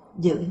Quốc,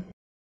 dự.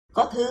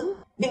 Có Thướng,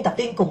 biên tập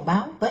viên cùng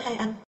báo với hai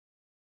anh.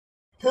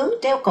 Thướng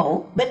treo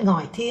cổ bên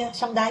ngòi thia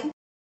sông đáy.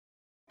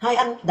 Hai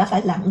anh đã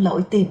phải lặn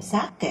lội tìm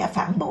xác kẻ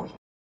phản bội.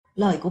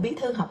 Lời của bí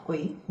thư học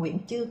ủy Nguyễn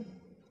Chương.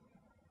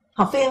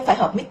 Học viên phải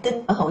họp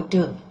meeting ở hội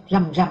trường,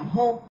 rầm rầm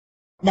hô.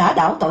 Đã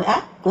đảo tội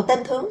ác của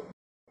tên Thướng,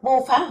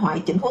 mưu phá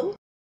hoại chỉnh huấn.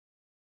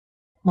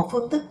 Một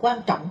phương thức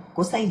quan trọng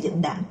của xây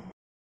dựng đảng.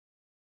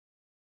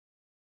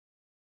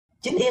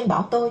 Chính Yên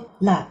bảo tôi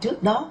là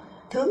trước đó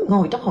Thướng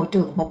ngồi trong hội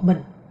trường một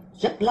mình,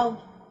 rất lâu.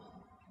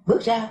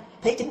 Bước ra,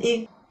 thấy Chính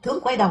Yên, Thướng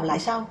quay đầu lại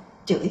sau,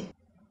 chửi.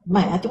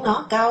 Mẹ chúng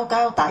nó cao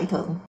cao tại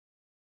thượng.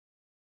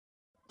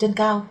 Trên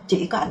cao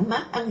chỉ có ảnh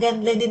Mác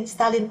Engel, Lenin,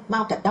 Stalin,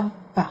 Mao Trạch Đông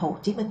và Hồ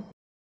Chí Minh.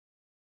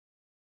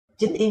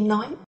 Chính Yên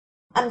nói,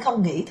 anh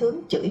không nghĩ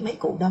Thướng chửi mấy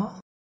cụ đó.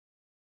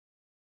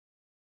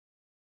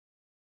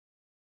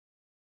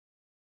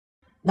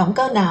 Động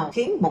cơ nào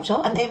khiến một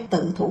số anh em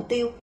tự thủ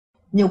tiêu,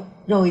 nhục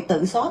rồi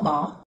tự xóa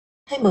bỏ,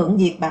 hay mượn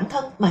diệt bản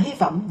thân mà hy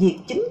vọng diệt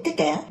chính cái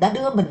kẻ đã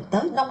đưa mình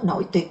tới nông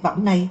nỗi tuyệt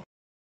vọng này?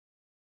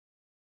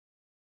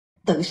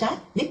 Tự sát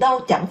biết đâu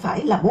chẳng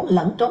phải là muốn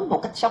lẩn trốn một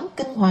cách sống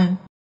kinh hoàng.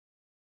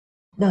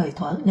 Đời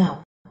thoảng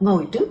nào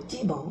ngồi trước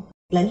chi bộ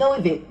lại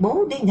lôi việc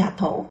bố đi nhà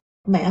thổ,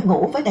 mẹ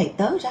ngủ với đầy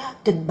tớ ra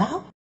trình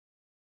báo.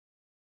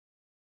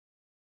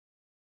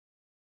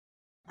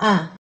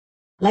 À,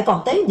 lại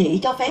còn tế nhị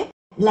cho phép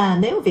là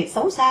nếu việc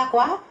xấu xa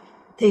quá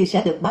thì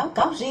sẽ được báo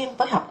cáo riêng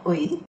với học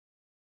ủy.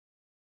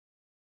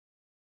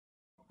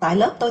 Tại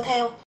lớp tôi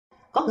theo,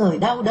 có người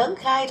đau đớn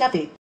khai ra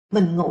việc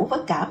mình ngủ với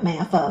cả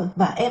mẹ vợ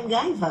và em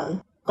gái vợ,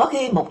 có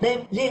khi một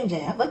đêm riêng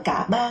rẽ với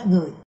cả 3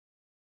 người.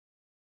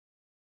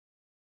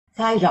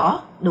 Khai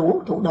rõ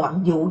đủ thủ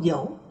đoạn dụ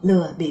dỗ,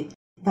 lừa bịp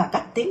và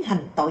cách tiến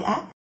hành tội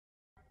ác,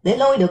 để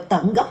lôi được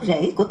tận gốc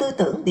rễ của tư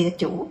tưởng địa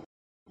chủ.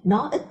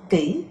 Nó ích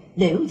kỷ,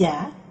 đểu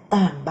giả,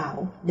 tàn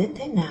bạo đến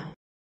thế nào.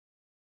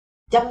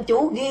 Chăm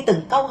chú ghi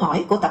từng câu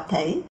hỏi của tập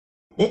thể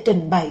để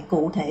trình bày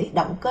cụ thể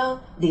động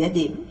cơ, địa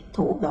điểm,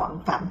 thủ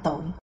đoạn phạm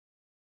tội.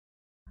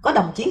 Có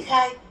đồng chí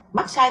khai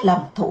mắc sai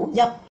lầm thủ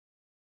dâm,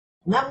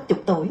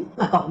 50 tuổi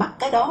mà còn mắc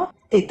cái đó,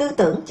 thì tư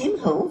tưởng chiếm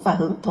hữu và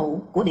hưởng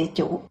thụ của địa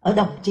chủ ở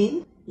đồng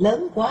chí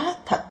lớn quá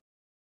thật.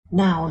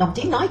 Nào đồng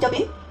chí nói cho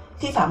biết,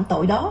 khi phạm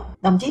tội đó,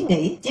 đồng chí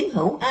nghĩ chiếm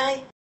hữu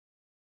ai?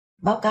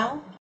 Báo cáo.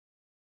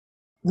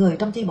 Người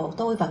trong chi bộ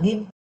tôi và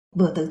Nghiêm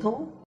vừa tự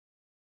thú,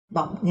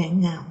 bỗng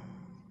nghẹn ngào.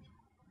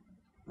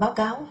 Báo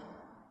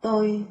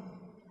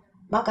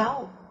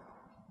cáo.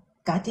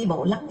 Cả chi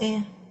bộ lắng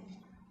nghe.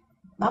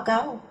 Báo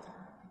cáo.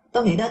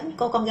 Tôi nghĩ đến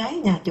cô con gái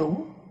nhà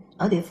chủ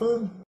ở địa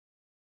phương.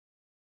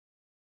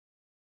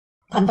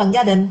 Thành phần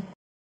gia đình.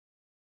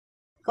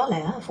 Có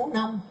lẽ phú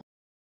nông.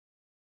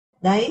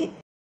 Đấy,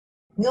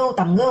 ngưu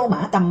tầm ngưu,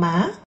 mã tầm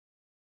mã.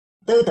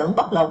 Tư tưởng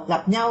bóc lột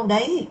gặp nhau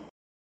đấy.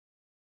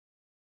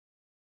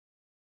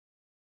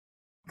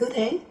 Cứ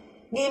thế,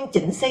 nghiêm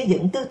chỉnh xây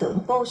dựng tư tưởng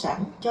vô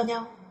sản cho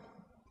nhau.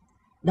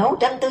 Đấu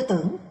tranh tư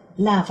tưởng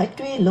là phải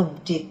truy lùng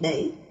triệt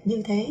để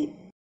như thế.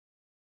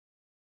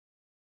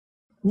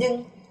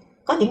 Nhưng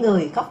có những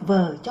người khóc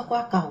vờ cho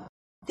qua cầu.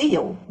 Ví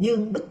dụ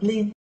Dương Bích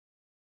Liên.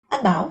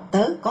 Anh bảo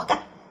tớ có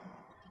cách.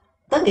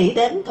 Tớ nghĩ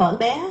đến thuở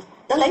bé,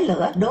 tớ lấy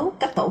lửa đốt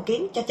các tổ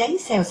kiến cho cháy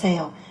xèo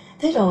xèo,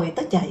 thế rồi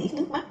tớ chảy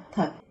nước mắt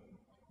thật.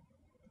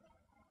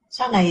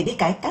 Sau này đi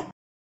cải cách,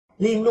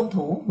 Liên luôn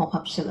thủ một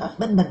hộp sữa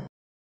bên mình,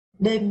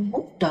 đêm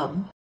hút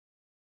trộm,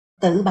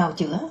 tự bào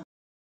chữa.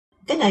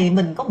 Cái này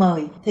mình có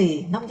mời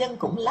thì nông dân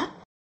cũng lắc.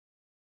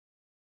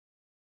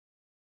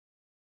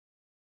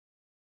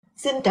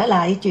 Xin trở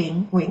lại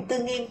chuyện Nguyễn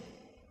Tư Nghiêm.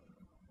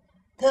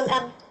 Thương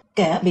anh,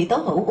 kẻ bị tố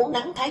hữu uống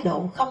nắng thái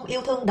độ không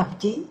yêu thương đồng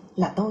chí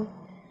là tôi,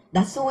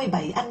 đã xui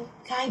bậy anh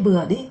khai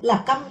bừa đi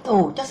là căm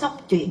thù cho xong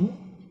chuyện.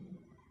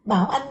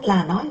 Bảo anh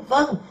là nói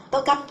vâng,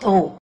 tôi căm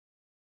thù.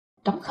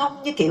 Trống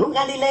không như kiểu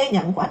Galilei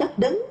nhận quả đất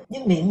đứng,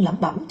 nhưng miệng lẩm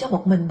bẩm cho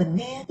một mình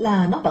nghe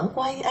là nó vẫn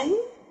quay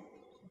ấy.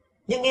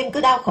 Nhưng Nghiêm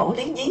cứ đau khổ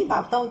lý nhí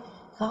bảo tôi,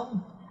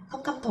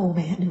 không căm thù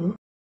mẹ được.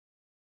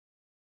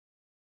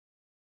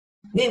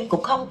 Nghiêm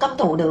cũng không căm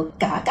thù được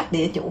cả các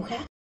địa chủ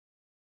khác.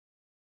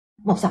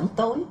 Một sẩm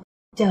tối,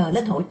 chờ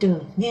lên hội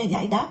trường nghe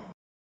giải đáp,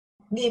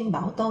 Nghiêm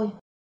bảo tôi,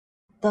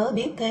 tớ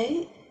biết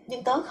thế,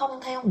 nhưng tớ không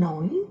theo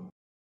nổi.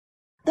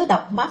 Tớ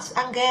đọc Marx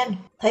Engels,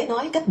 thấy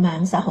nói cách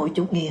mạng xã hội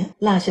chủ nghĩa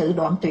là sự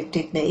đoạn tuyệt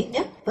triệt để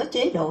nhất với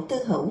chế độ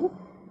tư hữu.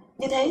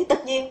 Như thế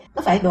tất nhiên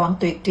nó phải đoạn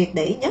tuyệt triệt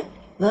để nhất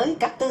với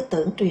các tư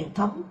tưởng truyền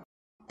thống.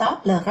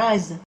 Table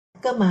rase,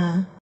 cơ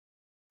mà.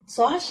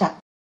 Xóa sạch.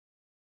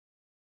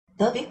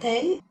 Tớ biết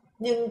thế,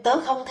 nhưng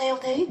tớ không theo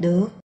thế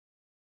được.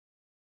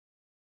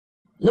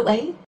 Lúc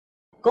ấy,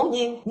 cố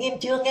nhiên Nghiêm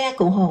chưa nghe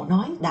cụ Hồ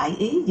nói đại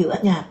ý giữa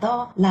nhà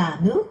to là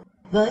nước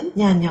với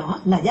nhà nhỏ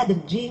là gia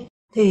đình riêng,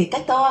 thì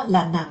cái to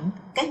là nặng,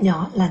 cái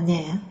nhỏ là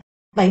nhẹ.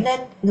 Vậy nên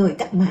người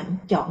cách mạng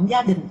chọn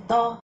gia đình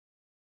to.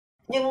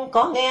 Nhưng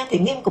có nghe thì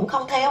Nghiêm cũng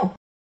không theo.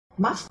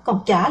 Marx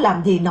còn chả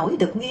làm gì nổi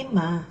được Nghiêm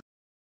mà.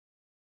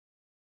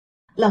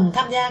 Lần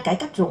tham gia cải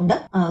cách ruộng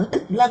đất ở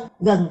Đức Lân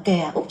gần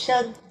kè Úc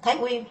Sơn, Thái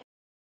Nguyên,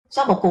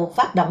 sau một cuộc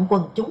phát động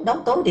quần chúng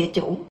đấu tố địa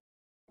chủ,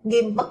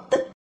 Nghiêm mất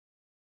tích,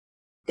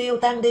 tiêu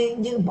tan đi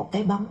như một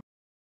cái bóng.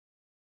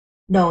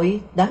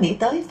 Đội đã nghĩ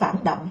tới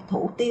phản động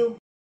thủ tiêu.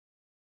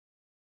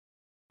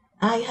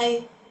 Ai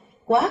hay,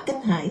 quá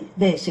kinh hãi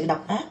về sự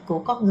độc ác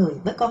của con người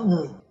với con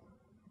người,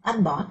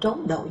 anh bỏ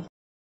trốn đội,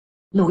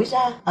 lủi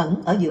ra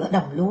ẩn ở giữa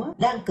đồng lúa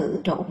đang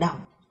cử trộn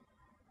đồng.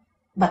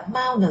 Bạch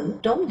Mao nữ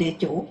trốn địa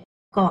chủ,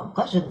 còn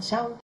có rừng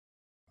sâu.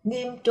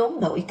 Nghiêm trốn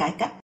đội cải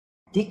cách,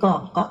 chỉ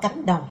còn có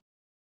cánh đồng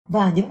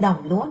và những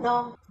đồng lúa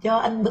non cho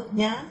anh bứt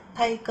nhá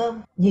thay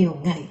cơm nhiều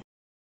ngày.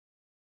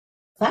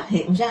 Phát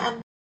hiện ra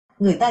anh,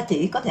 người ta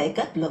chỉ có thể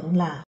kết luận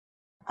là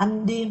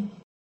anh điên.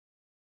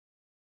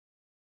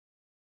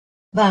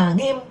 Và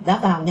Nghiêm đã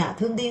vào nhà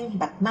thương điên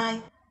Bạch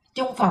Mai,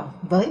 chung phòng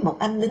với một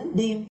anh lính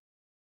điên.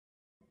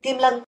 Kim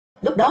Lân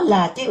lúc đó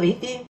là chi ủy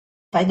viên,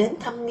 phải đến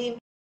thăm Nghiêm.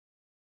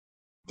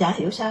 Chả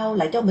hiểu sao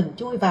lại cho mình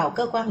chui vào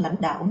cơ quan lãnh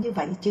đạo như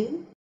vậy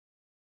chứ.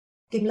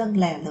 Kim Lân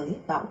lè lưỡi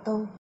bảo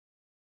tôi,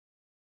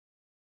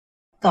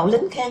 cậu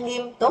lính khen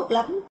Nghiêm tốt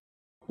lắm,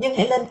 nhưng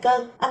hãy lên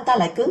cơn anh ta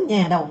lại cứ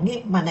nhà đầu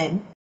Nghiêm mà nện.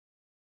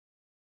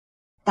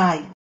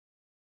 Tài,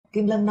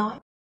 Kim Lân nói,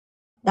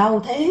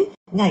 đâu thế,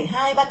 ngày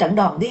 2-3 trận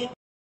đòn điên,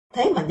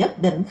 thế mà nhất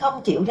định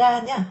không chịu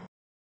ra nha.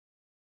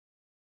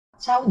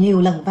 Sau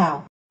nhiều lần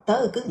vào,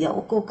 tớ cứ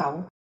dỗ cô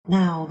cậu,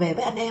 nào về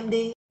với anh em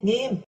đi,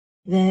 Nghiêm,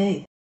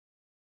 về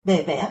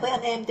vẽ với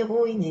anh em cho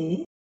vui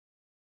nhỉ.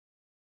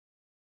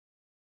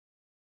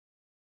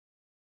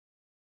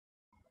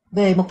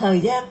 Về một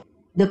thời gian,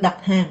 được đặt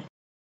hàng,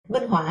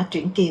 minh họa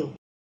truyện Kiều.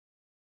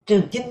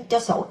 Trường Chinh cho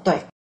sổ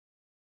tuẹt,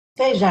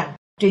 phê rằng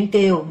truyện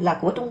Kiều là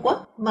của Trung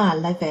Quốc mà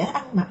lại vẽ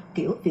ăn mặc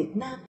kiểu Việt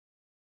Nam.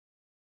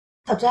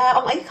 Thật ra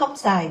ông ấy không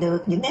xài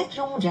được những nét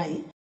run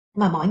rẩy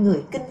mà mọi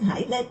người kinh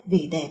hãi lên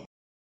vì đẹp,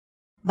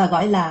 và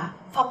gọi là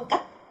phong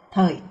cách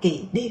thời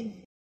kỳ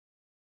điên.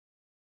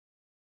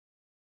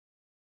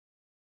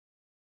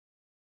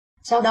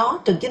 Sau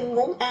đó Trường Chinh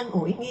muốn an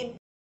ủi Nghiêm,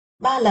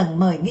 3 lần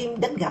mời Nghiêm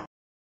đến gặp.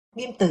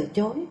 Nghiêm từ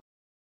chối,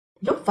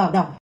 rút vào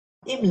đồng,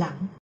 im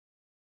lặng.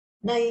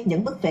 Nay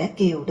những bức vẽ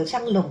Kiều được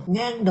săn lùng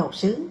ngang đồ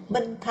sứ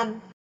Minh Thanh.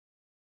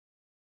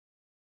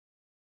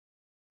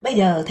 Bây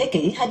giờ thế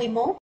kỷ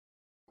 21,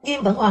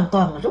 Nghiêm vẫn hoàn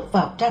toàn rút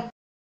vào tranh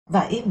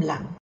và im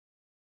lặng.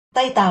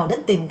 Tây Tàu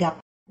đến tìm gặp,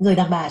 người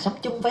đàn bà sống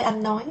chung với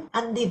anh nói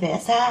anh đi vẽ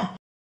xa.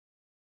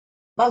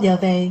 Bao giờ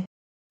về?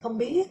 Không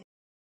biết.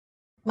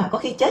 Mà có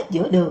khi chết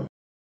giữa đường.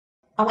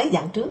 Ông ấy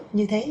dặn trước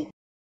như thế.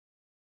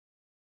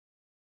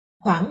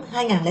 Khoảng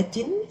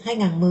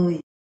 2009-2010,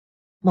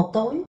 một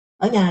tối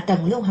ở nhà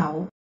Trần Lưu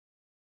Hậu,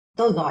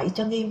 tôi gọi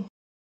cho Nghiêm.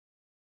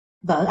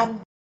 Vợ anh,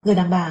 người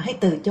đàn bà hay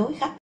từ chối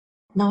khách,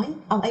 nói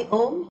ông ấy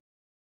ốm.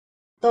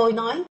 Tôi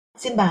nói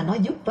xin bà nói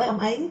giúp với ông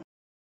ấy,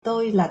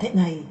 tôi là thế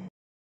này.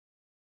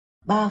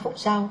 3 phút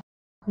sau,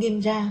 Nghiêm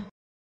ra.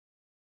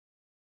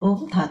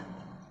 Ốm thật.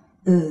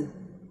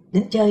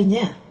 Đến chơi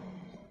nha.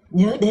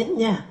 Nhớ đến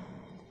nha.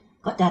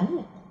 Có tránh,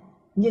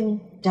 nhưng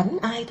tránh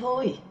ai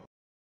thôi.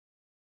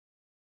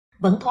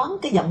 Vẫn thoáng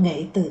cái giọng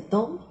nghệ từ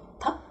tốn,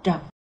 thấp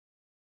trầm.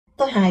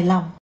 Tôi hài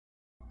lòng.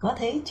 Có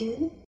thế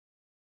chứ.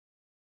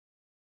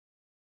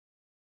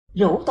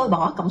 Rủ tôi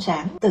bỏ Cộng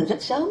sản từ rất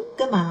sớm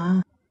cơ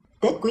mà.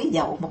 Tết Quý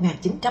Dậu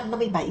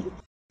 1957,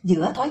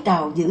 giữa thói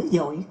trào dữ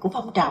dội của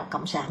phong trào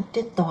Cộng sản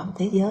trên toàn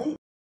thế giới.